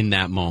set in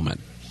that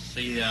moment.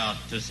 See,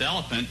 this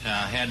elephant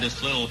had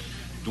this little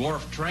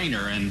dwarf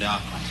trainer, and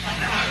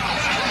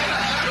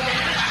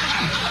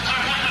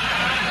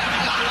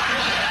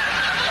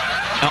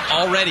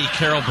already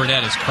Carol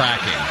Burnett is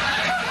cracking.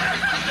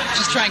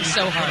 She's trying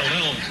so hard. A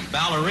little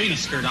ballerina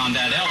skirt on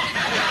that elephant.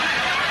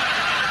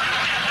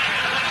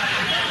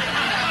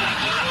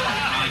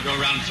 I go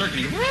around the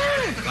circle,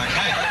 like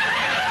that.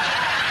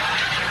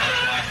 That's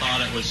why I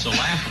thought it was so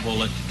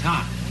laughable at the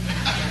time.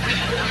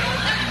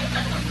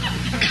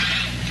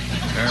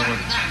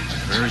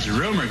 There's a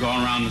rumor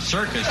going around the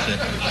circus that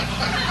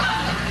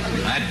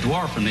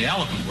dwarf and the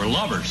elephant were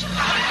lovers.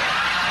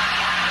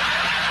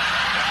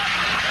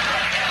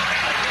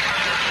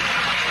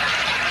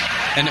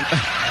 And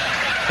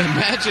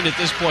imagine at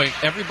this point,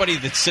 everybody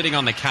that's sitting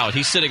on the couch,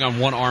 he's sitting on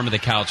one arm of the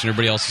couch and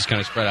everybody else is kind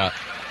of spread out.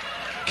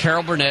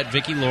 Carol Burnett,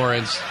 Vicki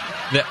Lawrence,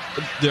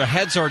 their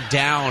heads are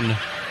down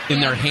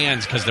in their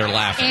hands because they're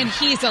laughing. And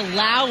he's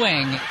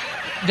allowing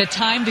the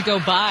time to go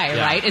by,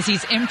 right, as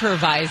he's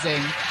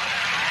improvising.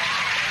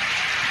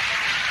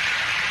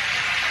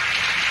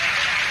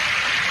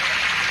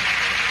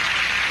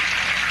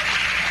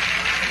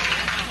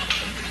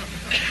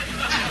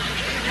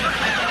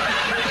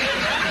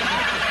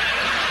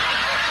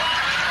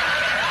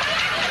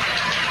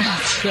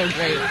 So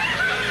great.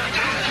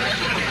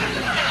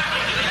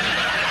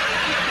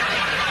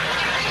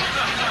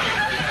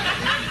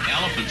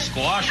 Elephant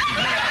squash.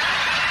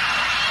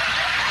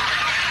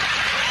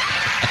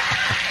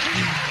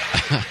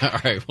 All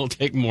right, we'll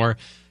take more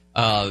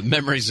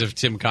memories of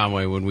Tim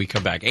Conway when we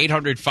come back.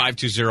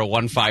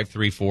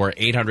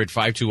 800-520-1534,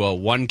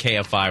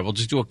 800-520-1KFI. We'll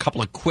just do a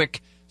couple of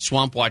quick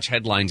Swamp Watch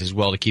headlines as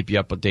well to keep you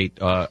up to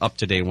date on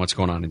what's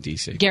going on in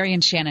D.C. Gary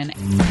and Shannon.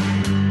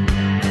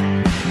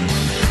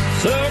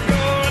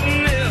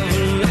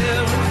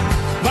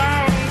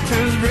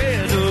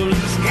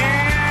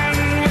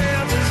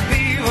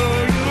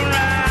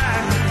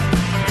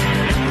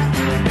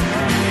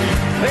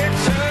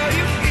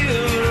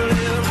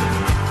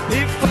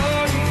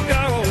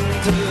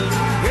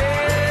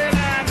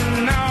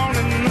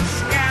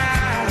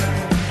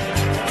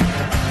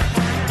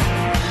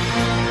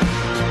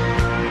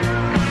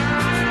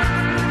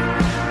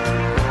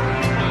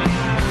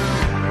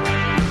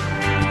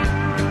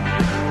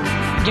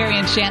 Gary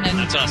and Shannon.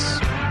 That's us.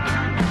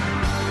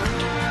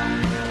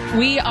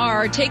 We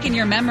are taking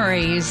your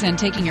memories and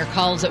taking your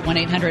calls at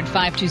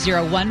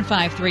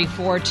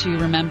 1-800-520-1534 to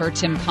remember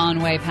Tim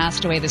Conway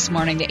passed away this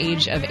morning, the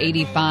age of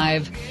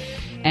 85,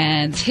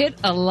 and hit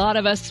a lot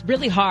of us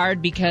really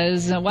hard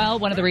because, well,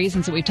 one of the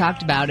reasons that we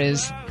talked about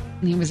is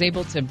he was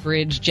able to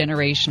bridge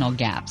generational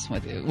gaps.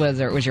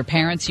 Whether it was your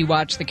parents you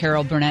watched the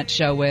Carol Burnett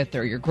show with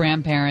or your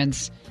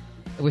grandparents,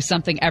 it was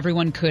something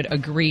everyone could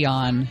agree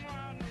on.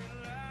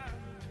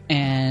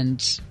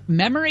 And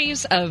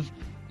memories of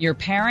your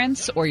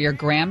parents or your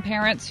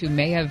grandparents who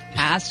may have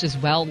passed as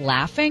well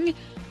laughing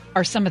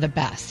are some of the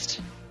best.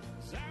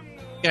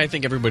 Yeah, I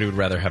think everybody would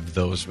rather have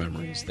those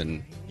memories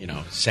than,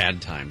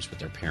 sad times with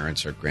their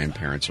parents or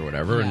grandparents or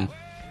whatever. Yeah.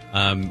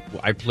 And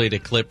we played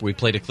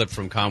a clip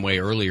from Conway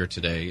earlier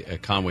today,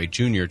 Conway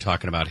Jr.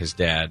 talking about his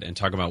dad and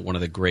talking about one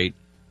of the great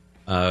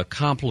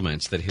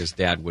compliments that his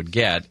dad would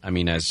get. I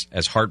mean,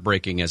 as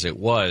heartbreaking as it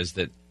was,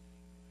 that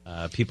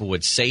people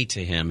would say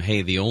to him,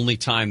 hey, the only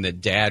time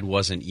that Dad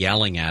wasn't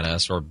yelling at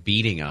us or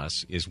beating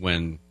us is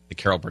when the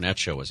Carol Burnett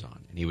show was on.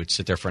 And he would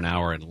sit there for an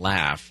hour and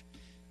laugh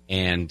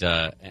and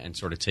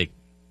sort of take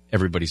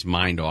everybody's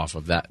mind off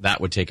of that.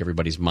 That would take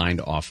everybody's mind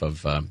off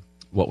of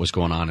what was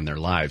going on in their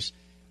lives.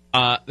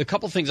 The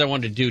couple things I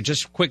wanted to do,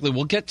 just quickly,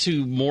 we'll get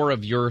to more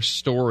of your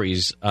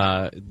stories,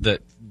 the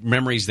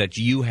memories that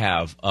you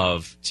have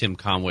of Tim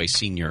Conway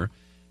Sr.,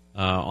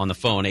 on the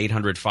phone,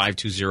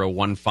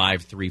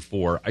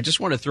 800-520-1534. I just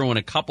want to throw in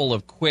a couple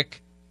of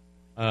quick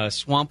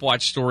Swamp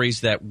Watch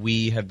stories that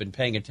we have been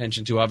paying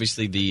attention to.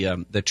 Obviously,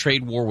 the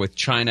trade war with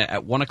China.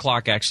 At 1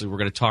 o'clock, actually, we're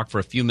going to talk for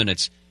a few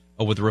minutes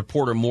with a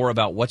reporter more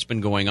about what's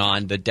been going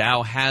on. The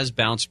Dow has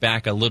bounced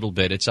back a little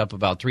bit. It's up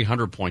about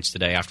 300 points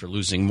today after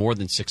losing more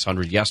than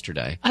 600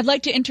 yesterday. I'd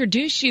like to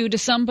introduce you to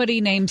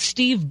somebody named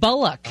Steve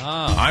Bullock.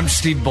 I'm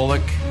Steve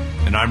Bullock,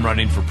 and I'm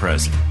running for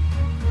president.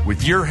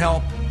 With your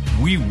help,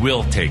 we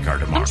will take our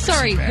democracy I'm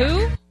sorry, back.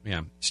 who?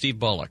 Yeah, Steve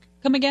Bullock.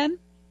 Come again?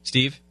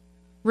 Steve?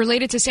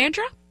 Related to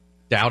Sandra?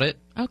 Doubt it.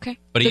 Okay.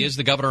 But he is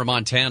the governor of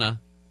Montana.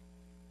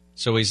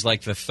 So he's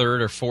like the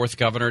third or fourth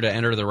governor to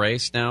enter the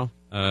race now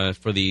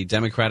for the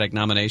Democratic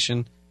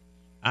nomination.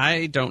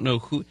 I don't know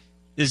who.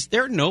 Is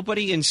there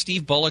nobody in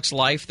Steve Bullock's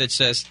life that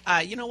says,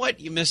 you know what,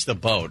 you missed the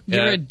boat?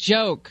 You're a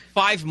joke.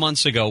 5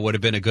 months ago would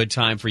have been a good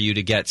time for you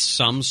to get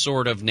some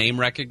sort of name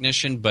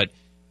recognition, but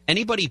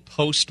anybody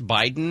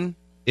post-Biden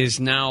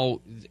is now,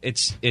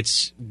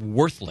 it's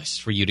worthless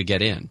for you to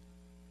get in.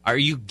 Are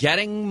you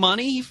getting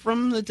money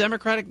from the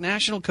Democratic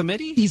National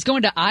Committee? He's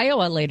going to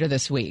Iowa later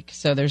this week,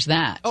 so there's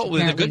that. Oh,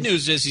 well, the good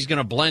news is he's going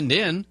to blend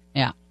in.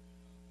 Yeah.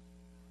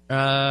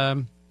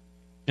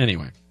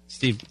 Anyway,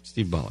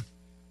 Steve Bullock.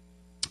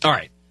 All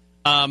right.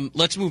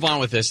 Let's move on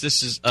with this.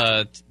 This is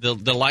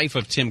the life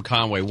of Tim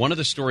Conway. One of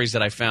the stories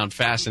that I found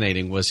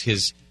fascinating was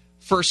his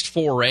first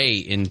foray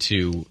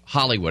into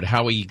Hollywood,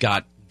 how he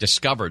got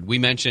discovered. We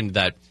mentioned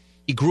that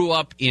he grew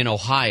up in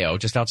Ohio,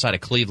 just outside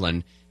of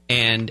Cleveland,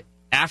 and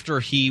after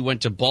he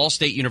went to Ball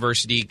State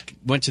University,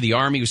 went to the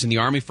Army, he was in the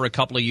Army for a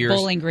couple of years.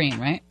 Bowling Green,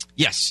 right?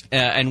 Yes,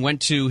 and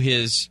went to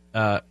his,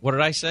 what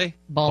did I say?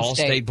 Ball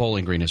State.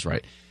 Bowling Green is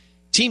right.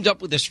 Teamed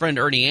up with his friend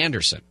Ernie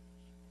Anderson,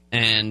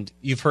 and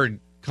you've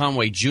heard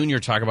Conway Jr.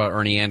 talk about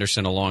Ernie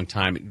Anderson a long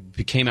time.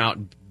 It came out,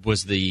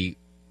 was the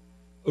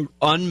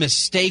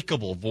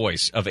unmistakable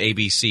voice of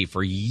ABC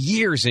for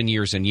years and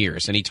years and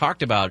years, and he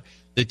talked about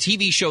the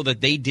TV show that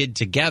they did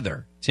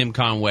together, Tim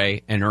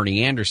Conway and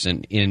Ernie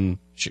Anderson in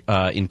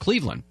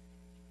Cleveland.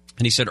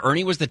 And he said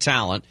Ernie was the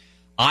talent.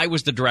 I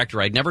was the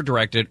director. I'd never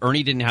directed.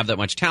 Ernie didn't have that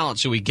much talent,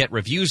 so we'd get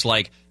reviews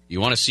like,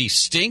 you want to see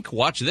stink?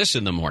 Watch this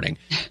in the morning.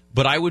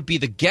 But I would be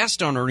the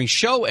guest on Ernie's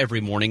show every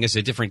morning as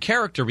a different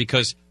character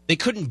because they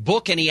couldn't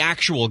book any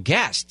actual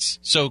guests.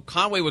 So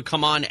Conway would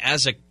come on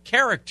as a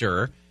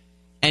character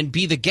and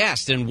be the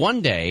guest. And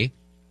one day,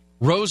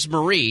 Rose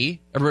Marie,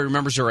 everybody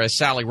remembers her as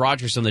Sally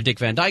Rogers on the Dick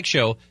Van Dyke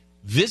Show,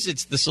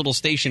 visits this little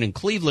station in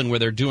Cleveland where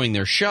they're doing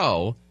their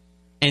show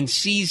and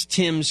sees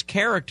Tim's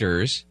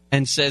characters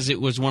and says it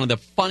was one of the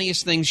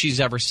funniest things she's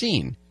ever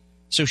seen.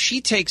 So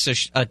she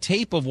takes a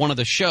tape of one of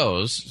the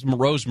shows,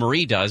 Rose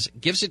Marie does,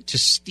 gives it to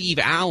Steve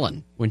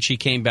Allen when she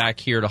came back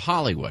here to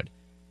Hollywood.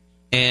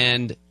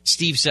 And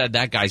Steve said,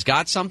 that guy's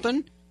got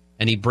something.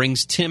 And he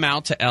brings Tim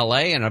out to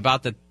L.A. And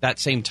about that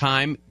same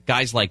time,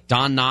 guys like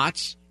Don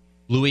Knotts,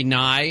 Louis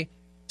Nye,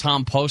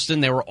 Tom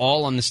Poston, they were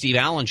all on the Steve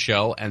Allen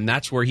show, and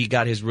that's where he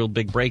got his real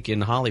big break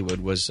in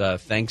Hollywood was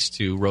thanks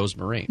to Rose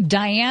Marie.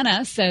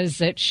 Diana says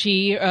that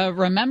she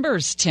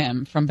remembers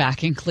Tim from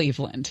back in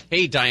Cleveland.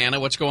 Hey, Diana,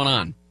 what's going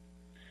on?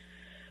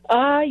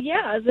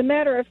 Yeah, as a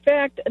matter of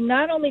fact,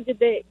 not only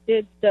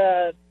did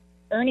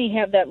Ernie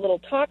have that little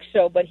talk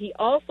show, but he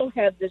also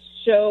had this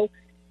show,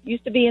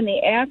 used to be in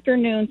the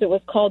afternoons, it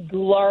was called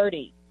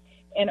Goulardi.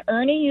 And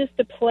Ernie used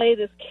to play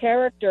this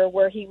character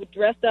where he would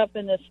dress up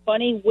in this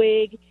funny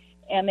wig,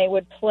 and they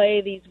would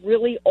play these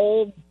really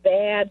old,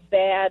 bad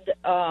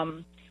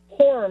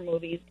horror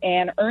movies.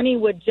 And Ernie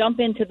would jump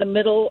into the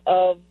middle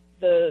of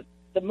the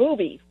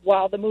movie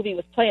while the movie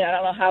was playing. I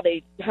don't know how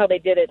they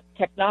did it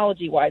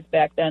technology-wise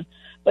back then.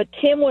 But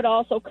Tim would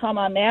also come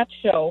on that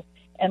show,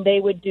 and they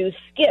would do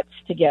skits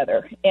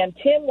together. And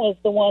Tim was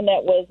the one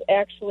that was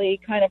actually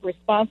kind of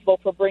responsible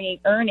for bringing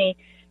Ernie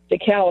to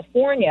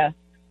California.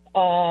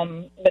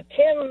 But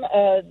Tim,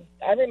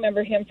 I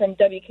remember him from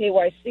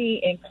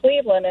WKYC in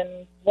Cleveland,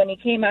 and when he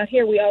came out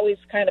here, we always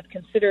kind of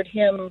considered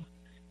him,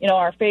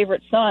 our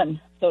favorite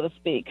son, so to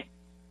speak.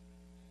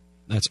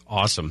 That's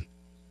awesome.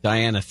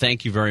 Diana,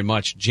 thank you very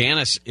much.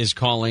 Janice is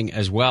calling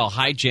as well.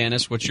 Hi,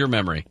 Janice. What's your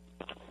memory?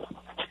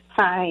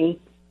 Hi.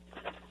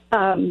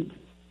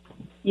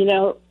 You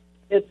know,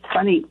 it's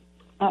funny.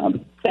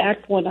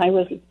 Back when I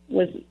was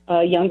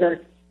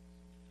younger,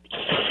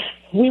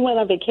 we went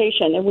on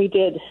vacation and we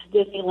did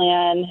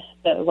Disneyland,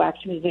 the Wax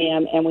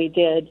Museum, and we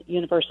did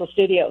Universal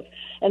Studios.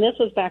 And this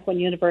was back when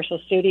Universal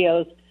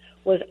Studios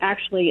was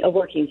actually a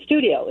working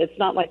studio. It's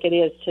not like it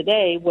is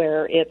today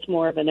where it's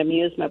more of an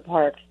amusement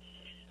park.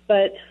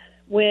 But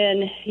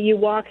when you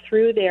walk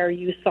through there,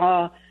 you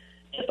saw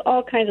just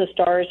all kinds of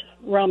stars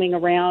roaming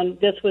around.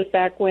 This was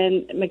back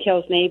when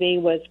McHale's Navy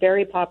was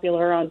very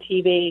popular on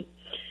TV.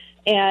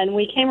 And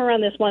we came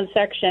around this one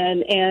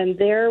section, and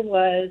there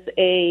was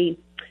a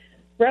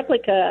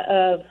replica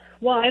of,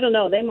 well, I don't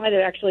know, they might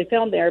have actually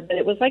filmed there, but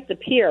it was like the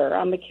pier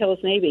on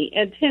McHale's Navy.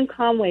 And Tim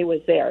Conway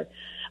was there.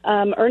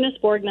 Ernest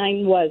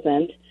Borgnine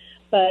wasn't,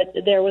 but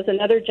there was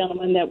another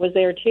gentleman that was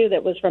there, too,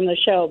 that was from the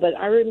show. But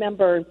I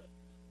remember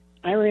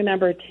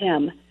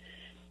Tim.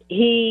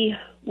 He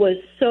was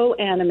so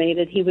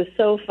animated. He was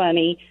so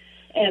funny.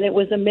 And it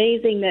was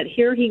amazing that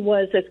here he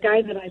was, this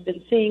guy that I've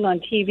been seeing on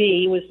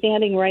TV, was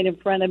standing right in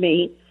front of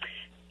me.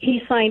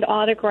 He signed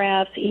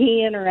autographs.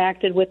 He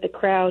interacted with the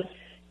crowd.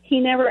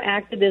 He never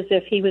acted as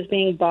if he was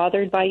being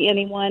bothered by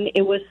anyone.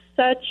 It was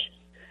such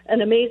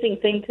an amazing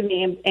thing to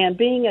me. And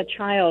being a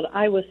child,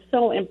 I was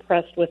so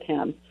impressed with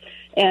him.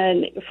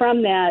 And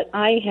from that,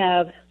 I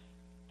have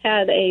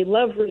had a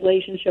love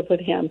relationship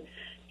with him.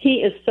 He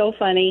is so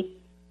funny.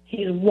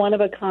 He's one of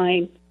a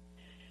kind.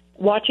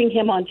 Watching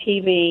him on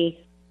TV,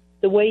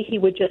 the way he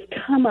would just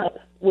come up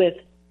with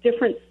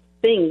different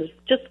things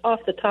just off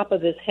the top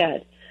of his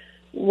head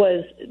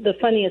was the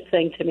funniest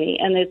thing to me.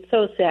 And it's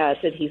so sad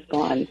that he's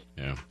gone.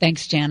 Yeah.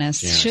 Thanks, Janice.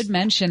 Should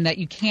mention that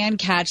you can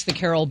catch the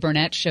Carol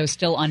Burnett show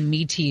still on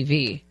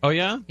MeTV. Oh,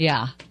 yeah?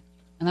 Yeah.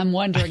 And I'm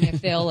wondering if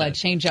they'll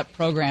change up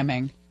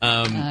programming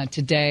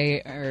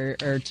today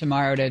or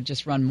tomorrow to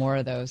just run more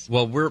of those.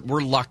 Well,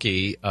 we're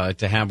lucky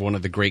to have one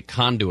of the great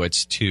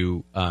conduits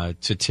to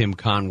Tim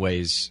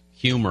Conway's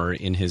humor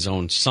in his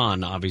own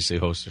son, obviously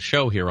hosts a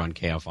show here on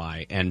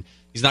KFI. And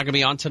he's not going to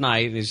be on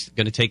tonight. He's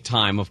going to take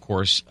time, of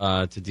course,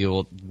 to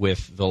deal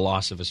with the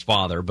loss of his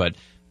father. But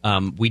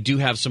we do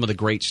have some of the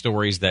great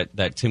stories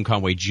that Tim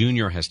Conway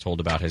Jr. has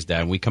told about his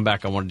dad. When we come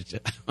back, I want to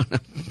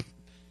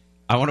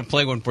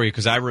play one for you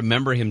because I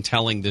remember him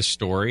telling this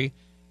story.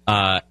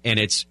 And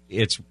it's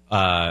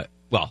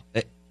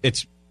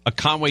a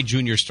Conway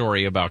Jr.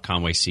 story about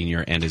Conway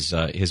Sr. and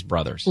his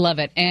brothers. Love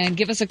it. And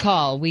give us a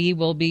call. We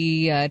will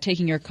be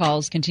taking your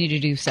calls. Continue to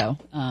do so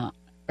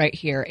right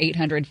here,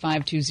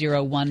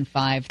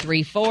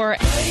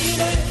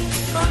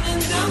 800-520-1534. Running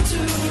down to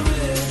the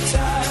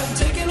riptide,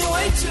 taken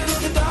away to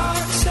the dark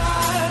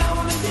side. I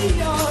want to be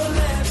your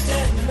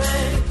left-hand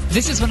man.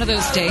 This is one of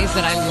those days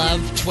that I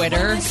love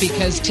Twitter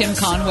because Tim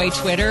Conway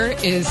Twitter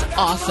is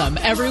awesome.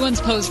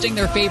 Everyone's posting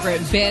their favorite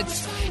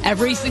bits.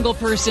 Every single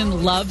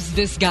person loves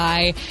this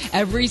guy.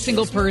 Every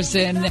single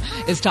person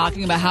is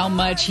talking about how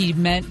much he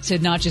meant to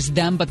not just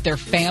them, but their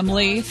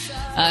family.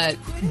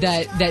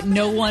 That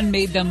no one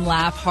made them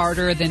laugh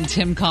harder than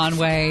Tim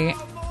Conway.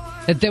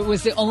 That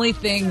was the only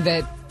thing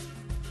that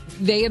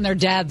they and their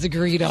dads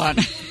agreed on.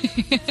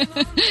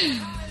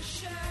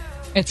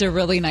 It's a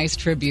really nice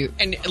tribute.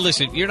 And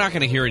listen, you're not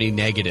going to hear any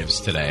negatives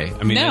today.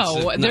 I mean,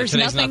 no, there's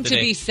nothing to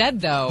be said,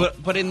 though.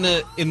 But in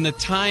the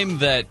time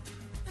that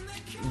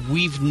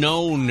we've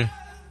known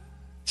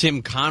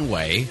Tim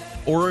Conway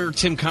or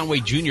Tim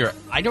Conway Jr.,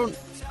 I don't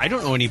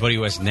know anybody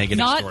who has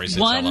negative stories to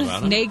tell about him.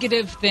 Not one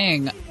negative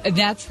thing.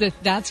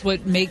 That's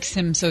what makes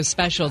him so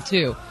special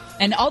too.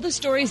 And all the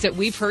stories that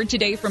we've heard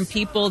today from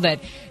people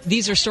that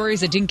these are stories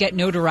that didn't get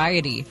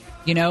notoriety.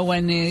 You know,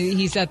 when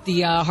he's at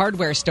the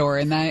hardware store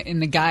and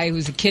the guy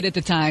who's a kid at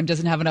the time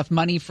doesn't have enough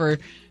money for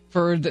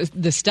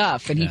the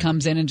stuff, and he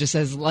comes in and just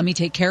says, "Let me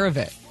take care of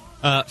it."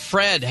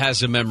 Fred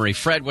has a memory.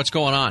 Fred, what's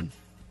going on?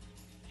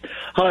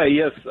 Hi,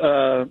 yes.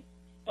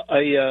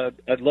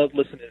 I'd love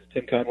listening to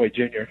Tim Conway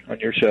Jr.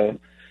 on your show.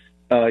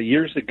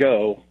 Years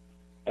ago,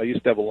 I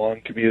used to have a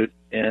long commute,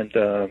 and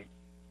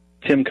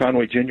Tim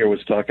Conway Jr.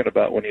 was talking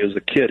about when he was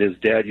a kid, his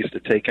dad used to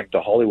take him to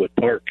Hollywood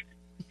Park.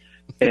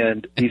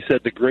 And he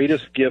said the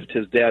greatest gift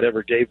his dad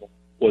ever gave him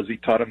was he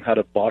taught him how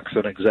to box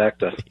an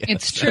Exacta.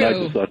 It's true. And I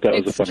just thought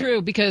that was funny. It's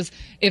true, because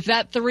if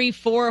that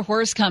 3-4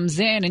 horse comes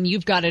in and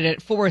you've got it at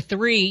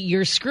 4-3,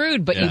 you're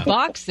screwed, but you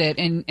box it,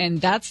 and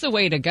that's the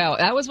way to go.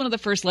 That was one of the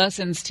first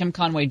lessons Tim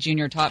Conway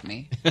Jr. taught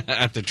me.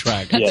 At the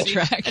track. At the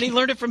track. And he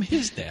learned it from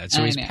his dad,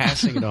 so he's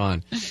passing it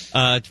on.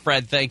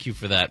 Fred, thank you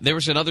for that. There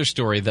was another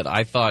story that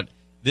I thought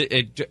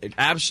it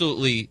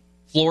absolutely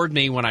floored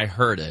me when I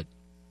heard it,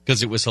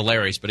 because it was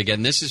hilarious. But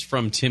again, this is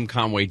from Tim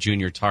Conway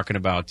Jr. talking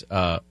about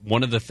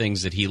one of the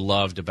things that he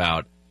loved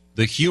about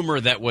the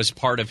humor that was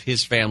part of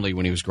his family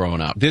when he was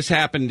growing up. This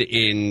happened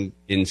in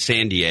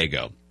San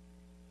Diego.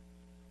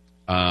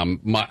 I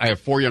have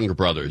 4 younger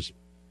brothers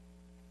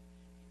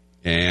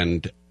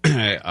and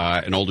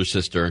an older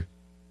sister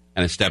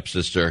and a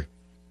stepsister.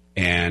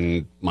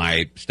 And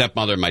my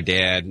stepmother, my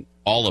dad,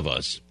 all of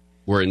us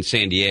were in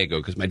San Diego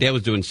because my dad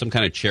was doing some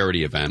kind of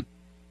charity event.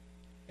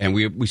 And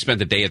we spent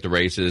the day at the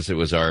races. It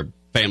was our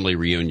family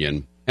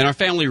reunion. And our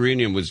family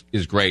reunion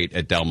is great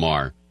at Del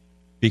Mar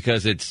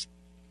because it's,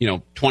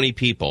 20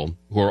 people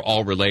who are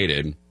all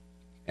related.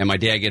 And my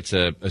dad gets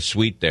a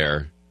suite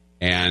there,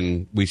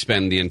 and we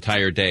spend the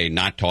entire day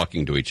not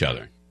talking to each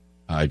other,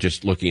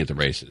 just looking at the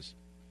races.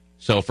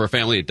 So for a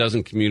family that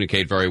doesn't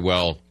communicate very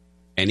well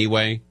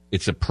anyway,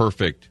 it's a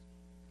perfect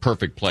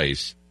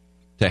place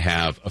to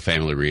have a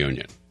family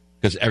reunion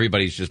because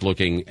everybody's just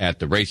looking at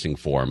the racing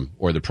form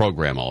or the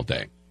program all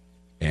day,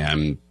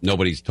 and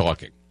nobody's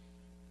talking,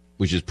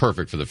 which is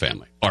perfect for the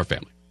family, our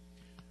family.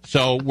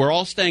 So we're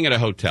all staying at a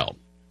hotel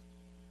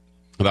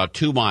about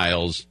 2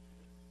 miles.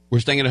 We're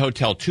staying at a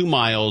hotel 2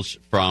 miles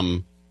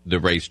from the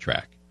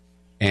racetrack,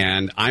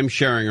 and I'm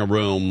sharing a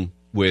room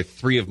with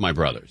 3 of my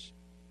brothers.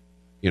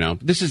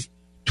 This is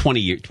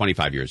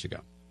 25 years ago.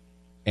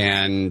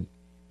 And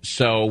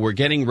so we're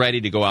getting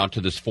ready to go out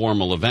to this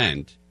formal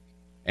event,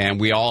 and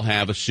we all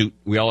have suit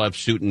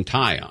and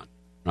tie on,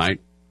 right?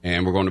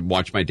 And we're going to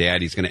watch my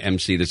dad. He's going to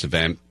MC this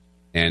event,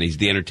 and he's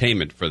the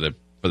entertainment for the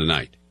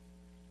night.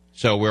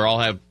 So we all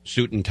have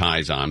suit and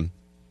ties on.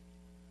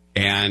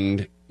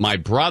 And my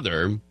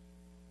brother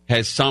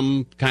has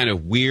some kind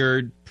of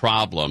weird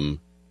problem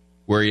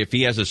where if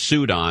he has a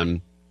suit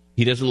on,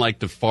 he doesn't like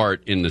to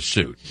fart in the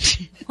suit.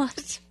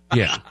 What?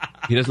 Yeah,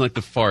 he doesn't like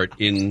to fart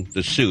in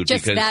the suit.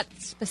 Just because that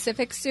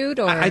specific suit,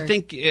 or I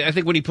think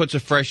when he puts a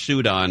fresh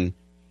suit on,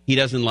 he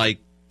doesn't like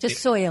to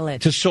soil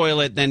it. To soil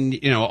it, then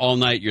all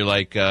night you're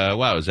like,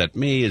 wow, is that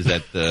me? Is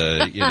that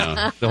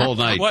the whole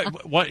night?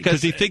 What?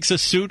 Because he thinks a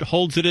suit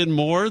holds it in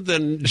more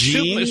than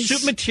jeans.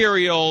 Suit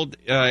material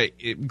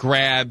it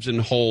grabs and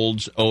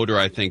holds odor,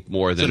 I think,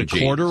 more than jeans. Is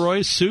it a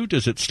corduroy suit?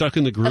 Is it stuck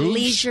in the grooves? A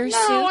leisure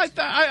suit? No,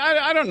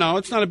 I don't know.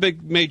 It's not a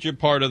big major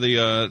part of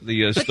the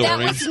but story.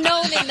 That was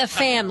known in the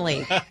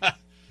family.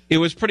 It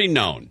was pretty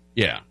known,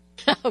 yeah.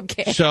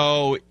 Okay.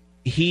 So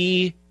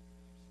he,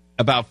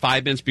 about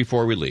 5 minutes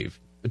before we leave,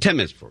 10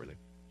 minutes before we leave,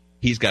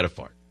 he's got a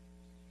fart.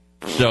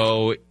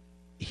 So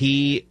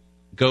he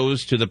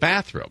goes to the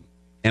bathroom,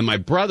 and my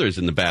brother's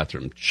in the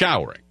bathroom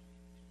showering.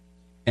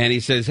 And he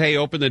says, hey,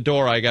 open the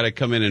door. I got to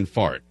come in and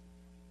fart.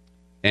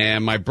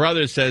 And my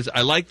brother says,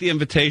 I like the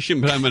invitation,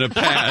 but I'm going to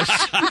pass.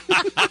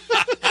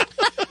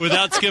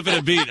 Without skipping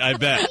a beat, I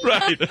bet.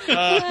 Right.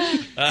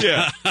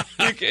 Yeah.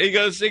 He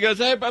goes,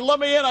 hey, but let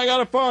me in. I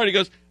got a fart. He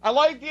goes, I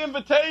like the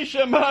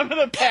invitation, but I'm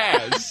going to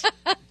pass.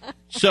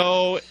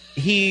 So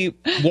he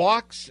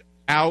walks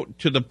out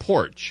to the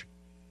porch,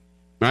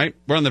 right?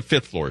 We're on the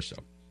 5th floor or so.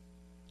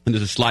 And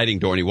there's a sliding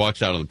door, and he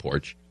walks out on the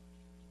porch,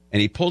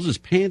 and he pulls his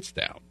pants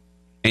down,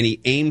 and he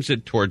aims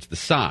it towards the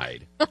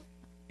side.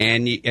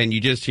 And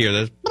you just hear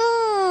this,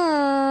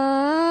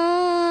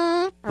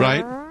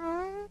 right?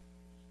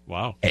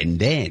 Wow. And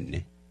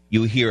then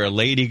you hear a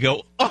lady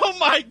go, oh,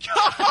 my God!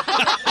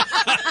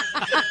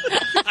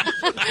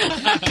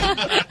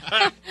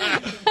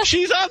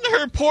 She's on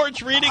her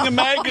porch reading a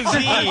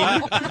magazine,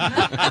 and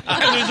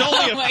there's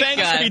only a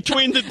fence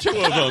between the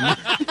two of them.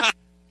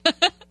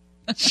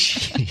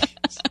 Jeez.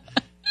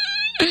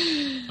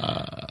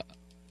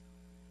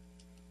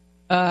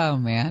 Oh,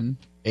 man.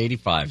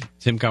 85.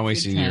 Tim Conway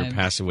Sr.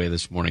 passed away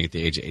this morning at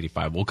the age of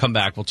 85. We'll come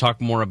back. We'll talk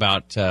more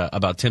about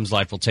Tim's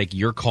life. We'll take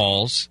your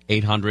calls,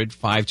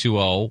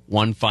 800-520-1534,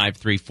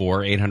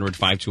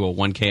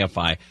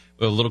 800-520-1KFI.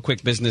 A little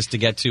quick business to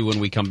get to when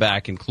we come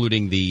back,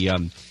 including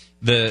the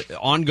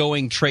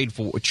ongoing trade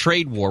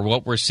war,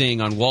 what we're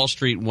seeing on Wall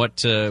Street, what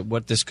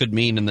this could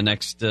mean in the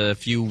next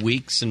few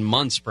weeks and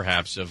months,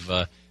 perhaps, of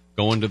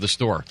going to the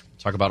store.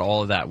 Talk about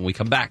all of that when we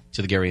come back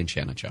to the Gary and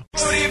Shannon Show.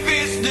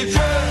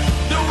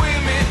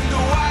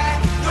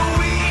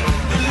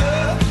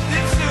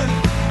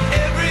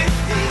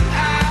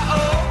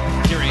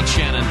 Gary and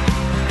Shannon.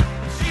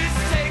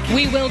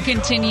 We will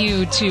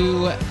continue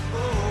to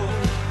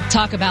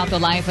talk about the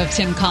life of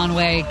Tim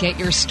Conway, get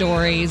your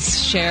stories,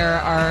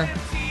 share our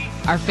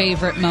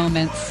favorite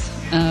moments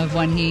of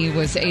when he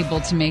was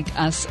able to make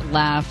us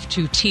laugh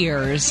to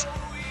tears.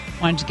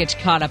 Wanted to get you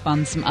caught up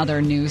on some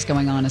other news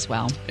going on as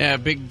well. Yeah,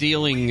 big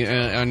dealing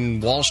on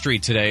Wall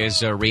Street today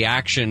is a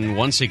reaction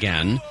once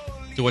again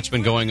to what's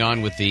been going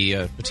on with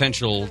the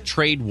potential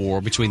trade war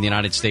between the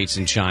United States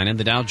and China.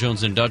 The Dow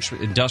Jones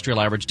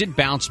Industrial Average did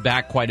bounce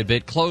back quite a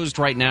bit. Closed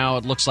right now,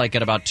 it looks like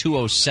at about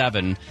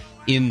 207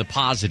 in the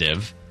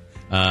positive.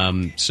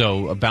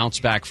 So a bounce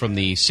back from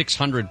the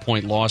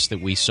 600-point loss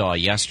that we saw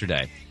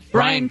yesterday.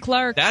 Brian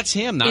Clark. That's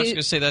him. I was going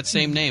to say that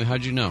same name.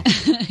 How'd you know?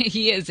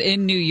 He is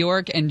in New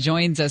York and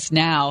joins us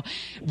now.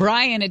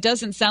 Brian, it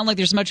doesn't sound like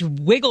there's much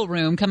wiggle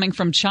room coming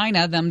from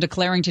China, them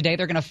declaring today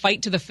they're going to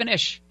fight to the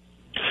finish.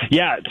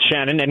 Yeah,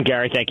 Shannon and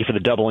Gary, thank you for the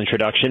double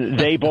introduction.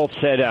 They both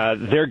said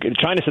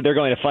China said they're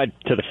going to fight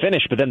to the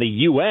finish, but then the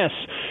U.S.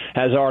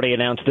 has already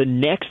announced the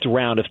next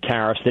round of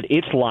tariffs that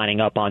it's lining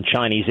up on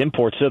Chinese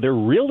imports. So there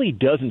really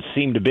doesn't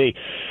seem to be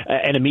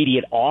an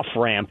immediate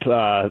off-ramp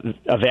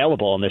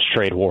available in this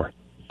trade war.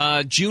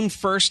 June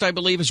 1st, I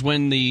believe, is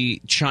when the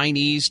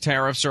Chinese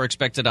tariffs are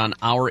expected on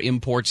our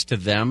imports to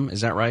them. Is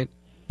that right?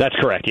 That's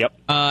correct, yep.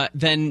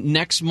 Then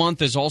next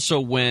month is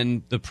also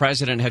when the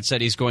president had said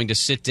he's going to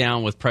sit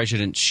down with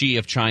President Xi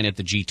of China at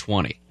the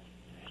G20.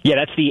 Yeah,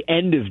 that's the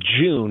end of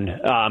June.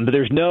 But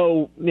there's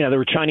there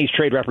were Chinese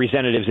trade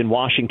representatives in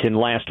Washington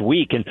last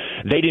week, and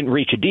they didn't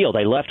reach a deal.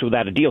 They left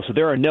without a deal. So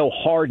there are no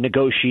hard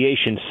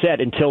negotiations set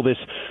until this,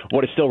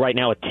 what is still right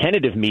now a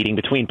tentative meeting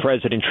between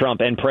President Trump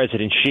and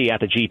President Xi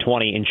at the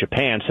G20 in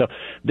Japan. So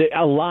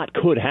a lot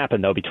could happen,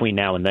 though, between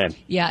now and then.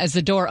 Yeah, is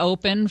the door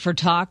open for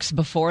talks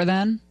before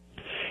then?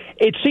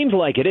 It seems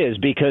like it is,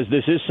 because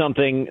this is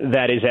something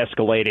that is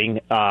escalating.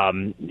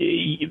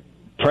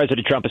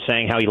 President Trump is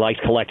saying how he likes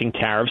collecting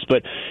tariffs,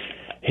 but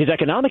his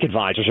economic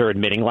advisors are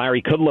admitting,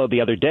 Larry Kudlow the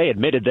other day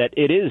admitted that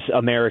it is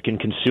American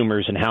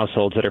consumers and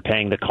households that are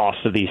paying the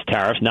cost of these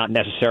tariffs, not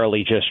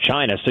necessarily just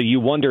China. So you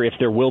wonder if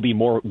there will be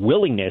more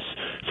willingness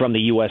from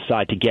the U.S.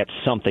 side to get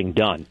something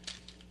done.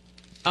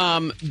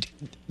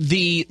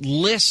 The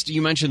list,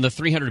 you mentioned the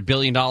 $300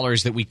 billion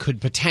that we could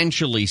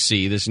potentially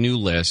see, this new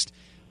list.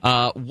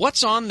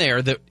 What's on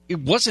there that it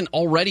wasn't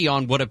already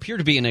on what appeared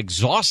to be an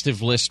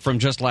exhaustive list from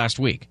just last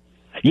week?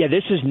 Yeah,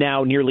 this is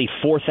now nearly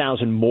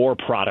 4,000 more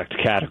product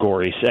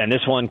categories, and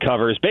this one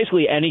covers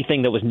basically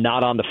anything that was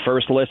not on the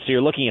first list. So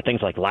you're looking at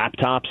things like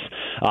laptops,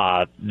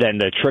 then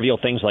the trivial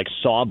things like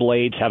saw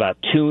blades, how about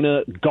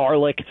tuna,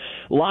 garlic,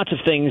 lots of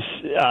things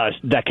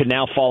that could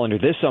now fall under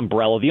this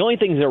umbrella. The only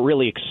things that are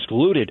really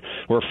excluded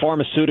were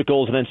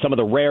pharmaceuticals and then some of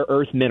the rare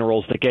earth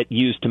minerals that get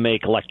used to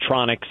make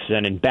electronics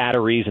and in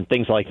batteries and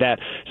things like that.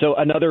 So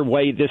another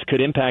way this could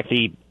impact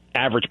the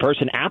average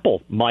person,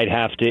 Apple might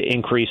have to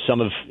increase some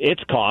of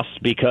its costs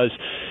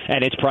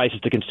and its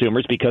prices to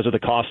consumers because of the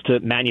cost to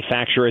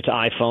manufacture its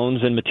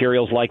iPhones and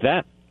materials like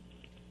that.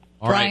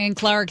 Brian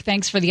Clark,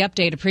 thanks for the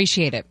update.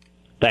 Appreciate it.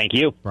 Thank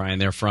you. Brian,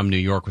 they're from New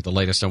York with the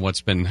latest on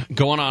what's been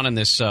going on in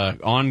this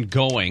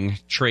ongoing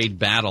trade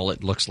battle,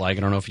 it looks like.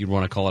 I don't know if you'd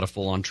want to call it a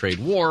full-on trade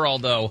war,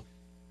 although,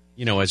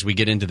 as we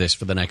get into this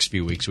for the next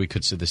few weeks, we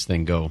could see this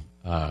thing go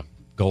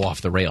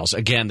off the rails.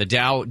 Again, the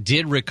Dow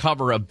did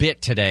recover a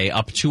bit today,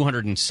 up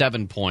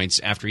 207 points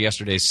after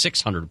yesterday's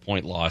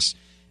 600-point loss,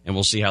 and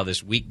we'll see how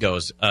this week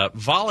goes.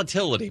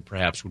 Volatility,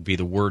 perhaps, would be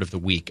the word of the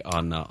week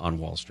on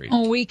Wall Street.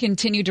 We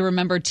continue to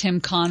remember Tim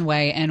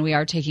Conway, and we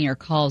are taking your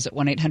calls at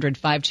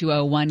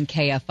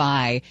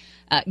 1-800-520-1KFI.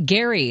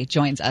 Gary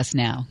joins us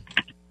now.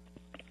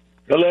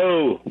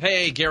 Hello.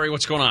 Hey, Gary,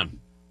 what's going on?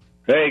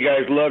 Hey,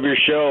 guys, love your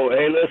show.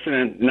 Hey, listen,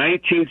 in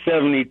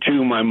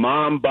 1972, my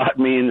mom bought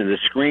me into the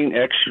Screen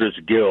Extras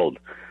Guild.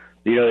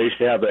 They used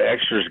to have the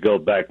Extras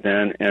Guild back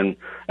then, and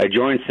I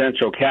joined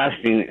Central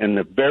Casting, and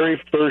the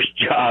very first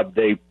job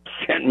they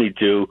sent me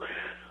to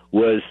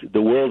was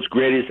the world's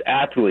greatest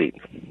athlete.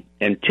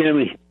 And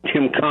Tim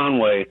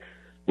Conway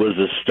was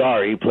the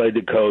star. He played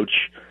the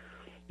coach,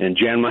 and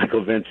Jan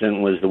Michael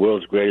Vincent was the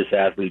world's greatest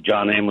athlete.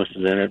 John Amos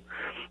was in it.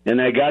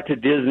 And I got to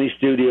Disney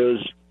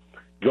Studios,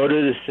 go to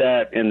the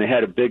set, and they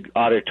had a big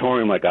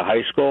auditorium like a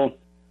high school,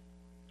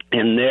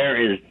 and there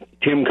is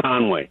Tim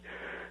Conway.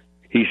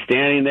 He's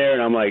standing there,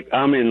 and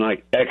I'm in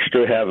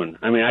extra heaven.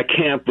 I mean, I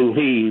can't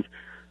believe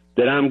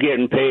that I'm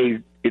getting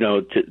paid,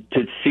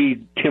 to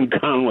see Tim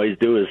Conway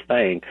do his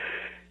thing.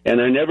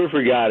 And I never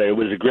forgot it. It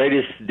was the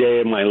greatest day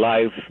of my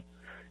life.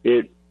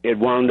 It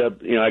wound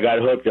up, I got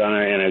hooked on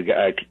it, and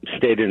I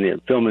stayed in the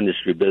film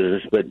industry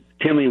business. But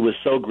Timmy was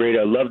so great.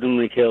 I loved him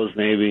in the Hills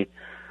Navy,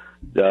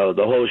 the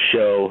whole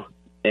show.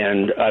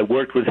 And I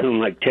worked with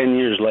him 10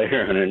 years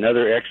later on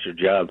another extra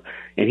job,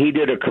 and he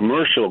did a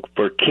commercial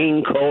for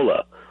King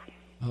Cola.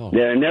 Oh.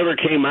 That never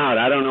came out.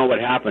 I don't know what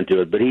happened to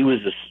it, but he was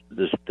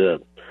the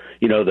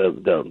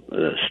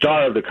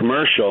star of the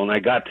commercial, and I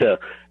got to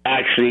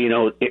actually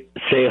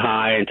say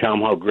hi and tell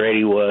him how great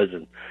he was,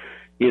 and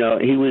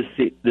he was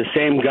the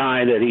same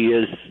guy that he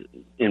is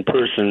in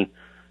person.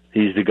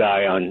 He's the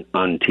guy on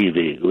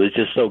TV. It was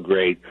just so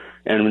great.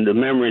 And the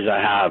memories I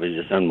have is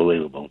just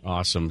unbelievable.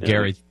 Awesome. Yeah.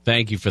 Gary,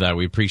 thank you for that.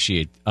 We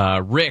appreciate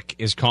it. Rick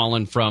is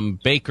calling from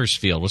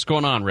Bakersfield. What's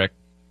going on, Rick?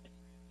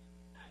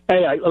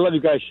 Hey, I love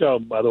you guys' show,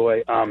 by the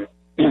way. I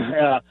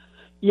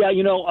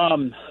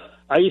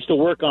used to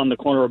work on the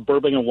corner of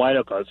Burbank and White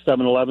Oak at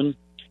 7-Eleven.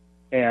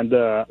 And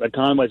the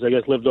Conways, I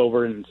guess, lived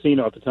over in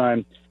Encino at the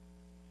time.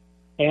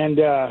 And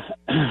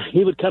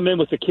he would come in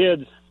with the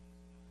kids.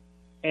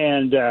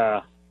 And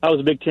I was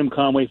a big Tim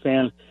Conway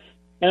fan.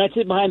 And I'd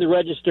sit behind the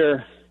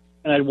register,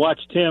 and I'd watch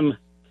Tim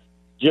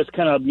just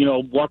kind of,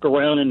 walk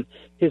around, and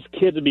his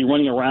kids would be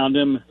running around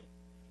him.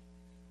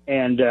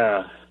 And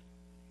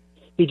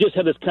he just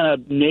had this kind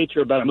of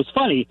nature about him. It was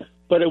funny,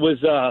 but it was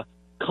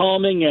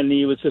calming, and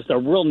he was just a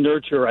real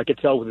nurturer, I could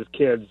tell, with his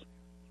kids.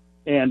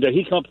 And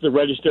he'd come up to the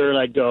register, and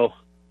I'd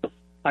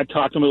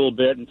talk to him a little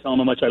bit and tell him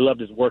how much I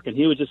loved his work. And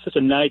he was just such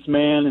a nice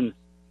man,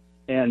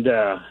 and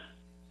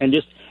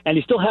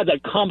he still had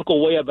that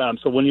comical way about him.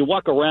 So when you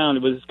walk around,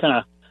 it was just kind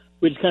of,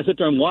 we just kind of sit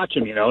there and watch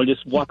him, and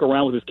just walk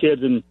around with his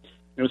kids, and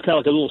it was kind of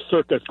like a little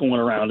circus going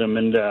around him.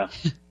 And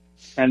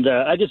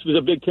I just was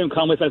a big Tim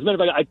Conway fan. As a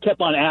matter of fact, I kept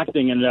on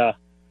acting, and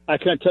I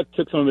kind of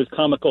took some of his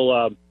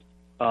comical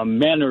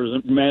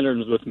manners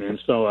with me. And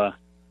so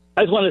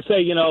I just want to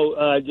say, I'm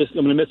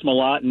going to miss him a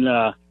lot,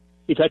 and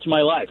he touched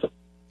my life.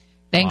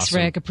 Thanks,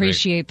 Awesome. Rick.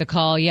 Appreciate the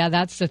call. Yeah,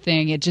 that's the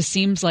thing. It just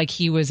seems like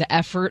he was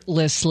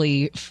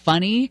effortlessly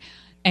funny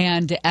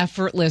and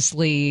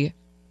effortlessly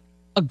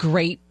a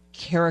great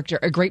character,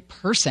 a great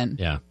person.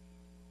 Yeah.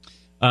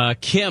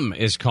 Kim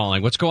is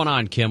calling. What's going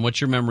on, Kim?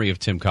 What's your memory of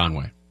Tim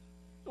Conway?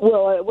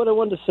 Well, what I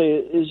wanted to say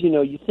is,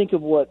 you think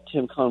of what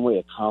Tim Conway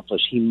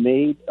accomplished. He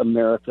made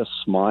America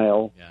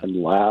smile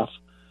and laugh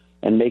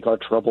and make our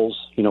troubles,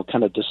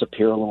 kind of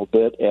disappear a little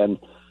bit. And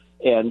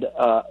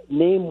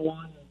name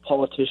one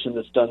politician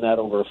that's done that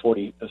over a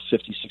 40, 50,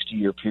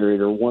 60-year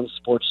period, or one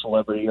sports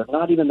celebrity, or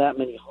not even that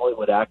many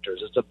Hollywood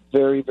actors. It's a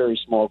very, very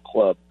small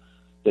club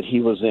that he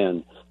was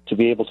in to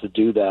be able to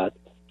do that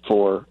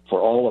for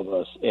all of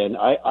us. And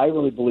I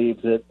really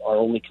believe that our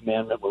only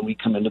commandment when we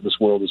come into this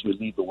world is we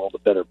leave the world a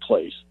better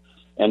place.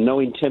 And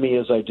knowing Timmy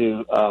as I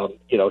do,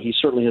 he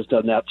certainly has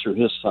done that through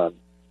his son,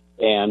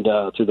 and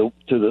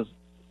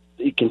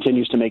he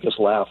continues to make us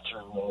laugh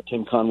through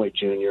Tim Conway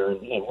Jr.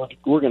 And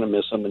we're going to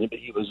miss him. And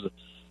he was,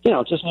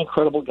 just an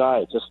incredible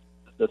guy. Just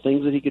the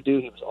things that he could do.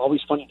 He was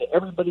always funny to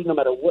everybody, no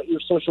matter what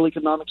your social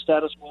economic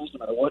status was, no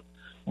matter what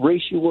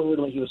race you were.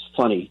 He was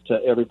funny to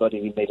everybody,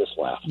 and he made us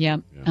laugh. Yeah,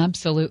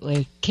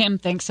 absolutely. Kim,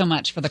 thanks so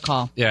much for the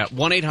call. Yeah,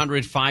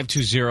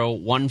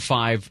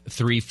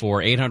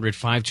 1-800-520-1534,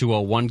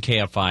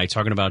 800-520-1KFI,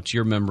 talking about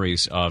your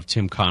memories of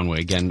Tim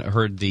Conway. Again,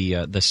 heard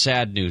the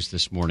sad news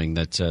this morning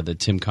that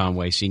Tim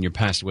Conway Sr.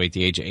 passed away at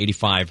the age of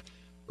 85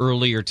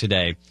 earlier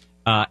today.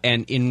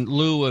 And in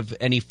lieu of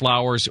any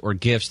flowers or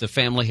gifts, the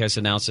family has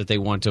announced that they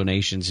want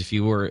donations. If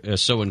you were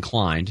so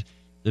inclined,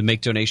 to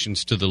make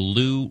donations to the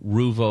Lou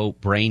Ruvo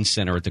Brain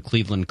Center at the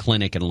Cleveland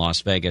Clinic in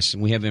Las Vegas.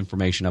 And we have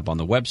information up on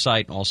the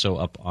website, also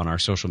up on our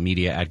social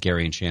media at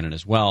Gary and Shannon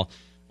as well,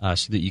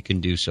 so that you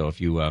can do so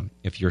if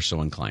you're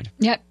so inclined.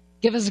 Yep.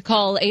 Give us a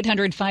call,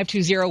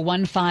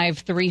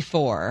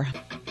 800-520-1534.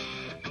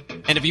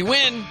 And if you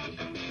win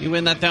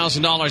that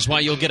 $1,000.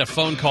 Why, you'll get a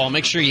phone call.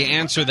 Make sure you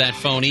answer that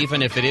phone,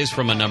 even if it is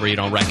from a number you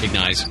don't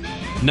recognize.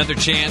 Another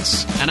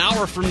chance an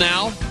hour from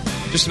now,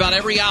 just about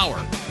every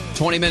hour.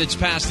 20 minutes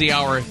past the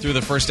hour through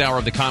the first hour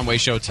of the Conway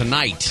Show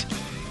tonight.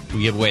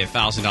 We give away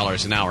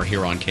 $1,000 an hour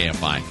here on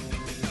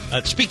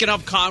KFI. Speaking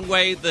of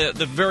Conway,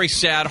 the very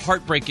sad,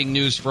 heartbreaking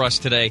news for us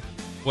today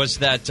was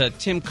that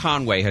Tim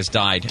Conway has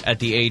died at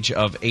the age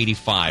of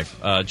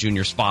 85.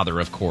 Junior's father,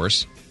 of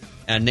course.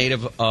 A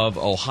native of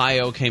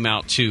Ohio, came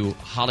out to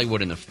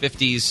Hollywood in the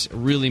 50s,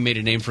 really made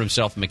a name for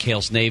himself in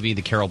McHale's Navy,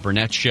 The Carol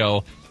Burnett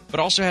Show, but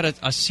also had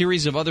a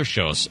series of other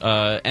shows,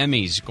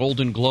 Emmys,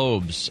 Golden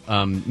Globes,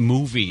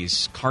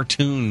 movies,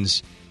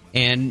 cartoons,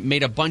 and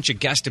made a bunch of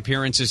guest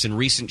appearances in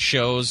recent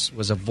shows,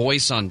 was a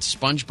voice on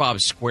SpongeBob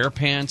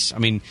SquarePants. I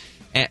mean,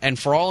 and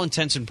for all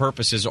intents and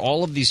purposes,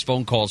 all of these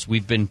phone calls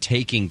we've been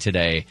taking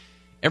today,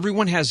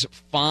 everyone has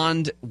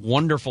fond,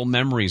 wonderful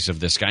memories of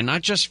this guy,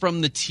 not just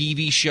from the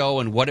TV show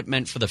and what it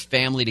meant for the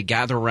family to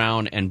gather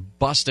around and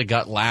bust a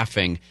gut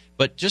laughing,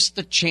 but just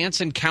the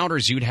chance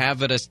encounters you'd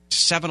have at a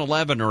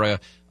 7-Eleven or a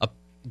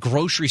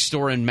grocery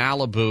store in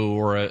Malibu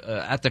or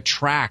at the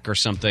track or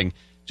something.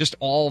 Just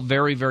all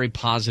very, very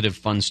positive,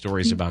 fun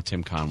stories about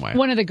Tim Conway.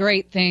 One of the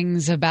great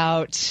things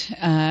about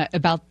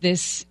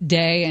this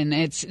day, and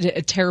it's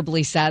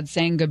terribly sad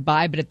saying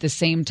goodbye, but at the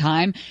same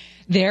time,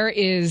 there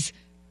is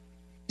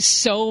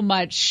so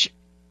much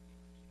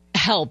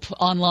help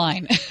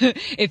online.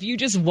 If you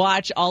just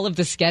watch all of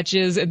the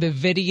sketches and the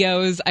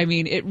videos, I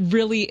mean, it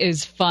really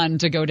is fun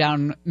to go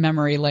down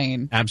memory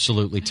lane.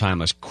 Absolutely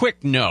timeless.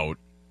 Quick note.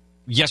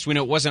 Yes, we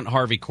know it wasn't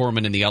Harvey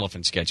Korman in the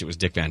elephant sketch. It was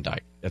Dick Van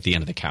Dyke at the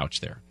end of the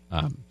couch there.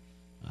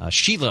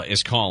 Sheila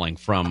is calling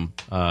from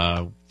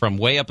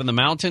way up in the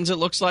mountains, it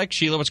looks like.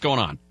 Sheila, what's going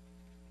on?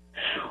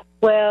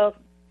 Well,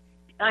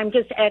 I'm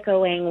just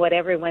echoing what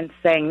everyone's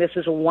saying. This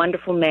is a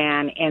wonderful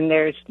man, and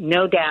there's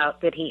no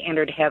doubt that he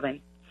entered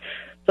heaven.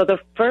 So the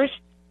first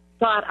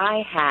thought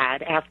I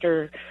had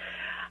after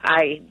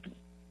I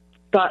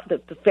thought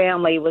that the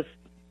family was,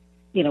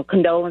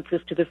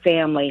 condolences to the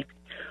family,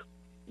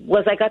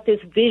 was I got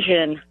this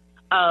vision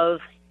of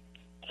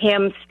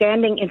him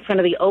standing in front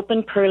of the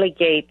open pearly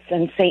gates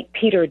and St.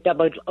 Peter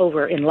doubled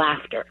over in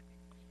laughter.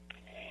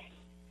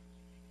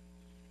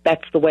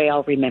 That's the way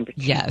I'll remember.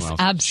 Yes, well,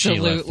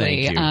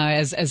 absolutely. Sheila,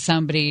 as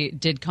somebody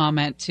did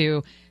comment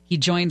too, he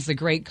joins the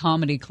great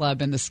comedy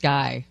club in the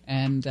sky,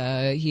 and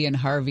he and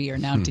Harvey are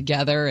now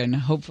together and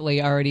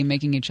hopefully already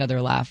making each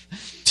other laugh.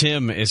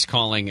 Tim is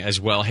calling as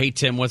well. Hey,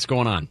 Tim, what's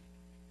going on?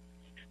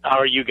 How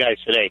are you guys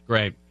today?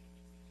 Great.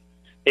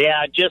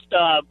 Yeah, just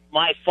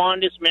my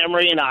fondest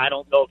memory, and I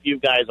don't know if you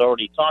guys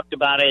already talked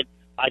about it.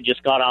 I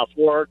just got off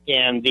work,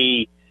 and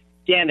the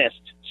dentist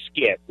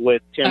skit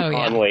with Tim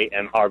Conway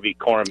and Harvey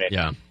Korman.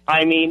 Yeah.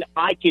 I mean,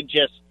 I could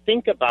just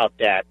think about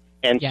that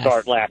and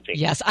start laughing.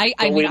 Yes, I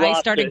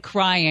started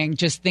crying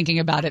just thinking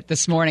about it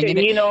this morning. And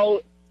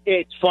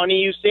it's funny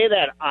you say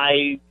that.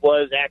 I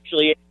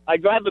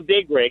drive a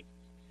big rig,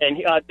 and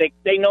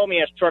they know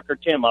me as Trucker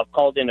Tim. I've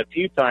called in a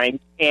few times,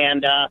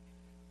 and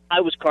I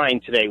was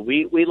crying today.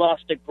 We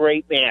lost a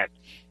great man.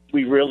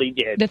 We really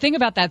did. The thing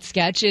about that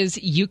sketch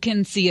is you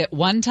can see it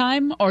one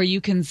time or you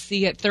can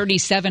see it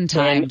 37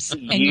 times.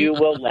 And you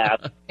will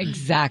laugh.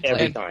 Exactly.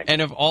 Every time.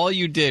 And if all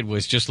you did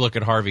was just look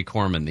at Harvey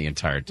Korman the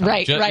entire time.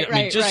 Right, just,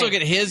 right. Just look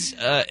at his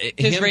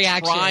him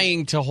reaction.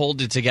 trying to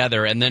hold it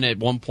together and then at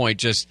one point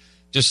just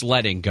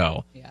letting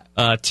go.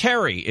 Yeah.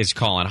 Terry is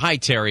calling. Hi,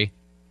 Terry.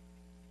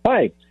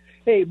 Hi.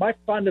 Hey, my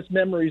fondest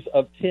memories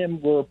of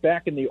Tim were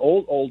back in the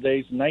old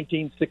days,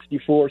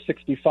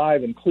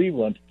 1964-65 in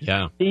Cleveland.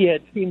 Yeah. He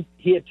had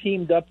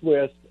teamed up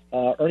with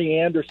Ernie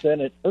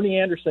Anderson, and Ernie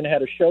Anderson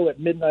had a show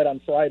at midnight on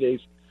Fridays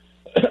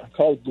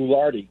called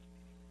Goulardi.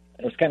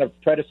 It was kind of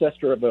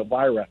predecessor of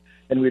Elvira,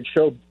 and we'd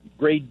show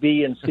grade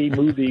B and C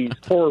movies,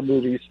 horror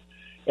movies.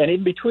 And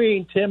in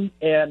between, Tim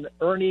and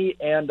Ernie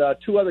and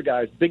two other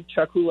guys, Big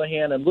Chuck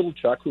Houlihan and Little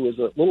Chuck, who was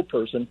a little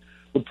person,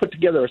 would put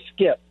together a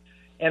skit.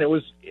 And it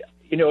was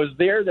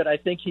there that I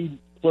think he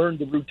learned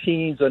the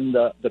routines and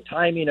the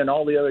timing and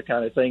all the other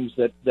kind of things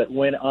that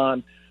went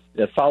on,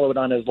 that followed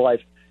on his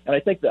life. And I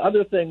think the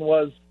other thing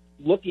was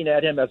looking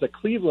at him as a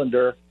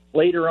Clevelander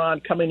later on,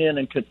 coming in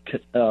and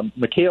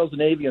McHale's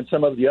Navy and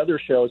some of the other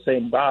shows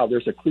saying, wow,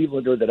 there's a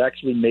Clevelander that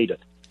actually made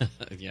it.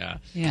 Yeah.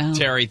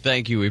 Terry,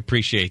 thank you. We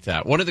appreciate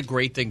that. One of the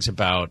great things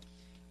about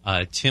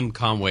Tim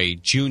Conway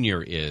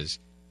Jr. is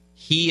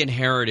he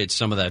inherited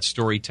some of that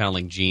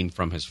storytelling gene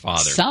from his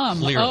father.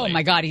 Clearly. Oh,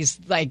 my God. He's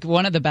like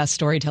one of the best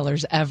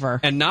storytellers ever.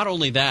 And not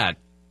only that,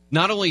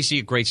 not only is he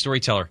a great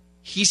storyteller,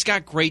 he's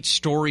got great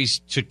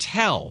stories to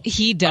tell.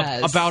 He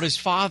does. About his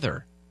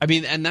father. I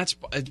mean, and that's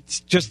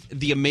just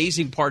the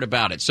amazing part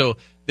about it. So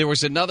there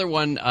was another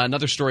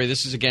story.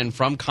 This is, again,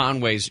 from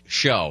Conway's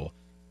show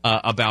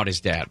about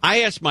his dad.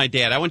 I asked my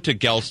dad. I went to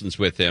Gelson's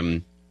with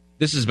him.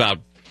 This is about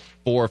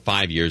 4 or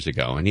 5 years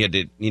ago, and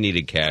he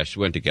needed cash.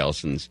 We went to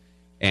Gelson's.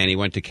 And he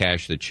went to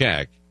cash the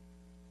check,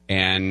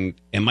 and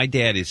my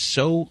dad is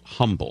so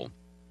humble,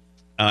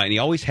 and he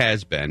always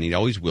has been, he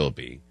always will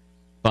be.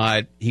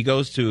 But he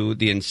goes to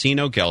the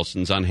Encino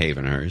Gelson's on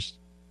Havenhurst.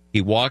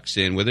 He walks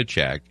in with a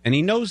check, and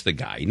he knows the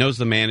guy. He knows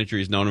the manager.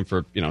 He's known him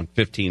for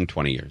 15,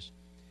 20 years.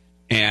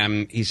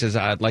 And he says,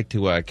 "I'd like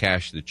to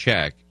cash the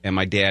check." And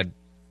my dad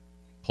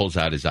pulls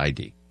out his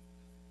ID.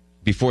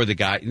 Before the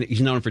guy,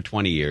 he's known him for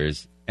 20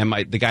 years, and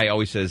the guy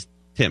always says,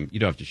 "Tim, you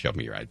don't have to show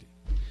me your ID."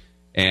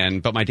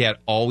 But my dad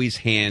always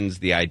hands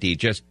the ID,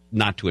 just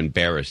not to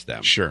embarrass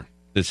them. Sure.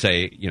 To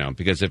say,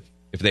 because if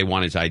they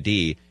want his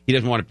ID, he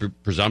doesn't want to be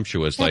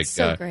presumptuous. That's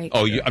so great.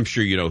 I'm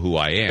sure you know who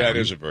I am. That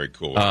is a very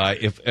cool.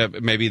 If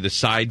maybe the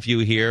side view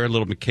here, a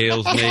little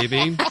McHale's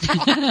maybe.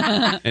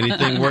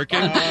 Anything working?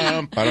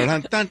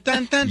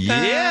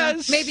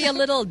 Yes. Maybe a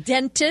little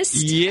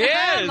dentist.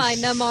 Yes. My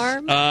numb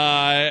arm.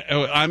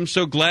 I'm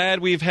so glad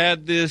we've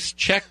had this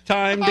check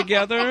time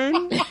together.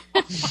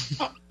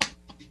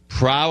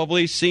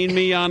 Probably seen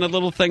me on a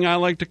little thing I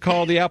like to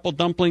call the Apple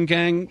Dumpling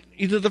Gang,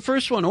 either the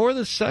first one or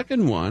the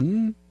second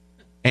one.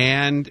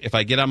 And if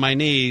I get on my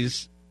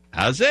knees,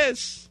 how's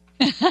this?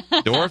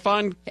 Dorf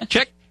on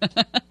check.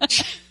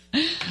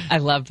 I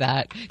love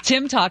that.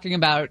 Tim talking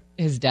about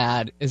his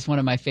dad is one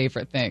of my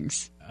favorite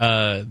things.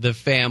 The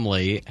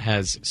family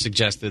has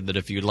suggested that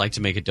if you'd like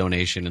to make a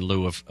donation in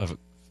lieu of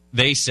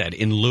they said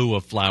in lieu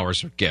of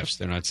flowers or gifts,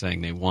 they're not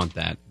saying they want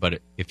that,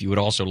 but if you would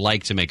also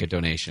like to make a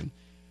donation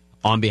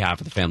on behalf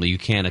of the family, you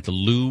can at the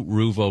Lou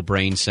Ruvo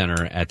Brain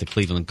Center at the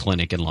Cleveland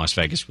Clinic in Las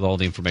Vegas. With all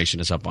the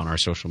information is up on our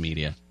social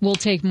media. We'll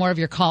take more of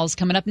your calls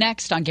coming up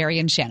next on Gary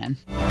and Shannon.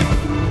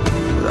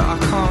 I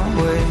can't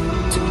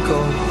wait to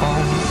go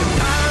home.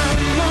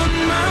 I'm on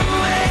my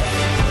way.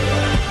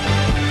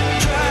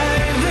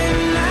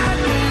 Driving at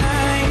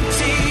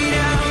 90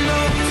 down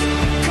those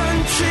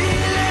country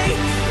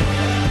lanes.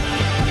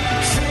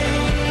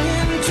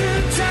 Singing to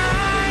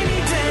Tiny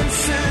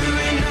Dancer,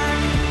 and I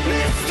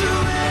miss the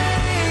way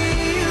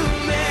you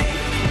make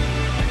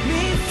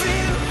me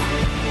feel.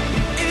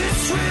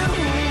 It's real.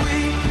 We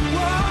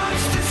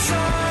watch the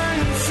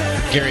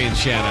sunset. Gary and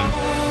Shannon.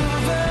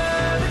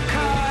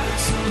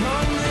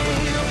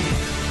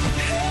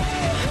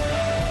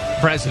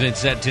 President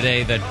said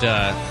today that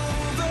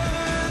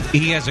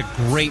he has a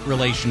great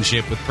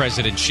relationship with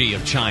President Xi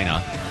of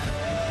China,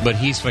 but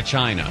he's for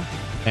China.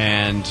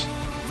 And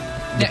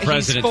the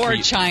president he's for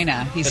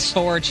China. He's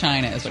for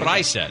China. That's what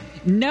I said.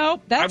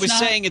 No, that's I was not.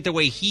 saying it the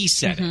way he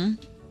said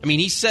it. I mean,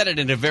 he said it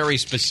in a very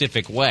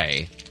specific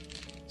way.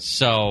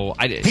 So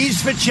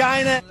he's for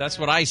China. That's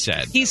what I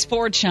said. He's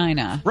for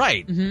China.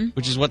 Right,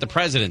 which is what the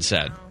president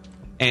said.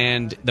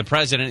 And the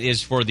president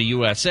is for the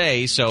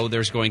USA, so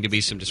there's going to be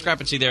some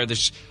discrepancy there.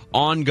 There's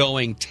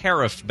ongoing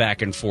tariff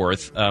back and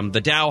forth. The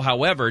Dow,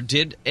 however,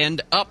 did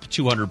end up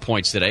 200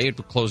 points today.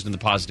 It closed in the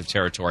positive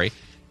territory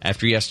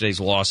after yesterday's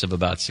loss of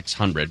about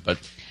 600. But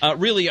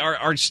really,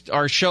 our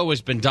show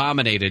has been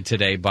dominated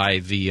today by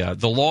the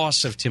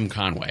loss of Tim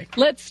Conway.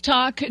 Let's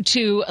talk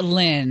to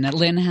Lynn.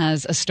 Lynn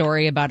has a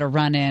story about a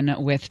run-in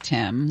with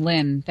Tim.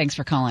 Lynn, thanks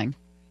for calling.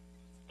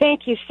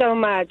 Thank you so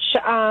much.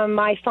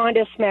 My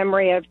fondest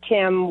memory of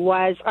Tim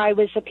was I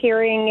was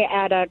appearing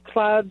at a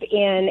club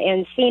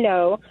in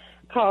Encino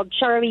called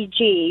Charlie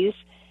G's,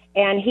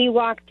 And he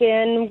walked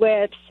in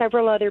with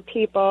several other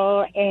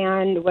people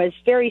and was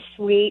very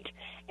sweet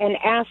and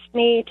asked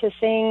me to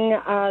sing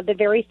The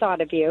Very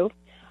Thought of You,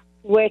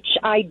 which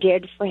I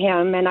did for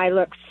him. And I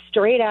looked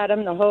straight at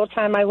him the whole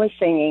time I was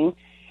singing.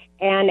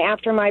 And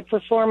after my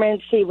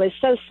performance, he was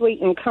so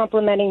sweet in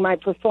complimenting my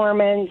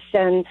performance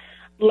and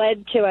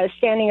led to a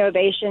standing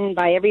ovation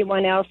by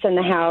everyone else in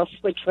the house,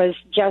 which was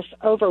just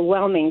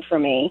overwhelming for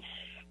me.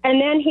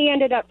 And then he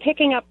ended up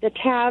picking up the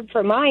tab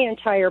for my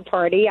entire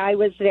party. I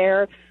was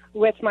there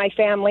with my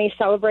family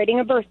celebrating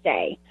a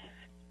birthday.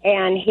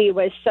 And he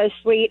was so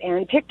sweet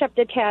and picked up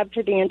the tab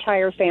for the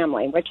entire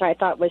family, which I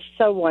thought was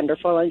so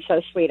wonderful and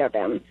so sweet of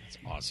him. That's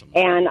awesome.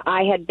 And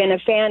I had been a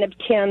fan of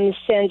Tim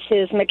since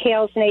his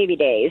McHale's Navy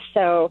days.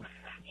 So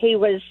he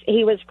was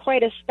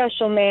quite a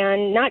special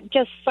man, not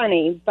just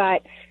funny,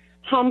 but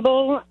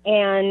humble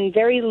and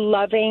very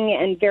loving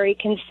and very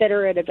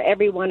considerate of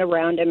everyone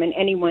around him and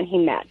anyone he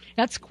met.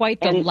 That's quite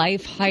the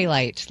life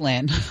highlight,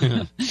 Lynn.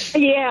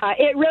 Yeah,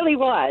 it really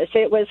was.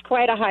 It was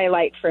quite a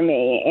highlight for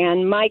me.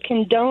 And my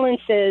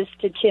condolences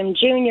to Tim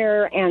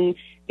Jr. and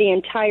the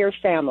entire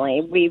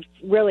family. We've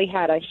really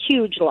had a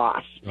huge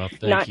loss, well,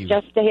 not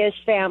just to his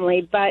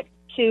family, but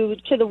to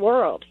the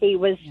world. He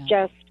was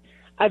just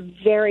a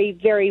very,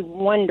 very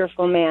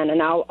wonderful man,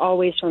 and I'll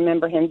always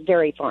remember him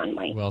very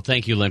fondly. Well,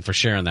 thank you, Lynn, for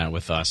sharing that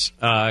with us.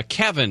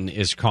 Kevin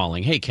is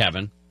calling. Hey,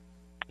 Kevin.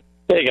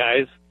 Hey,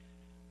 guys.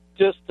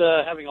 Just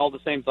having all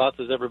the same thoughts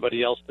as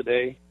everybody else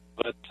today.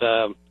 But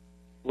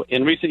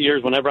in recent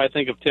years, whenever I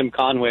think of Tim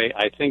Conway,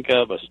 I think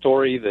of a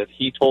story that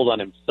he told on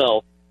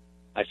himself.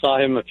 I saw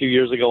him a few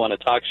years ago on a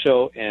talk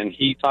show, and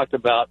he talked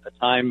about a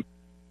time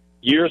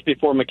years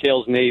before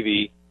McHale's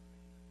Navy.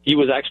 He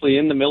was actually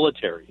in the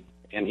military,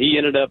 and he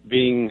ended up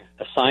being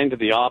assigned to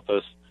the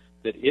office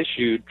that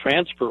issued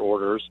transfer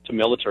orders to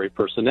military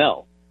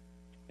personnel.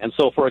 And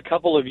so for a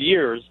couple of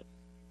years,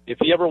 if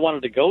he ever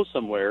wanted to go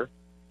somewhere,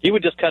 he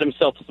would just cut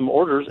himself some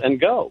orders and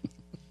go.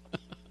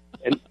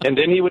 And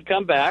then he would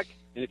come back,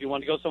 and if he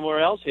wanted to go somewhere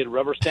else, he'd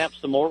rubber stamp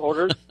some more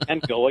orders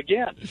and go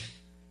again.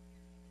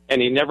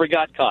 And he never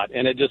got caught.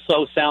 And it just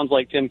so sounds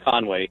like Tim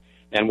Conway,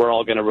 and we're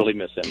all going to really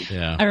miss him.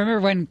 Yeah. I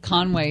remember when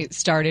Conway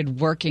started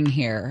working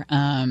here.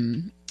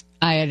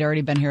 I had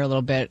already been here a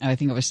little bit. I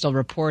think I was still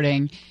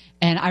reporting.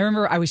 And I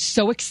remember I was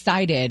so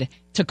excited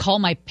to call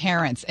my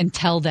parents and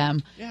tell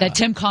them that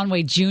Tim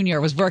Conway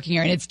Jr. was working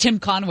here, and it's Tim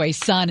Conway's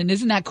son. And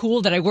isn't that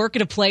cool that I work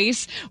at a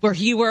place where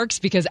he works,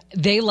 because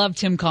they love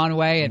Tim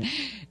Conway. And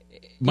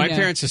my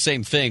parents, the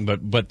same thing,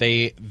 but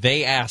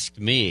they asked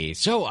me,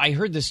 so I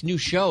heard this new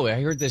show.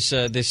 I heard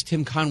this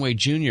Tim Conway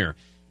Jr.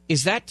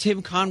 Is that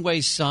Tim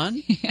Conway's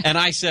son? Yeah. And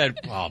I said,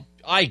 well,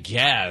 I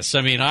guess. I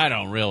mean, I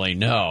don't really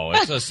know.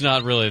 It's just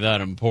not really that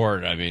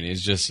important. I mean,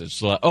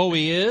 it's like, oh,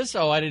 he is?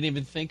 Oh, I didn't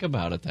even think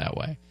about it that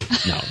way.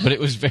 No, but it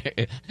was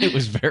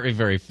very,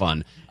 very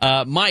fun.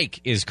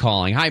 Mike is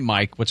calling. Hi,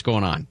 Mike. What's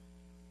going on?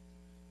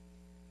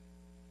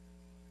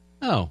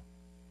 Oh,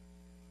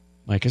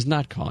 Mike is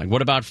not calling.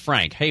 What about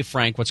Frank? Hey,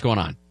 Frank, what's going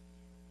on?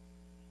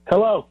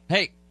 Hello.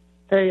 Hey.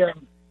 Hey,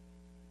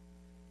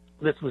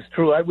 this was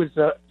true. I was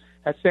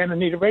at Santa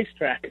Anita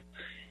Racetrack,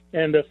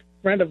 and a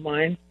friend of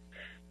mine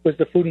was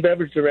the food and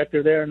beverage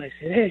director there, and I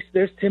said, hey,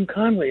 there's Tim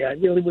Conway. I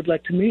really would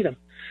like to meet him.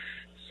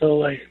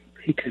 So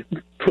he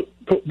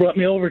brought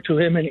me over to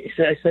him, and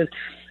I said,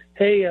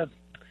 hey,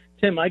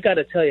 Tim, I got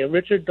to tell you,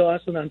 Richard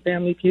Dawson on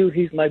Family Feud,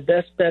 he's my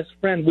best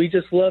friend. We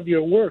just love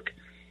your work.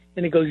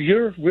 And he goes,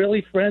 you're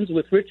really friends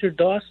with Richard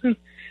Dawson?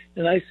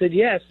 And I said,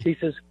 yes. He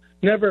says,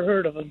 never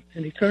heard of him.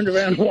 And he turned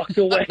around and walked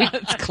away.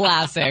 That's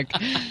classic.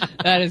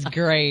 That is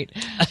great.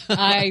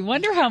 I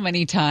wonder how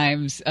many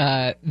times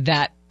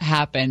that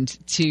happened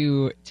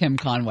to Tim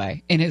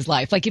Conway in his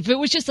life. Like, if it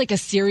was just like a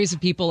series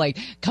of people like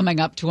coming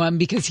up to him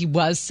because he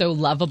was so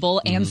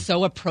lovable and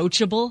so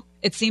approachable,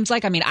 it seems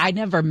like. I mean, I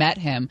never met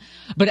him,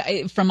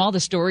 but from all the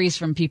stories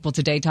from people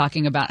today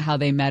talking about how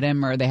they met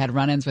him or they had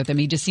run-ins with him,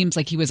 he just seems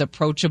like he was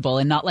approachable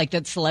and not like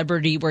that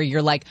celebrity where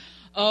you're like,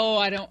 oh,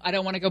 I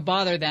don't want to go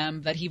bother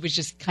them. That he was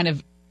just kind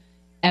of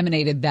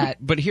emanated that.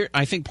 But here,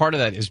 I think part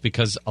of that is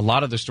because a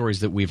lot of the stories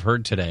that we've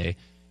heard today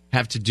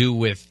have to do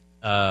with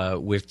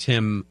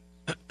Tim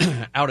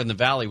out in the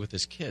valley with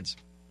his kids,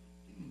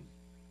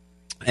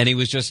 and he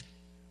was just,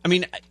 I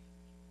mean,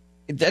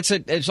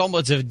 it's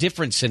almost a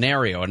different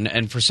scenario,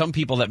 and for some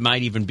people that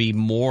might even be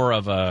more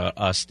of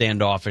a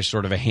standoffish,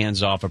 sort of a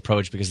hands-off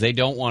approach, because they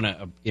don't want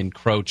to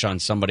encroach on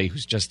somebody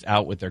who's just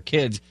out with their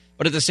kids,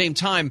 but at the same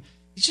time,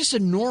 he's just a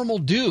normal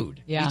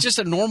dude. Yeah. He's just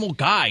a normal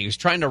guy who's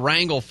trying to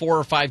wrangle 4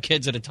 or 5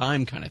 kids at a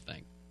time, kind of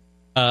thing.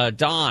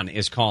 Don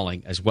is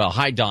calling as well.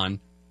 Hi, Don.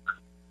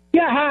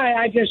 Yeah, hi.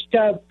 I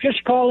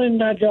just calling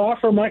to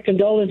offer my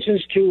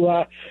condolences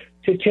to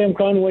Tim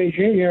Conway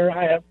Jr.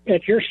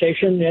 At your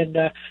station,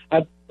 and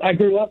I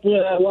grew up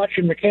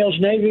watching McHale's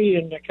Navy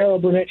and the Carol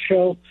Burnett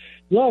show.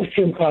 Loved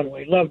Tim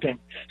Conway, loved him.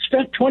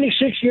 Spent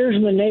 26 years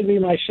in the Navy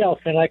myself,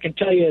 and I can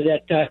tell you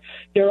that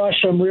there are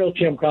some real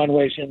Tim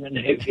Conways in the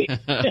Navy.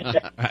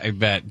 I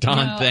bet.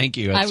 Don, thank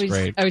you. That's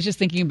great. I was just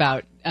thinking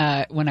about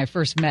when I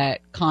first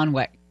met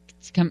Conway.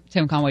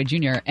 Tim Conway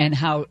Jr. and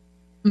how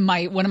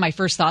one of my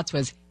first thoughts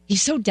was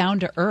he's so down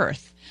to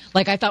earth.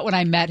 Like I thought when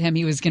I met him,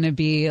 he was going to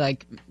be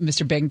like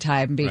Mr. Big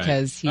Time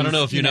because he's, I don't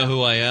know if you know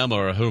who I am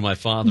or who my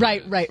father.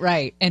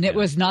 Right. And it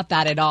was not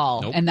that at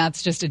all. Nope. And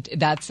that's just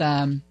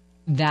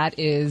that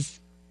is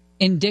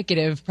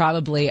indicative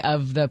probably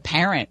of the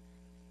parent.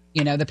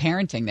 The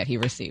parenting that he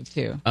received,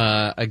 too.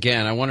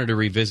 Again, I wanted to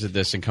revisit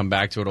this and come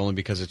back to it only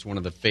because it's one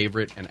of the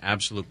favorite and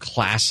absolute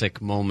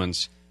classic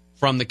moments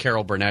from the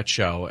Carol Burnett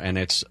show, and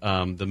it's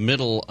the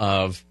middle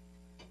of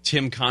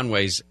Tim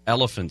Conway's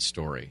elephant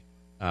story.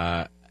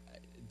 The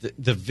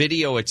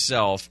video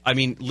itself, I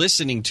mean,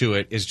 listening to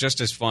it is just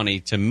as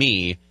funny to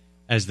me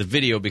as the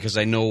video because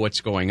I know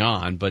what's going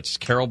on, but it's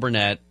Carol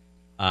Burnett,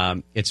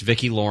 it's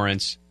Vicki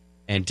Lawrence,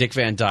 and Dick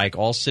Van Dyke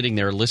all sitting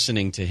there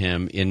listening to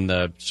him in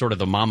the sort of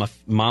the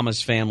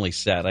Mama's Family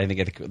set. I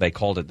think they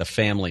called it The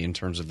Family in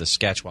terms of the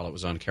sketch while it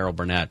was on Carol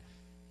Burnett.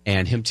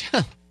 And him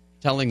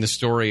telling the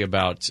story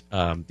about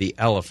the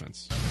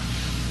elephants.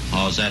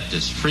 I was at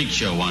this freak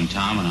show one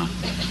time, and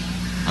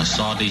I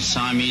saw these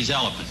Siamese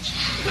elephants.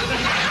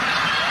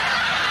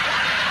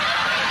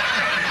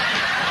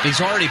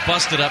 He's already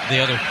busted up the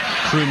other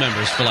crew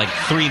members for like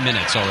 3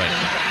 minutes already.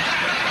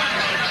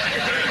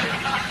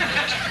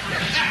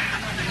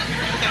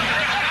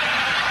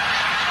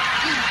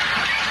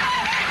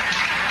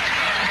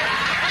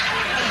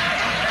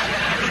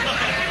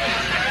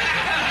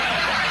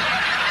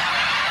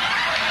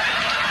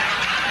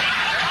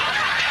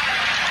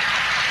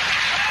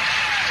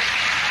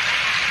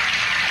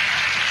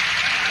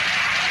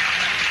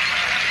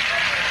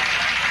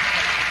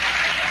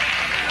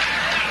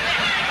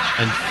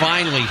 And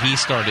finally, he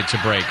started to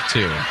break,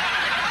 too.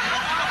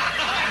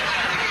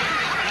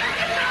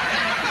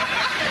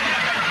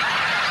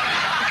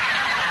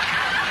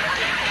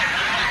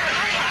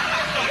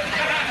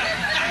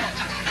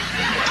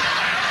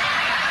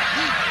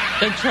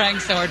 They're trying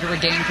so hard to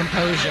regain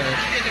composure.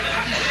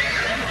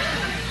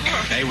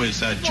 They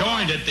was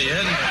joined at the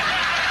end.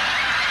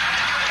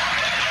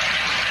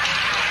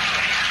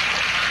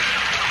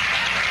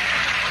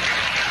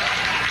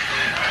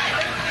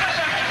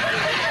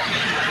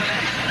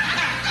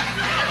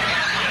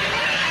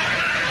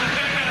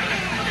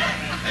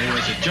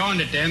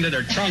 Joined at the end of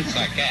their trunks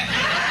like that.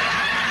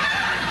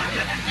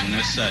 And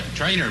this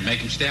trainer make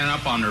them stand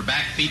up on their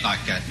back feet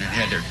like that, and they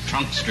had their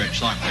trunks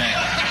stretched like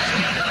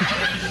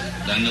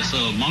that. Then this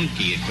little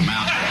monkey had come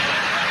out.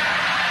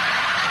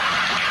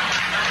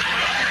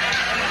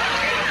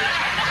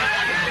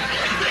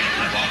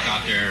 He'd walk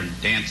out there and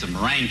dance a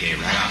merengue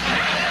right out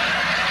there.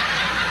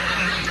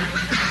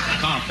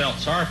 I kind of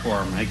felt sorry for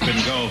them. They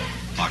couldn't go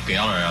like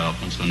the other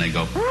elephants when they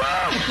go.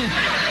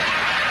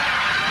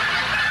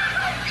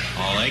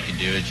 All they could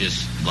do is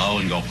just blow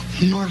and go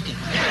north.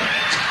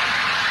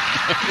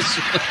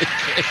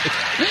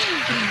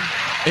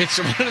 It's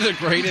one of the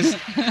greatest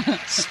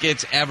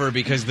skits ever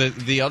because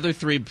the other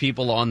three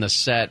people on the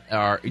set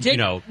are, paid Dick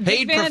Van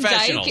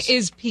professionals. Dyke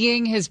is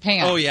peeing his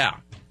pants. Oh, yeah.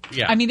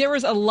 Yeah. I mean, there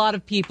was a lot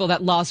of people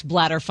that lost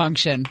bladder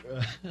function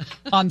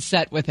on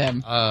set with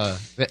him.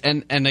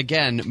 And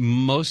again,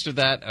 most of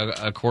that,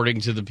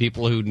 according to the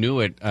people who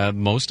knew it,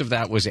 most of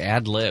that was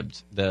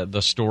ad-libbed.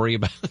 The story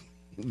about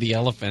the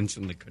elephants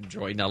and the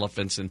conjoined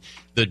elephants and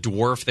the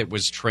dwarf that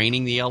was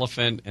training the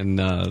elephant, and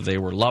they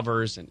were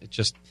lovers, and it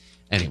just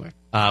anyway.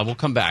 We'll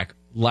come back.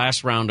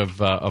 Last round of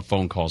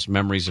phone calls,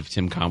 memories of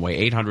Tim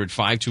Conway.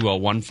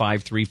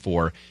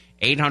 800-520-1534.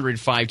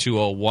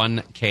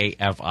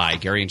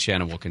 800-520-1KFI. Gary and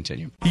Shannon will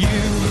continue. You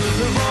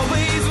have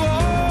always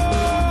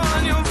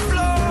worn your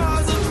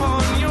flaws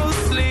upon your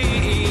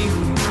sleeve,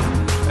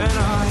 and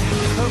I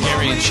have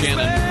Gary and always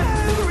Shannon.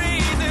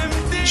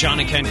 John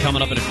and Ken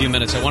coming up in a few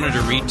minutes. I wanted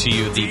to read to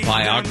you the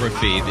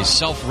biography, the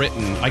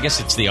self-written, I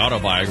guess it's the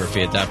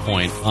autobiography at that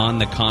point, on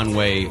the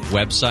Conway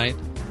website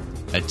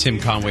at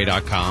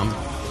timconway.com.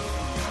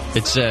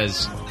 It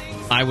says,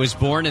 I was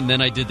born and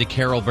then I did the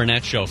Carol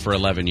Burnett show for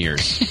 11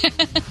 years.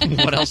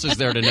 What else is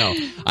there to know?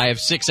 I have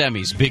 6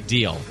 Emmys. Big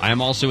deal. I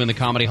am also in the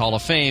Comedy Hall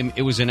of Fame.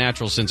 It was a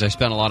natural since I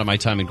spent a lot of my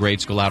time in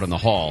grade school out in the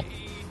hall.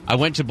 I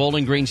went to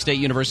Bowling Green State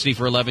University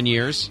for 11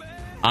 years.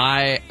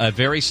 A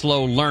very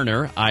slow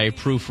learner. I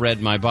proofread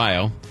my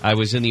bio. I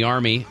was in the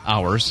Army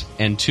hours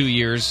and 2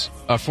 years,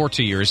 for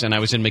 2 years, and I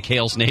was in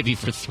McHale's Navy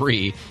for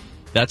 3.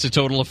 That's a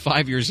total of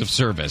 5 years of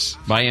service.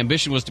 My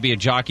ambition was to be a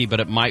jockey, but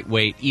it might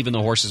wait. Even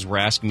the horses were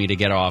asking me to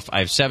get off. I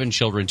have 7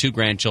 children, 2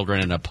 grandchildren,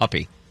 and a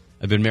puppy.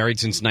 I've been married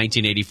since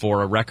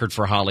 1984, a record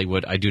for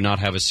Hollywood. I do not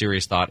have a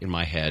serious thought in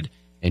my head.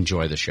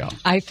 Enjoy the show.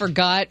 I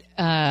forgot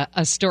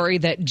a story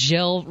that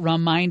Jill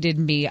reminded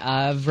me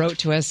of, wrote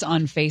to us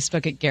on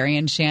Facebook at Gary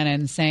and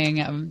Shannon saying,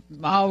 I'm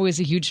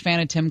always a huge fan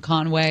of Tim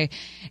Conway.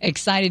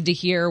 Excited to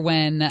hear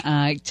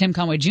when Tim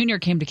Conway Jr.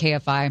 came to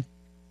KFI.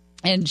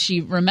 And she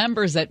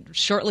remembers that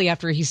shortly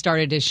after he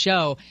started his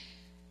show,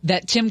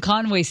 that Tim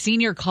Conway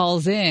Sr.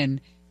 calls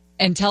in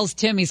and tells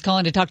Tim he's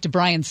calling to talk to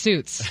Brian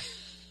Suits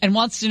and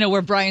wants to know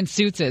where Brian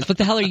Suits is. What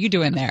the hell are you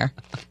doing there?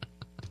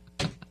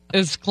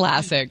 It's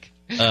classic.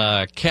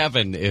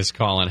 Kevin is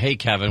calling. Hey,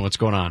 Kevin, what's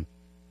going on?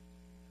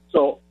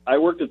 So I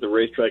worked at the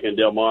racetrack in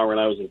Del Mar when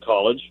I was in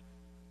college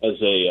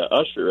as a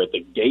usher at the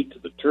gate to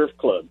the turf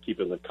club,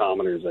 keeping the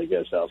commoners, I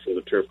guess, out from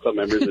the turf club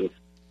members. And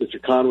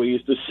Mr. Conway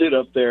used to sit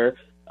up there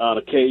on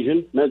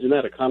occasion. Imagine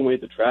that, a Conway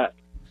at the track.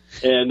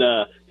 And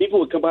people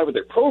would come by with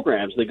their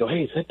programs. They go,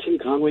 hey, is that Tim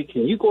Conway?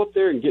 Can you go up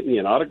there and get me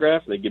an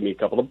autograph? And they give me a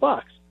couple of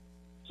bucks.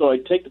 So I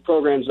take the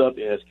programs up.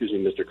 Yeah, excuse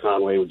me, Mr.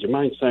 Conway, would you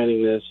mind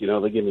signing this? You know,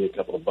 they give me a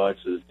couple of bucks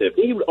as a tip.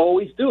 He would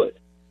always do it.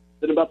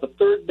 Then about the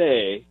third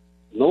day,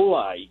 no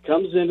lie, he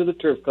comes into the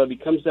turf club. He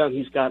comes down.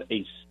 He's got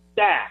a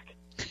stack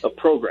of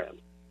programs.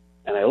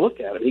 And I look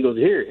at him. He goes,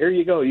 here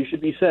you go. You should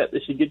be set.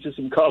 This should get you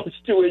some college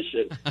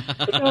tuition.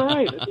 I go, all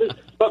right.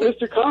 But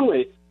Mr.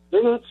 Conway,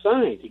 they're not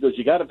signed. He goes,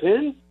 you got a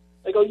pen?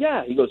 I go,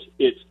 yeah. He goes,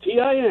 it's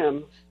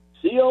TIMCONWAY.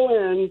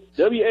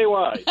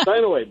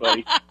 Sign away,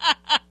 buddy.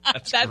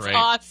 That's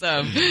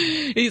awesome.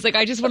 He's like,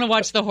 I just want to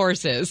watch the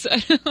horses.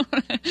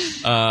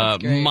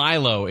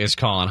 Milo is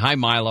calling. Hi,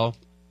 Milo.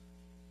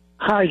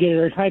 Hi,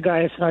 Garrett. Hi,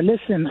 guys.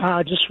 Listen,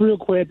 just real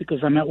quick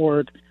because I'm at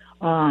work.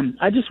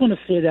 I just want to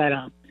say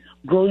that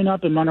growing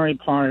up in Monterey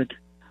Park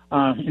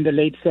in the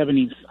late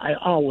 70s, I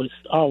always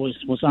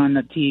was on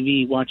the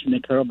TV watching the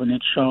Carol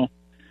Burnett show,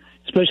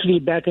 especially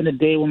back in the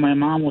day when my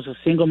mom was a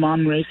single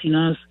mom raising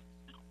us.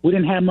 We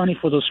didn't have money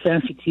for those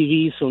fancy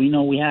TVs, so,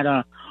 we had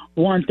a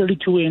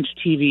 32-inch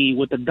TV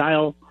with a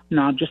dial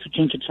knob just to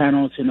change the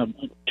channels and a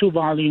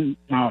 2-volume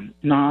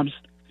knobs.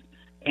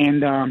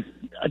 And I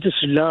just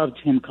loved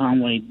Tim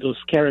Conway,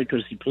 those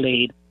characters he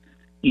played.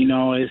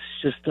 It's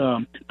just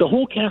the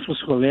whole cast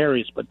was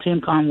hilarious, but Tim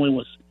Conway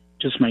was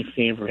just my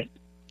favorite.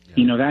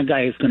 Yeah. That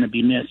guy is going to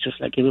be missed, just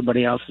like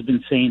everybody else has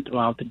been saying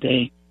throughout the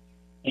day.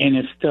 And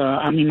it's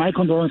my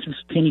condolences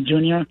to Timmy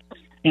Jr.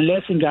 And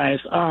listen, guys,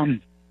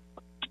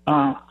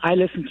 I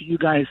listen to you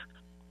guys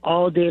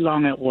all day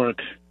long at work.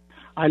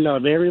 I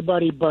love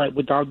everybody, but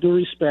with all due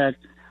respect,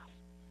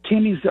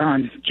 Timmy's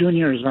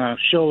Junior's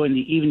show in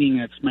the evening,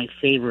 that's my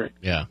favorite.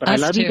 Yeah. But I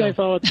love you guys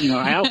all.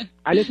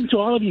 I listen to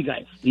all of you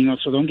guys,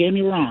 so don't get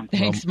me wrong.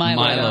 Thanks, Milo.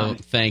 Milo,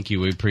 thank you.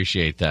 We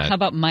appreciate that. How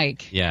about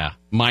Mike? Yeah.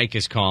 Mike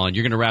is calling.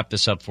 You're going to wrap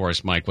this up for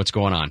us, Mike. What's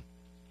going on?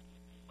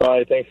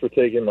 Hi, thanks for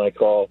taking my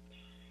call.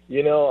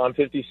 I'm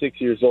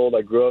 56 years old.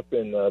 I grew up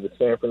in the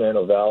San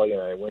Fernando Valley,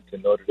 and I went to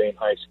Notre Dame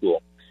High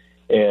School.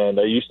 And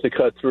I used to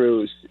cut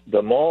through.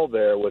 The mall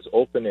there was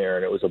open air,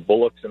 and it was a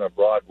Bullocks and a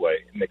Broadway,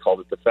 and they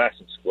called it the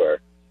Fashion Square.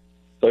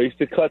 So I used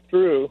to cut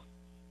through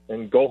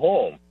and go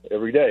home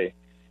every day.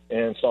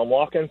 And so I'm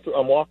walking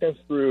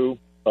through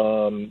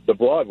the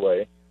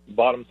Broadway,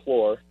 bottom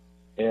floor,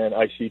 and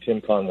I see Tim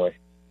Conway.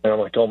 And I'm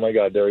like, oh, my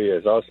God, there he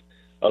is. I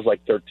was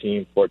like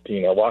 13,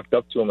 14. I walked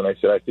up to him, and I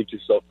said, I think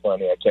you're so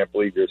funny. I can't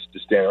believe you're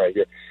just standing right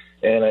here.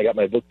 And I got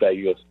my book bag.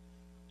 He goes,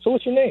 so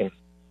what's your name?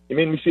 It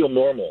made me feel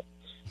normal.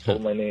 I told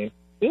him my name.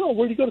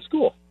 Where'd you go to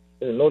school?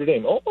 In Notre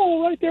Dame.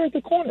 Oh, right there at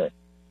the corner.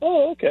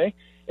 Oh, okay.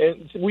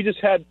 And we just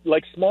had,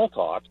 small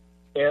talk.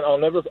 And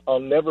I'll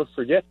never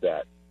forget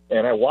that.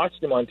 And I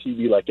watched him on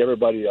TV like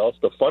everybody else.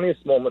 The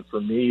funniest moment for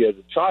me as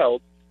a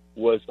child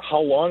was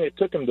how long it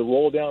took him to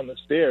roll down the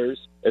stairs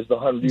as the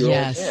 100-year-old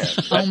man.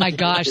 Oh, my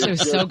gosh, it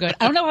was so good.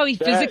 I don't know how he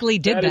physically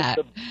did that.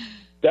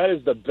 That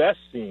is the best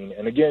scene.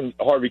 And, again,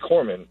 Harvey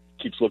Korman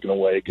keeps looking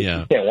away because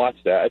you can't watch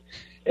that.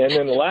 And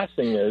then the last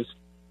thing is,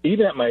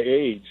 even at my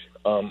age,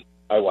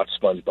 I watch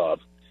SpongeBob.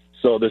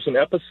 So there's an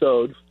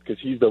episode,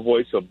 because he's the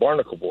voice of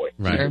Barnacle Boy.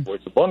 Right. He's the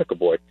voice of Barnacle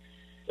Boy.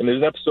 And there's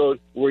an episode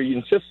where he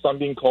insists on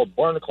being called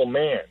Barnacle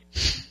Man.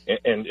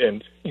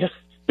 And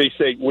they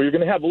say, well, you're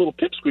going to have a little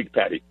pipsqueak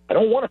patty. I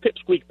don't want a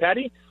pipsqueak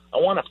patty. I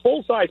want a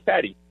full-size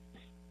patty.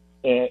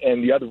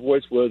 And the other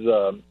voice was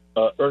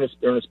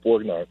Ernest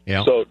Borgnine.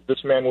 Yeah. So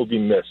this man will be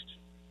missed.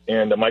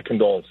 And my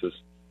condolences.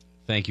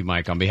 Thank you,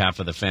 Mike. On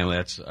behalf of the family,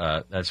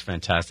 that's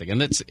fantastic.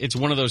 And it's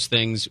one of those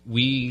things.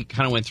 We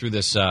kind of went through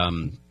this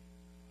sad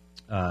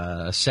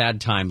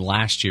time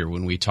last year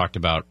when we talked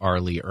about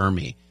Arlie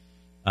Ermy.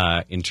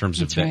 In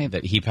terms of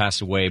that he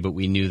passed away, but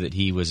we knew that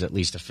he was at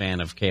least a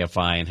fan of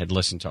KFI and had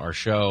listened to our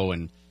show.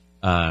 And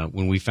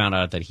when we found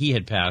out that he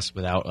had passed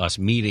without us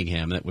meeting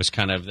him, it was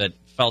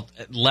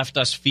left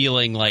us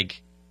feeling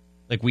like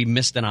we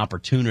missed an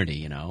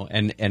opportunity,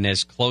 And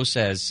as close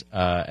as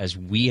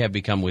we have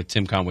become with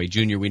Tim Conway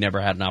Jr., we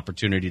never had an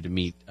opportunity to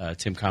meet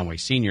Tim Conway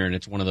Sr. And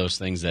it's one of those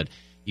things that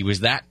he was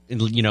that,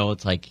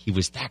 it's like he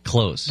was that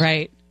close,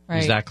 right? He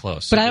was that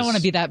close. But I don't want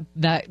to be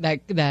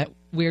that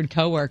weird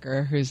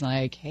coworker who's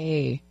like,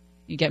 "Hey,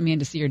 you get me in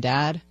to see your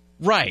dad?"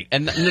 Right.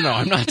 And no,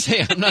 I'm not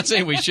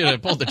saying we should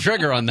have pulled the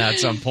trigger on that at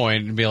some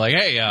point and be like,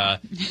 "Hey,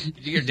 did you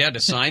get your dad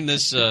to sign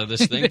this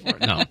thing for it?"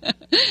 No.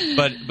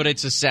 But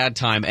it's a sad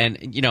time, and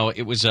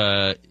it was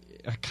a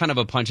kind of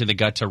a punch in the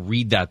gut to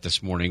read that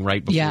this morning,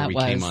 right before we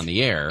came on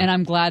the air. And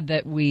I'm glad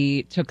that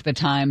we took the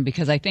time,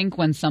 because I think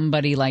when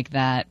somebody like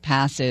that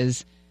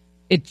passes,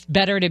 it's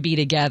better to be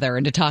together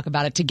and to talk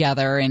about it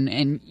together,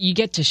 and you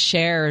get to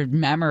share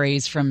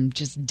memories from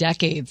just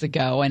decades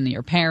ago, and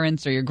your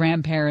parents or your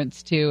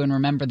grandparents too, and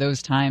remember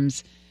those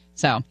times.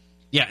 So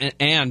Yeah,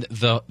 and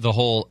the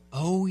whole,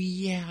 oh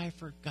yeah, I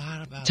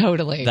forgot about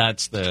Totally.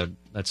 That's the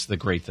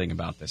great thing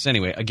about this.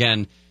 Anyway,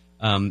 again,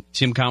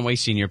 Tim Conway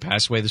Sr.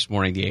 passed away this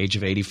morning at the age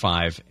of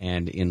 85,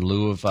 and in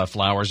lieu of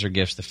flowers or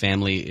gifts, the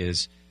family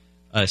is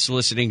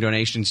soliciting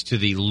donations to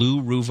the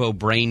Lou Ruvo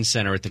Brain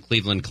Center at the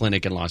Cleveland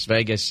Clinic in Las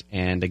Vegas.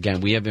 And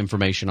again, we have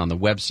information on the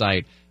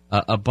website,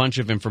 a bunch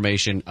of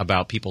information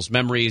about people's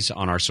memories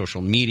on our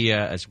social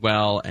media as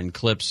well, and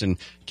clips, and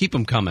keep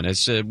them coming.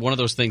 It's one of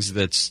those things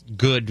that's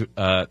good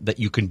that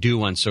you can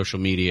do on social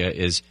media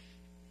is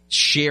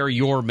share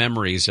your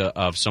memories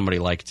of somebody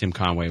like Tim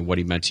Conway and what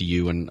he meant to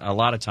you, and a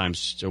lot of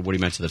times what he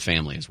meant to the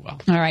family as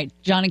well. All right,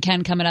 John and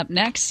Ken coming up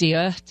next. See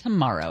you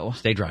tomorrow.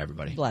 Stay dry,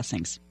 everybody.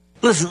 Blessings.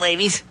 Listen,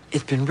 ladies,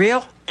 it's been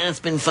real and it's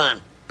been fun.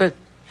 But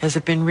has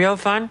it been real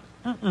fun?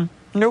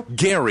 Nope.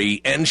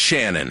 Gary and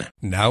Shannon.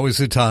 Now is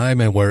the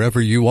time, and wherever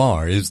you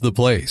are is the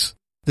place.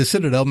 The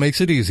Citadel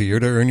makes it easier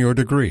to earn your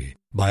degree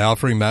by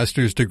offering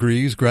master's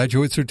degrees,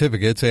 graduate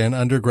certificates, and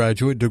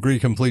undergraduate degree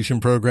completion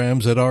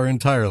programs that are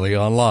entirely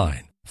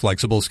online.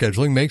 Flexible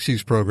scheduling makes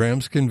these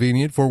programs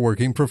convenient for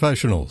working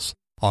professionals.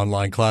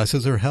 Online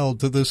classes are held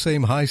to the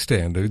same high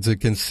standards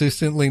that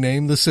consistently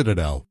name the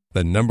Citadel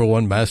the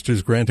 #1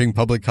 master's granting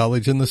public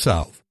college in the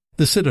South.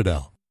 The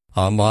Citadel.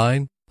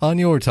 Online, on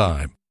your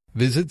time.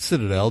 Visit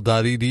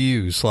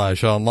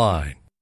citadel.edu/online.